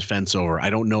I'm on the fence over. I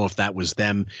don't know if that was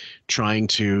them trying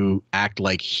to act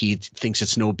like he thinks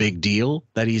it's no big deal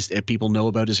that people know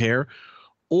about his hair,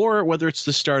 or whether it's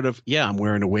the start of, I'm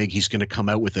wearing a wig, he's going to come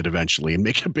out with it eventually and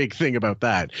make a big thing about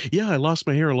that. Yeah, I lost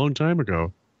my hair a long time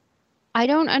ago. I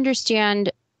don't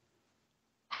understand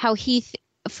how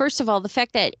first of all, the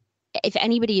fact that if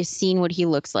anybody has seen what he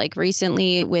looks like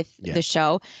recently with the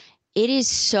show, it is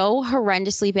so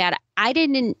horrendously bad.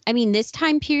 This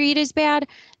time period is bad.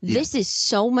 This is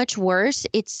so much worse.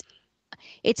 It's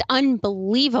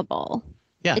unbelievable.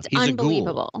 Yeah, it's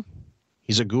unbelievable.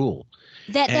 He's a ghoul.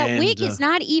 That wig is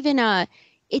not even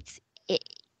it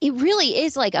really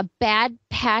is like a bad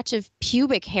patch of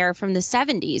pubic hair from the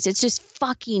 70s. It's just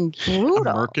fucking brutal.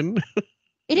 American.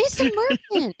 It is a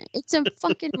merkin. It's a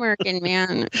fucking merkin,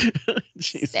 man.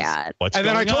 Sad. What's and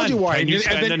then I going told on? you why. Can you And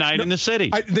spend then- the night in the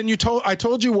city? I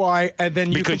told you why, and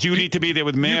then Because you need to be there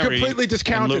with Mary You completely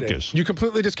discounted and Lucas. it. You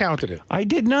completely discounted it. I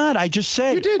did not. I just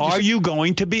said, You did. are you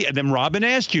going to be? And then Robin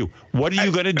asked you, what are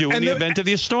you going to do in the event of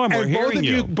the storm? We're And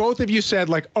hearing both of you said,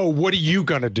 like, oh, what are you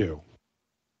going to do?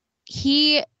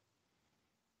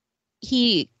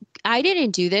 I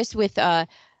didn't do this with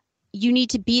you need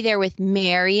to be there with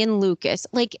Mary and Lucas.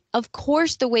 Like, of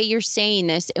course, the way you're saying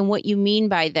this and what you mean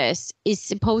by this is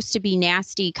supposed to be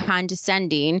nasty,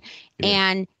 condescending,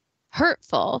 and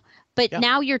hurtful. But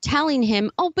now you're telling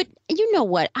him, oh, but you know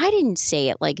what? I didn't say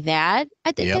it like that.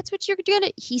 I think that's what you're going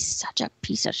to. He's such a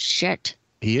piece of shit.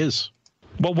 He is.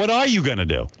 But what are you going to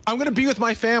do? I'm going to be with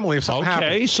my family if something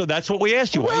happens. Okay, so that's what we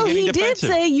asked you. Why are Well, you getting he did defensive?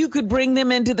 say you could bring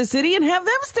them into the city and have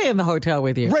them stay in the hotel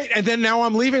with you. Right, and then now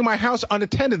I'm leaving my house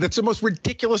unattended. That's the most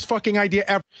ridiculous fucking idea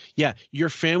ever. Yeah, your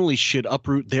family should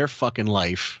uproot their fucking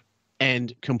life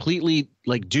and completely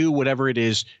like do whatever it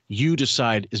is you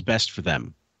decide is best for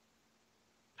them.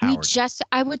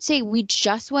 I would say we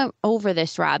just went over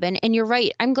this, Robin, and you're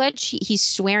right. I'm glad he's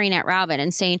swearing at Robin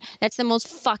and saying that's the most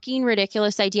fucking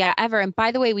ridiculous idea ever. And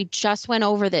by the way, we just went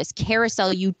over this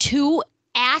carousel, you two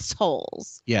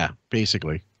assholes. Yeah,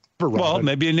 basically. Well,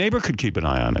 maybe a neighbor could keep an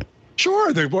eye on it.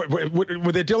 Sure,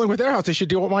 when they're dealing with their house, they should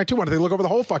deal with mine too. Why don't they look over the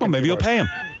whole fucking? Well, maybe you'll pay him.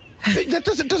 That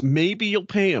doesn't. Maybe you'll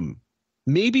pay him.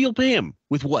 Maybe you'll pay him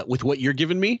with what? With what you're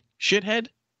giving me, shithead?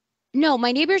 No,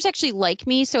 my neighbors actually like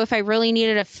me, so if I really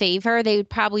needed a favor, they would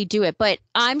probably do it. But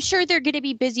I'm sure they're going to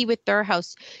be busy with their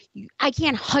house. I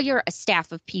can't hire a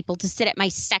staff of people to sit at my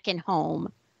second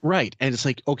home. Right, and it's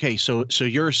like, okay, so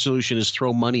your solution is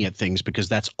throw money at things because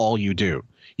that's all you do.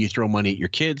 You throw money at your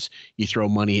kids, you throw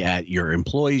money at your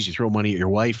employees, you throw money at your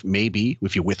wife, maybe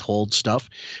if you withhold stuff,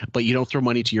 but you don't throw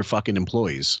money to your fucking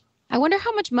employees. I wonder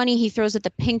how much money he throws at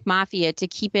the Pink Mafia to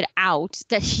keep it out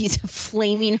that he's a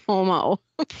flaming homo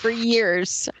for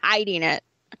years, hiding it.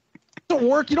 Don't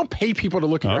work. You don't pay people to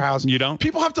look at your house. You don't?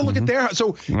 People have to look at their house.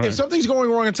 So if something's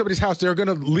going wrong in somebody's house, they're going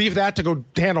to leave that to go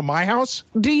handle my house?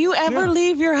 Do you ever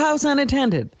leave your house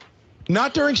unattended?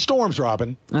 Not during storms,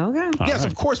 Robin. Okay. Yes,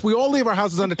 of course. We all leave our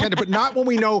houses unattended, but not when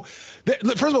we know.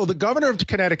 First of all, the governor of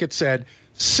Connecticut said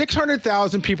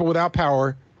 600,000 people without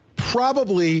power,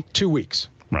 probably 2 weeks.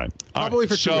 Right. Probably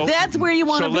for 2 weeks. That's where you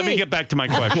want to So be. let me get back to my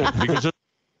question because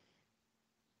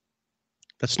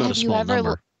that's not a small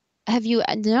number.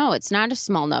 No, it's not a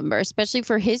small number, especially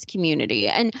for his community.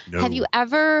 And have you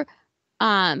ever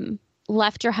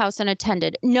left your house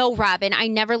unattended? No, Robin, I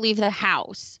never leave the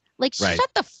house. Like, Right. shut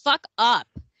the fuck up.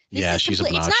 Yeah, she's It's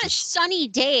not a obnoxious. sunny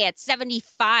day at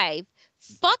 75.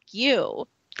 Fuck you.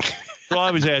 all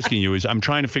I was asking you is I'm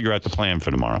trying to figure out the plan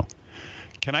for tomorrow.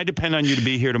 Can I depend on you to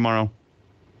be here tomorrow?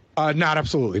 Not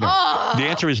absolutely. No. Oh. The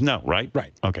answer is no, right?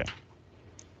 Right. Okay.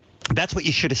 That's what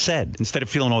you should have said instead of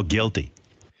feeling all guilty.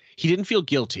 He didn't feel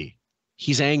guilty.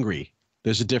 He's angry.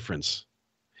 There's a difference.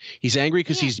 He's angry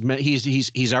because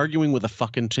he's arguing with a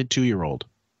fucking 2-year-old.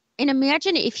 And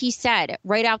imagine if he said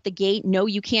right out the gate, no,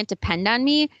 you can't depend on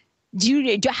me.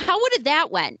 How would have that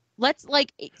went? Let's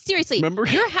seriously, Remember?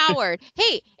 You're Howard.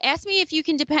 Hey, ask me if you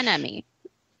can depend on me.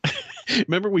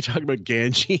 Remember we talked about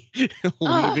Ganji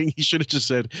leaving? He should have just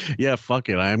said, yeah, fuck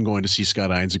it. I am going to see Scott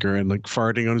Einziger, and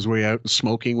farting on his way out,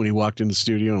 smoking when he walked in the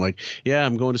studio. And yeah,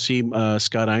 I'm going to see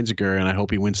Scott Einziger, and I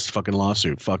hope he wins the fucking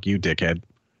lawsuit. Fuck you, dickhead.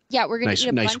 Yeah, we're going to eat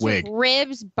a nice bunch wig. of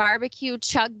ribs, barbecue,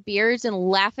 chug beers, and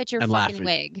laugh at your fucking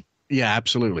wig. Yeah,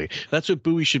 absolutely. That's what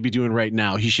Bowie should be doing right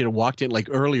now. He should have walked in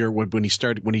earlier when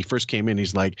he first came in.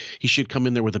 He's he should come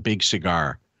in there with a big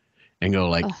cigar and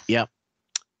go yep.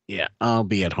 Yeah, I'll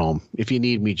be at home. If you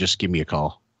need me, just give me a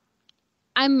call.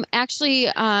 I'm actually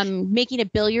making a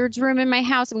billiards room in my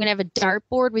house. I'm going to have a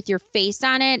dartboard with your face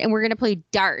on it, and we're going to play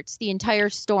darts the entire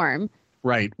storm.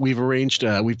 Right. We've arranged,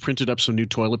 we've printed up some new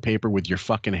toilet paper with your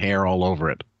fucking hair all over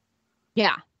it.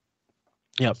 Yeah.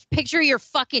 Yep. Picture your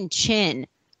fucking chin.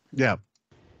 Yeah.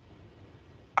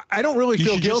 I don't really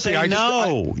feel guilty.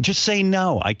 Just say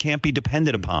no. I can't be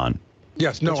depended upon.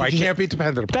 Yes, no, I can't be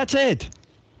dependent upon. That's it.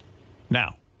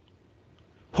 Now,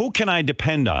 who can I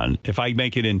depend on if I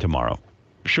make it in tomorrow?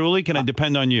 Shuli, can I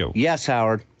depend on you? Yes,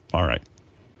 Howard. All right.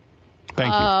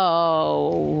 Thank you.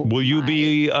 Oh. Will you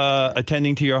be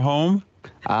attending to your home?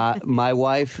 My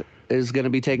wife is going to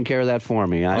be taking care of that for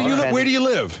me. Where do you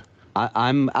live?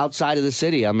 I'm outside of the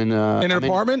city. I'm in an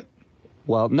apartment?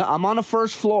 Well, no, I'm on the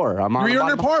first floor. You're in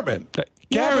an apartment.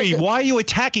 Gary, why are you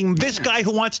attacking this guy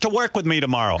who wants to work with me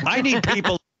tomorrow? I need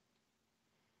people.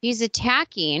 He's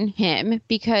attacking him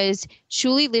because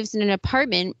Shuli lives in an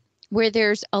apartment where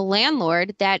there's a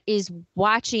landlord that is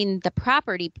watching the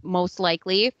property, most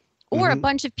likely, or a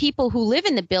bunch of people who live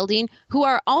in the building who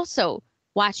are also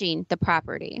watching the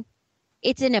property.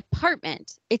 It's an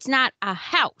apartment. It's not a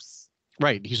house.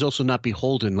 Right. He's also not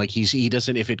beholden. Like he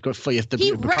doesn't, if the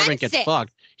apartment gets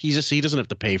fucked, he doesn't have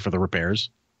to pay for the repairs.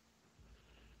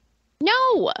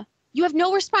 No, you have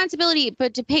no responsibility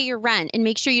but to pay your rent and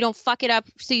make sure you don't fuck it up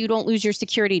so you don't lose your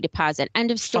security deposit.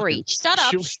 End of story. Shut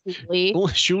up, Shuli.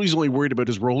 Shuli's only worried about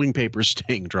his rolling papers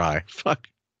staying dry. Fuck.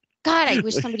 God, I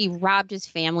wish somebody robbed his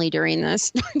family during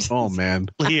this. Oh, man.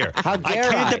 Here, I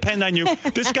can't depend on you.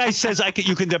 This guy says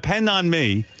you can depend on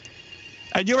me,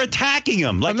 and you're attacking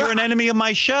him like you're an enemy of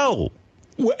my show.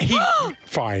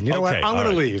 Fine. You know what? I'm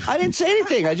going to leave. I didn't say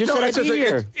anything. I just said I'd be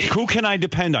here. Who can I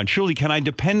depend on? Shuli, can I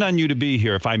depend on you to be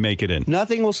here if I make it in?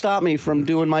 Nothing will stop me from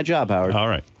doing my job, Howard. All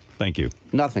right. Thank you.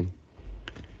 Nothing.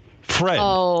 Fred.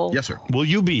 Oh. Yes, sir. Will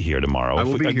you be here tomorrow? I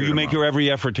will be here You make your every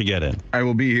effort to get in. I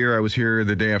will be here. I was here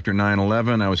the day after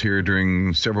 9/11. I was here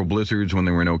during several blizzards when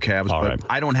there were no cabs. But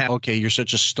I don't have. Okay, you're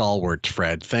such a stalwart,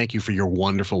 Fred. Thank you for your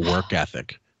wonderful work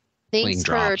ethic. Thanks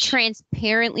for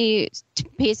transparently,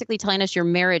 basically telling us your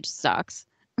marriage sucks.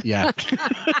 Yeah.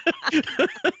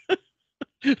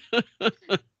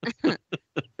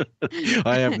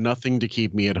 I have nothing to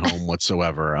keep me at home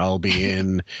whatsoever. I'll be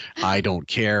in. I don't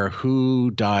care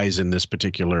who dies in this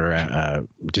particular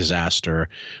disaster,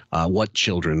 what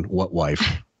children, what wife.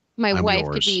 My wife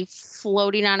could be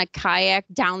floating on a kayak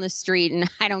down the street, and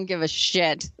I don't give a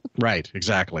shit. Right,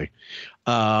 exactly.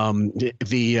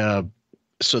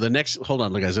 So the next, hold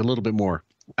on, guys, a little bit more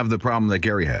of the problem that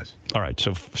Gary has. All right,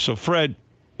 so Fred,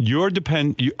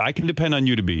 I can depend on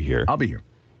you to be here. I'll be here.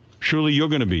 Surely you're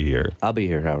going to be here. I'll be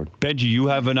here, Howard. Benji, you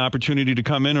have an opportunity to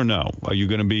come in or no? Are you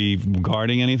going to be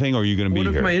guarding anything, or are you going to be here?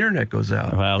 What if my internet goes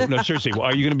out? Well, no, seriously,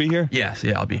 are you going to be here? Yes,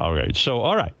 yeah, I'll be. All right,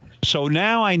 so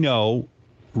now I know,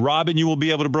 Robin, you will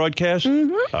be able to broadcast. All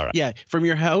right. Yeah, from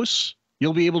your house,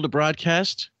 you'll be able to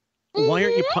broadcast. Why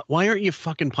aren't you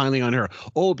fucking piling on her?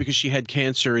 Oh, because she had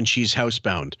cancer and she's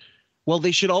housebound. Well,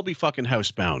 they should all be fucking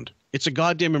housebound. It's a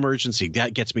goddamn emergency.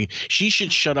 That gets me. She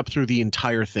should shut up through the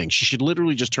entire thing. She should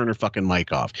literally just turn her fucking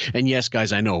mic off. And yes,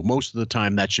 guys, I know most of the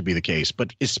time that should be the case,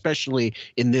 but especially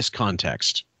in this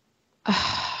context.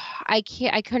 I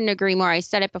couldn't agree more. I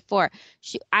said it before.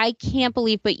 I can't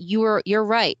believe, but you're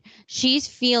right. She's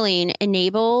feeling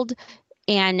enabled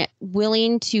and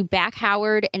willing to back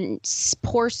Howard and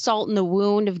pour salt in the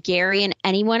wound of Gary and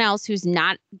anyone else who's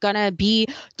not going to be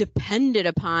depended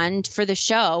upon for the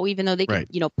show, even though they can,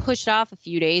 push it off a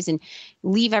few days and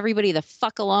leave everybody the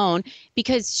fuck alone,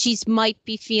 because she's might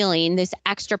be feeling this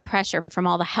extra pressure from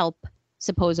all the help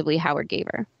supposedly Howard gave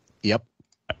her. Yep.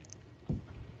 All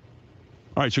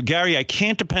right, so Gary, I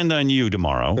can't depend on you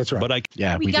tomorrow. That's right. But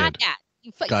we got that.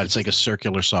 God, it's like a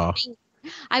circular saw.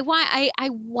 I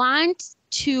want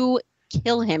to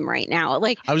kill him right now.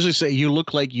 Like, I was going to say, you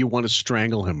look like you want to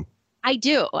strangle him. I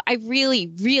do. I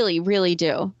really, really, really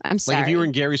do. I'm sorry. Like, if you were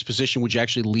in Gary's position, would you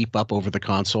actually leap up over the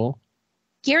console?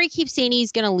 Gary keeps saying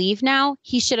he's going to leave now.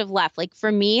 He should have left. Like,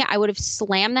 for me, I would have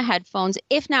slammed the headphones,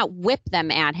 if not whip them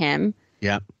at him.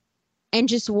 Yeah. And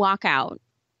just walk out.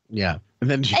 Yeah. And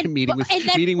then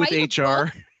meeting with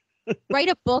HR. Write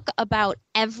a book about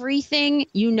everything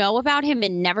you know about him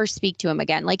and never speak to him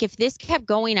again. Like, if this kept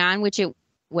going on, which it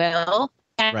will,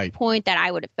 at the point that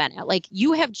I would have been at. Like,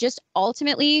 you have just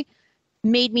ultimately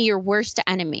made me your worst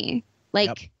enemy.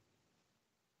 Like,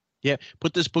 yeah,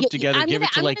 put this book together, give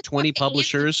it to like 20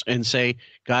 publishers and say,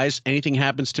 guys, anything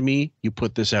happens to me, you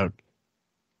put this out.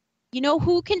 You know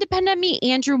who can depend on me?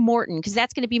 Andrew Morton, because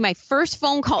that's going to be my first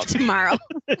phone call tomorrow.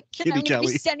 And I'm going to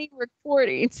be sending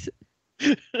recordings.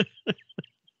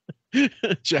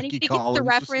 Jackie Collins. Collins. The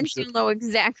reference, you'll know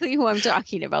exactly who I'm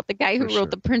talking about. The guy who wrote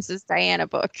the Princess Diana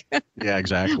book. Yeah,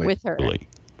 exactly. With her. Am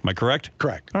I correct?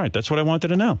 Correct. All right, that's what I wanted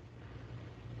to know.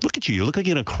 Look at you. You look like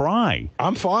you're going to cry.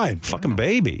 I'm fine. Fucking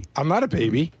baby. I'm not a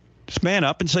baby. Just man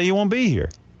up and say you won't be here.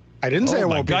 I didn't say I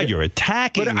won't be here. Oh my God, you're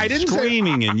attacking, but I didn't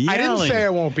screaming and yelling. I didn't say I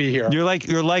won't be here. You're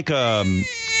like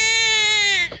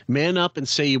man up and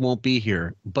say you won't be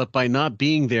here, but by not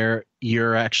being there,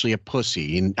 you're actually a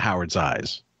pussy in Howard's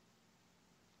eyes.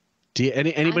 Do you,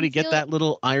 anybody get that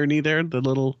little irony there? The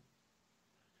little.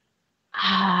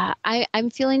 I'm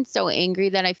feeling so angry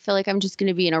that I feel like I'm just going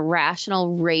to be an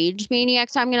irrational rage maniac.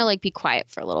 So I'm going to be quiet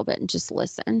for a little bit and just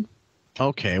listen.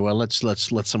 Okay, well let's let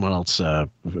someone else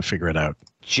figure it out.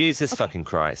 Jesus fucking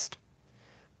Christ,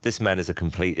 this man is a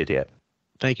complete idiot.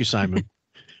 Thank you, Simon.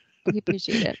 We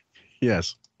appreciate it.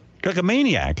 Yes. Like a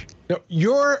maniac.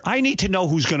 No, I need to know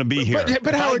who's going to be here. But If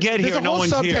I Howard, get there's here, a no whole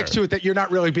one's subtext here. to it that you're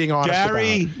not really being honest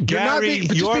Gary, about. Gary,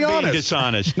 you're being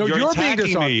dishonest. No, you're being attacking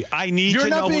dishonest. me. I need you're to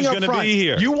not know being who's going to upfront. be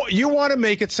here. You want to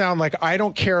make it sound like I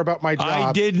don't care about my job.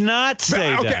 I did not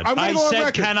say Okay, that. I'm gonna I go on said,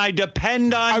 record. can I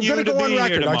depend on I'm you gonna to go be on here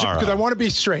record tomorrow? because I want to be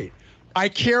straight. I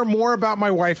care more about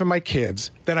my wife and my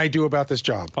kids than I do about this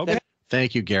job. Okay.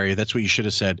 Thank you, Gary. That's what you should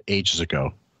have said ages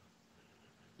ago.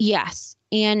 Yes.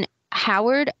 And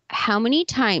Howard, how many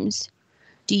times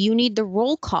do you need the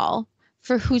roll call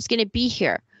for who's going to be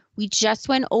here? We just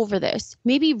went over this.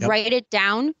 Maybe write it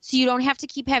down so you don't have to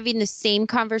keep having the same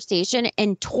conversation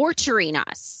and torturing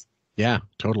us. Yeah,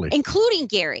 totally. Including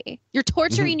Gary. You're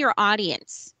torturing your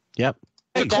audience. Yep.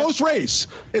 It's a close race.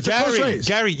 It's a close race.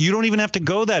 Gary, you don't even have to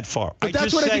go that far. But I that's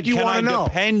just what I said, think you can wanna I know.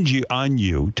 depend on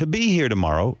you to be here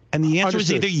tomorrow? And the answer is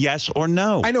Understood. either yes or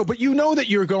no. I know, but you know that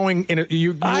you're going in.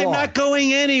 I'm not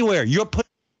going anywhere. You're putting.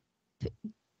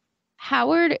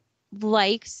 Howard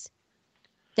likes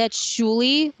that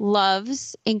Shuli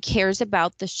loves and cares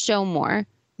about the show more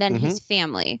than his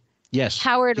family. Yes.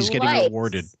 Howard he's getting likes-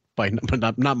 rewarded by, but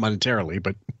not monetarily,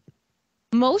 but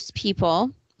Most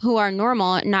people who are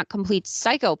normal and not complete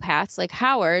psychopaths like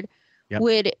Howard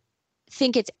would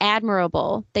think it's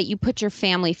admirable that you put your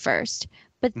family first.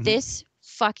 But this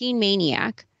fucking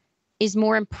maniac is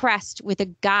more impressed with a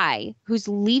guy who's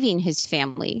leaving his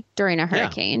family during a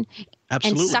hurricane and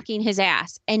absolutely. sucking his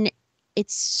ass. And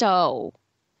it's so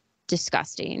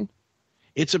disgusting.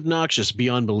 It's obnoxious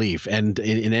beyond belief. And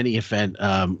in any event,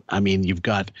 I mean, you've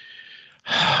got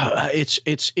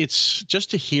it's just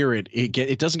to hear it.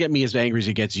 It doesn't get me as angry as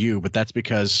it gets you, but that's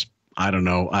because I don't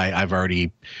know. I've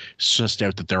already sussed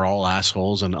out that they're all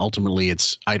assholes, and ultimately,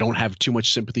 I don't have too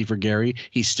much sympathy for Gary.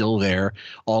 He's still there.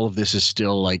 All of this is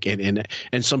still like, and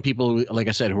some people, like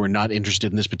I said, who are not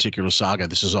interested in this particular saga.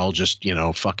 This is all just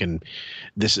fucking.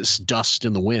 This is dust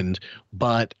in the wind.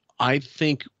 But I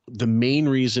think the main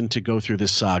reason to go through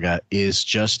this saga is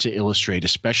just to illustrate,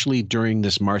 especially during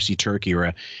this Marcy Turk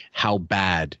era, how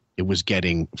bad it was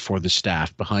getting for the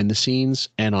staff behind the scenes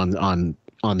and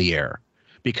on the air.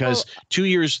 Because 2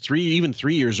 years, 3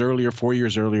 years earlier, 4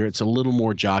 years earlier, it's a little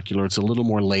more jocular. It's a little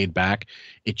more laid back.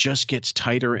 It just gets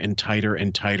tighter and tighter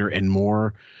and tighter and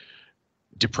more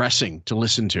depressing to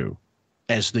listen to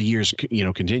as the years,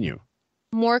 continue.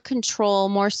 More control,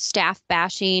 more staff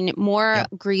bashing, more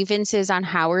grievances on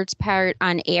Howard's part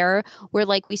on air, where,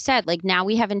 like we said, like now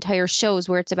we have entire shows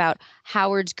where it's about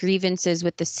Howard's grievances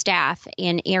with the staff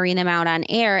and airing them out on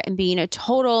air and being a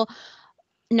total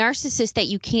narcissist that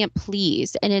you can't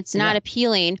please, and it's not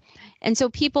appealing. And so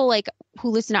people like who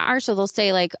listen to our show, they'll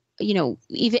say like,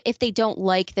 even if they don't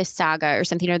like the saga or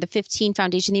something or the 15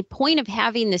 Foundation, the point of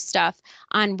having this stuff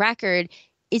on record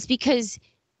is because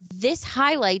this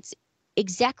highlights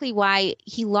exactly why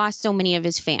he lost so many of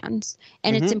his fans.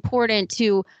 And it's important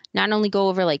to not only go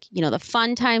over like, the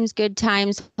fun times, good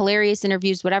times, hilarious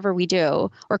interviews, whatever we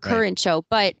do, or current show,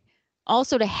 but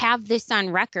also to have this on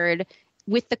record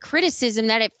with the criticism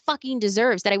that it fucking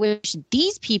deserves, that I wish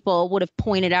these people would have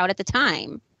pointed out at the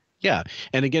time. Yeah.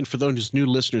 And again, for those new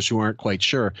listeners who aren't quite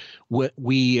sure,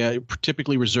 we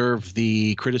typically reserve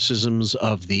the criticisms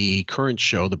of the current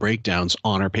show, the breakdowns,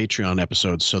 on our Patreon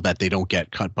episodes so that they don't get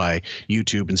cut by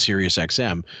YouTube and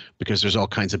SiriusXM, because there's all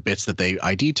kinds of bits that they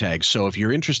ID tag. So if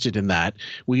you're interested in that,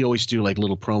 we always do like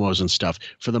little promos and stuff.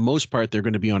 For the most part, they're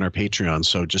going to be on our Patreon.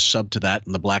 So just sub to that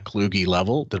in the Black Kluge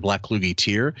level, the Black Kluge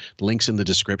tier. The link's in the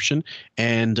description.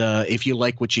 And if you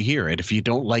like what you hear, and if you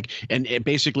don't like, and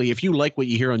basically if you like what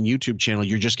you hear on YouTube channel,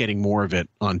 you're just getting more of it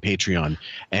on Patreon,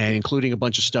 and including a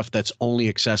bunch of stuff that's only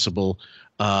accessible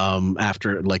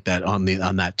after like that on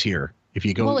that tier. If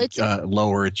you go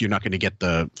lower, you're not going to get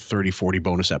the 30-40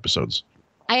 bonus episodes.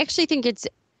 I actually think it's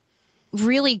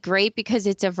really great because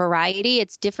it's a variety,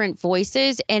 it's different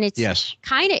voices, and it's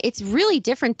it's really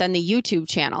different than the YouTube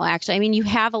channel. Actually, I mean, you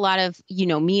have a lot of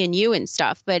me and you and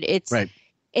stuff, but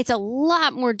it's a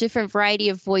lot more different variety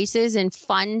of voices and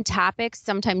fun topics,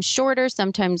 sometimes shorter,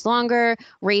 sometimes longer.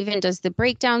 Raven does the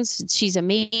breakdowns. She's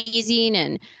amazing.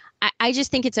 And I just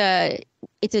think it's a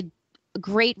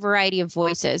great variety of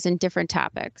voices and different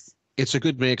topics. It's a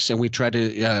good mix, and we try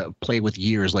to play with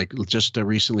years. Like just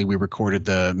recently, we recorded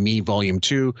the Me Volume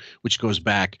 2, which goes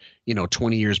back,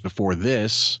 20 years before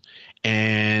this.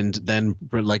 And then,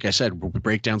 like I said, we'll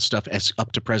break down stuff as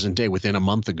up to present day within a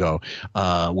month ago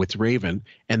with Raven.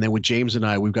 And then with James and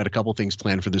I, we've got a couple things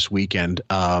planned for this weekend.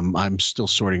 I'm still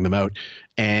sorting them out.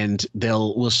 And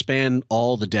we'll span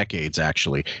all the decades,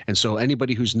 actually. And so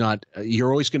anybody who's not,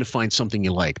 you're always going to find something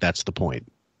you like. That's the point.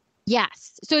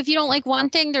 Yes. So if you don't like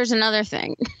one thing, there's another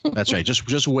thing. That's right.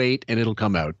 Just wait and it'll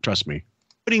come out. Trust me.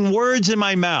 putting words in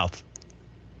my mouth.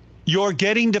 You're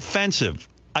getting defensive.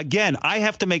 Again, I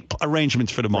have to make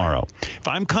arrangements for tomorrow. If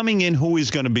I'm coming in, who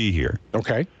is going to be here?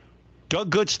 Okay. Doug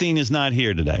Goodstein is not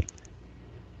here today.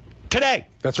 That's right.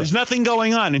 There's nothing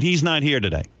going on, and he's not here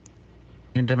today.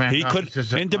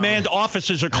 In-demand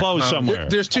offices are closed somewhere.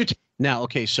 There's two. Now,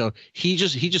 okay, so he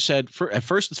just said, at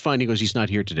first it's fine. He goes, he's not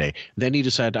here today. Then he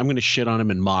decided, I'm going to shit on him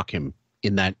and mock him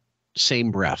in that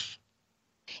same breath.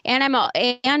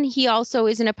 And he also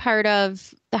isn't a part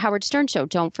of the Howard Stern show.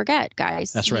 Don't forget,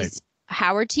 guys. That's right. He's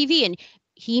Howard TV, and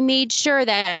he made sure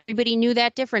that everybody knew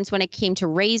that difference when it came to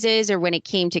raises or when it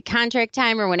came to contract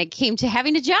time or when it came to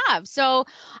having a job. So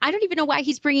I don't even know why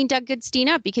he's bringing Doug Goodstein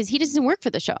up, because he doesn't work for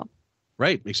the show.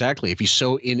 Right, exactly. If he's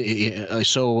so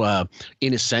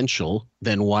inessential,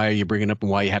 then why are you bringing up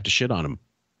and why you have to shit on him?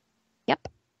 Yep.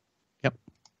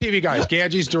 TV guys.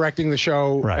 Gadget's directing the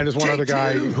show, and there's one other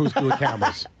guy who's doing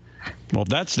cameras. Well, if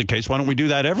that's the case, why don't we do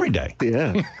that every day?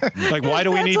 Yeah. Like, why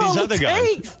do we need these other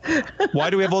guys? Why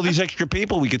do we have all these extra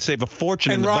people? We could save a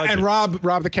fortune in the budget. And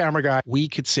Rob, the camera guy. We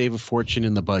could save a fortune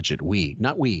in the budget.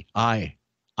 I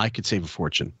could save a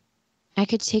fortune. I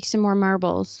could take some more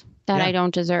marbles that I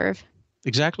don't deserve.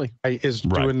 Exactly. Is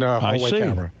doing the hallway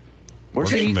camera.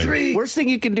 Worst thing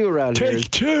you can do around here is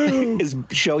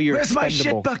show your Where's my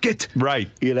expendable. shit bucket? Right.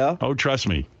 You know? Oh, trust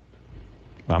me.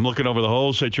 I'm looking over the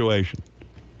whole situation.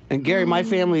 And Gary, my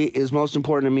family is most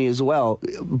important to me as well.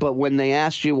 But when they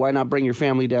asked you why not bring your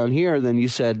family down here, then you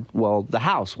said, well, the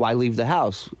house. Why leave the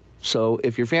house? So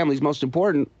if your family's most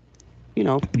important,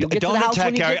 you'll get Don't to the house attack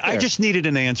when you Gary. get there. I just needed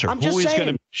an answer. I'm just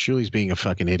saying. Shuli's being a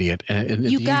fucking idiot.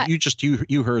 And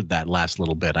you heard that last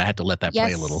little bit. I had to let that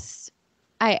play a little.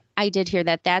 I did hear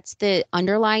that. That's the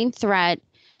underlying threat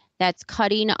that's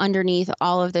cutting underneath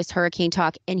all of this hurricane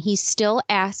talk. And he's still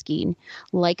asking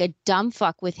like a dumb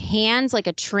fuck with hands like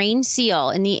a trained seal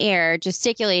in the air,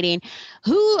 gesticulating,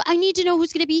 I need to know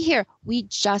who's going to be here. We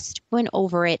just went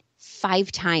over it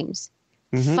 5 times.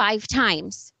 5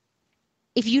 times.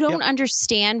 If you don't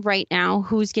understand right now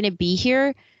who's going to be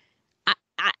here,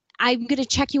 I'm going to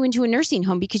check you into a nursing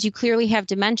home because you clearly have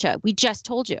dementia. We just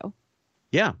told you.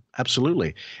 Yeah,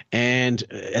 absolutely. And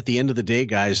at the end of the day,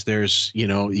 guys, there's,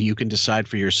 you can decide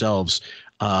for yourselves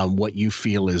what you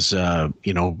feel is,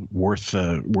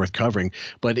 worth covering.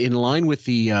 But in line with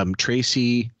the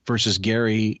Tracy versus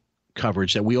Gary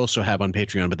coverage that we also have on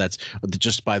Patreon, but that's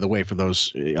just, by the way, for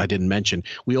those I didn't mention,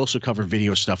 we also cover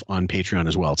video stuff on Patreon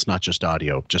as well. It's not just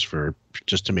audio,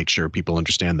 just to make sure people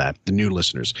understand that, the new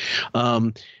listeners,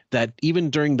 that even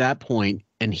during that point,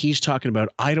 and he's talking about,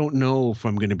 I don't know if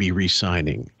I'm going to be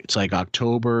re-signing. It's like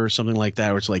October or something like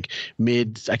that, or it's like I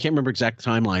can't remember exact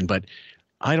timeline, but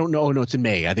I don't know. No, it's in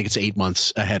May. I think it's 8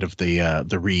 months ahead of the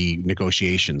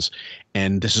renegotiations.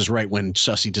 And this is right when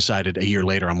Sussy decided a year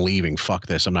later, I'm leaving. Fuck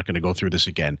this. I'm not going to go through this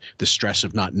again. The stress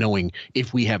of not knowing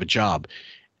if we have a job.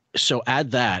 So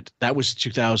add that was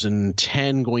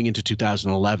 2010 going into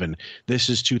 2011. This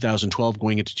is 2012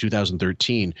 going into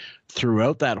 2013.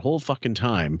 Throughout that whole fucking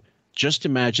time, just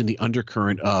imagine the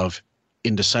undercurrent of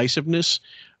indecisiveness,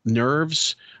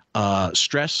 nerves,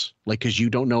 stress, because you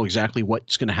don't know exactly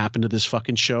what's going to happen to this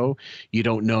fucking show. You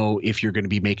don't know if you're going to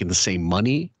be making the same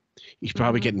money. You're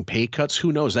probably getting pay cuts.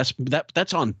 Who knows?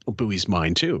 That's on Bowie's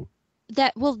mind too.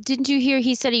 Didn't you hear?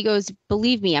 He said, he goes,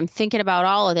 believe me, I'm thinking about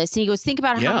all of this. And he goes, think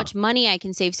about how much money I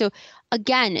can save. So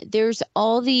again, there's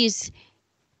all these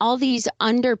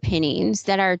underpinnings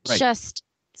that are just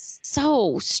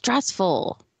so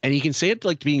stressful. And you can say it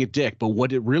like being a dick, but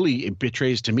what it really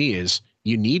betrays to me is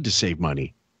you need to save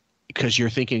money because you're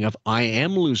thinking of, I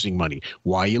am losing money.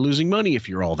 Why are you losing money if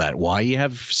you're all that? Why you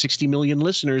have 60 million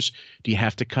listeners? Do you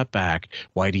have to cut back?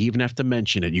 Why do you even have to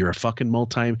mention it? You're a fucking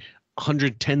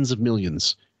tens of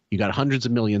millions. You got hundreds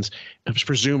of millions,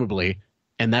 presumably,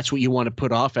 and that's what you want to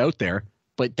put off out there.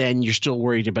 But then you're still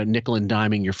worried about nickel and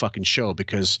diming your fucking show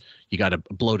because you got a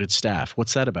bloated staff.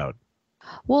 What's that about?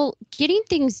 Well, getting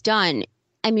things done,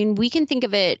 I mean, we can think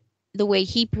of it the way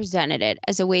he presented it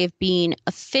as a way of being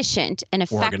efficient and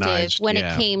effective when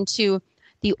it came to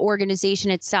the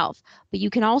organization itself. But you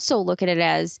can also look at it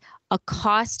as a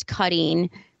cost-cutting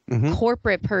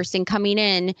corporate person coming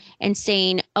in and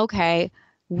saying, okay,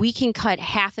 we can cut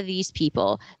half of these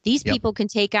people. These people can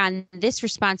take on this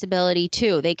responsibility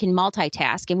too. They can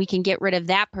multitask and we can get rid of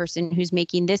that person who's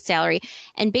making this salary.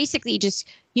 And basically just,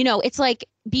 it's like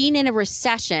being in a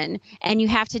recession and you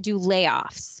have to do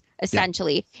layoffs.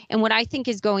 Essentially. Yeah. And what I think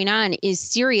is going on is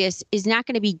Sirius is not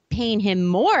going to be paying him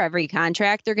more every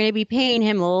contract. They're going to be paying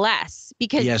him less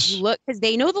because because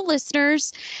they know the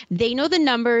listeners, they know the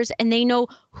numbers, and they know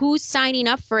who's signing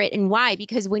up for it and why.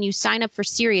 Because when you sign up for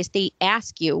Sirius, they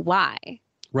ask you why.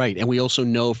 Right. And we also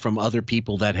know from other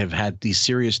people that have had these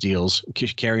serious deals,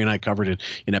 Carrie and I covered it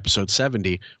in episode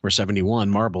 70 or 71,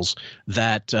 Marbles,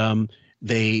 that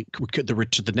the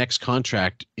next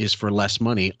contract is for less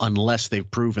money unless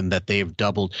they've proven that they've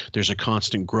doubled. There's a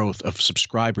constant growth of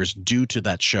subscribers due to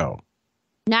that show.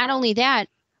 Not only that,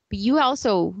 but you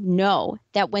also know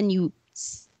that when you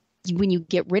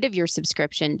get rid of your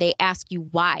subscription, they ask you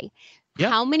why. Yep.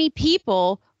 How many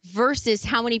people versus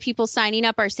how many people signing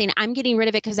up are saying, I'm getting rid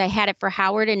of it because I had it for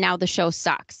Howard and now the show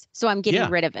sucks, so I'm getting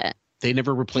rid of it. They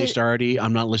never replaced Artie.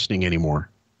 I'm not listening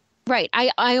anymore. Right.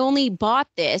 I only bought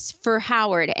this for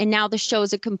Howard and now the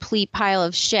show's a complete pile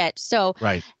of shit. So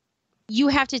you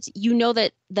have to,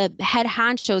 that the head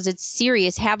honchos, it's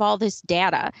serious, have all this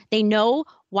data. They know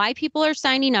why people are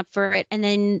signing up for it, and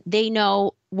then they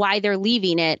know why they're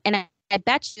leaving it. And I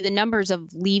bet you the numbers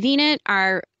of leaving it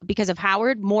are because of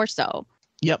Howard more so.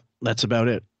 Yep, that's about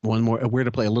it. One more. We're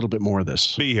to play a little bit more of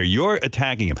this. Be here. You're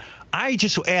attacking him. I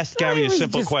just asked Gary a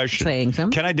simple question.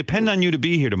 Can I depend on you to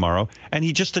be here tomorrow? And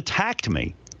he just attacked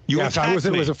me. Yes,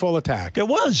 it was a full attack. It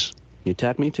was. You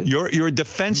attacked me too. You're a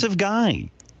defensive guy.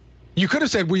 You could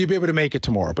have said, will you be able to make it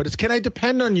tomorrow? But it's, can I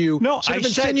depend on you? No, I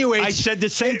said the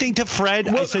same thing to Fred.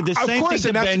 I said the same thing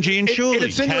to Benji and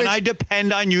Shuli. Can I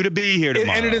depend on you to be here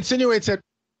tomorrow? And it insinuates that.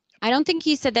 I don't think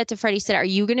he said that to Fred. He said, are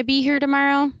you going to be here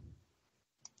tomorrow?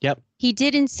 Yep. He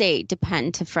didn't say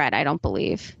depend to Fred, I don't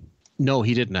believe. No,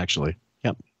 he didn't actually.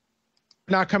 Yep.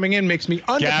 Not coming in makes me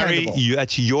undependable. Gary,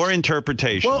 that's your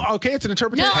interpretation. Well, okay, it's an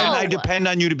interpretation. No. Can I depend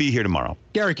on you to be here tomorrow?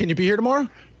 Gary, can you be here tomorrow?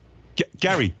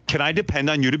 Gary, can I depend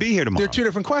on you to be here tomorrow? They're two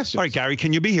different questions. All right, Gary,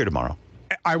 can you be here tomorrow?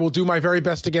 I will do my very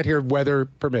best to get here, weather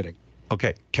permitting.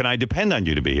 Okay. Can I depend on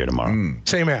you to be here tomorrow?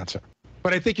 Same answer.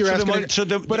 But I think you're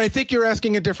but I think you're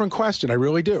asking a different question. I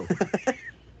really do.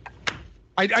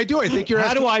 I do. I think you're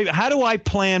asking. How do I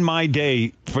plan my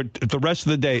day for the rest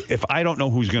of the day if I don't know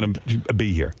who's going to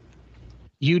be here?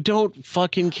 You don't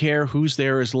fucking care who's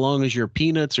there as long as your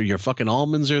peanuts or your fucking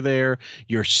almonds are there,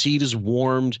 your seat is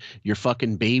warmed, your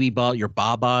fucking your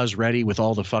baba is ready with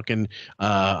all the fucking,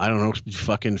 I don't know,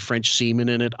 fucking French semen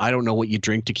in it. I don't know what you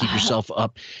drink to keep yourself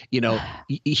up. You know,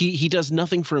 he does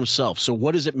nothing for himself. So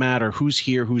what does it matter who's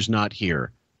here, who's not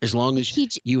here? As long as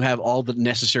you have all the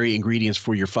necessary ingredients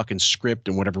for your fucking script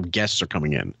and whatever guests are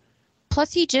coming in.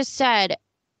 Plus, he just said,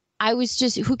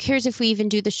 who cares if we even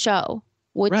do the show?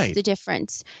 What's the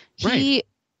difference? He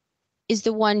is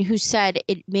the one who said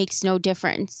it makes no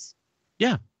difference.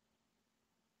 Yeah.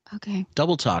 Okay.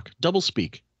 Double talk, double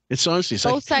speak. It's honestly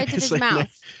both sides of his mouth.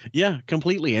 Yeah,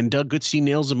 completely. And Doug Goodstein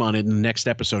nails him on it in the next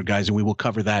episode, guys, and we will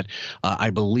cover that. I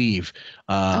believe.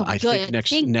 I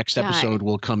think next episode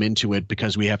we'll come into it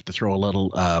because we have to throw a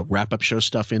little wrap-up show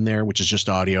stuff in there, which is just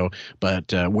audio.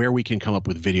 But where we can come up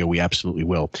with video, we absolutely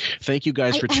will. Thank you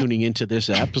guys for tuning into this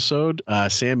episode.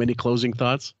 Sam, any closing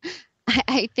thoughts?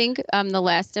 I think the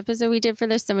last episode we did for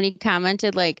this, somebody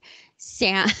commented like,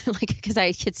 Sam, like, because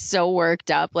I get so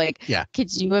worked up. Like,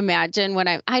 could you imagine when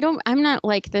I'm not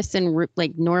like this in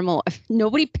like normal.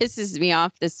 Nobody pisses me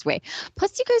off this way.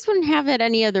 Plus, you guys wouldn't have it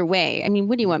any other way. I mean,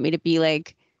 what do you want me to be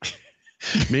like?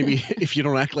 Maybe if you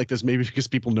don't act like this, maybe because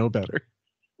people know better.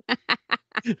 I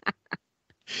mean,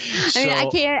 I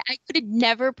could have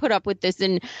never put up with this.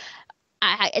 And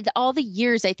all the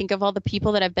years, I think of all the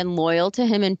people that have been loyal to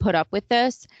him and put up with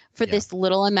this for this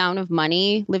little amount of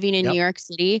money living in New York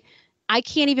City. I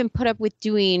can't even put up with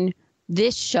doing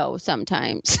this show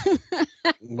sometimes.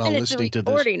 Well, and listening it's a to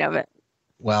this, recording of it.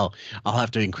 Well, I'll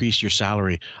have to increase your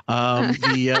salary. Let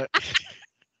me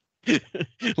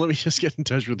just get in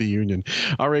touch with the union.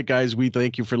 All right, guys, we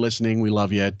thank you for listening. We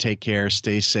love you. Take care.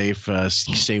 Stay safe.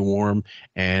 Stay warm.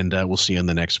 And we'll see you on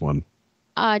the next one.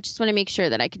 I just want to make sure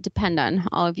that I could depend on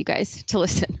all of you guys to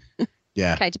listen.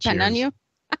 Yeah. Can I depend on you?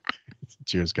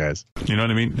 Cheers, guys. You know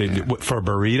what I mean? For a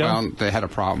burrito? Well, they had a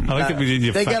problem. I like that we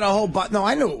did they got a whole No,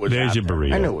 I knew it was There's your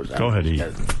burrito. I knew it was Go ahead, eat.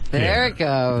 There it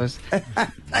goes.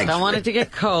 I don't want it to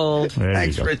get cold. There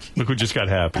Thanks, you go. Rich. Look who just got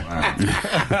happy.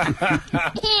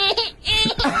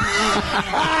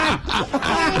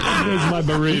 There's my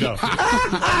burrito.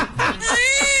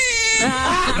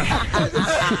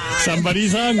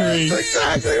 Somebody's hungry. That's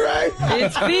exactly right.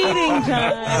 It's feeding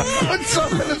time. Put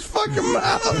something in his fucking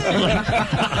mouth.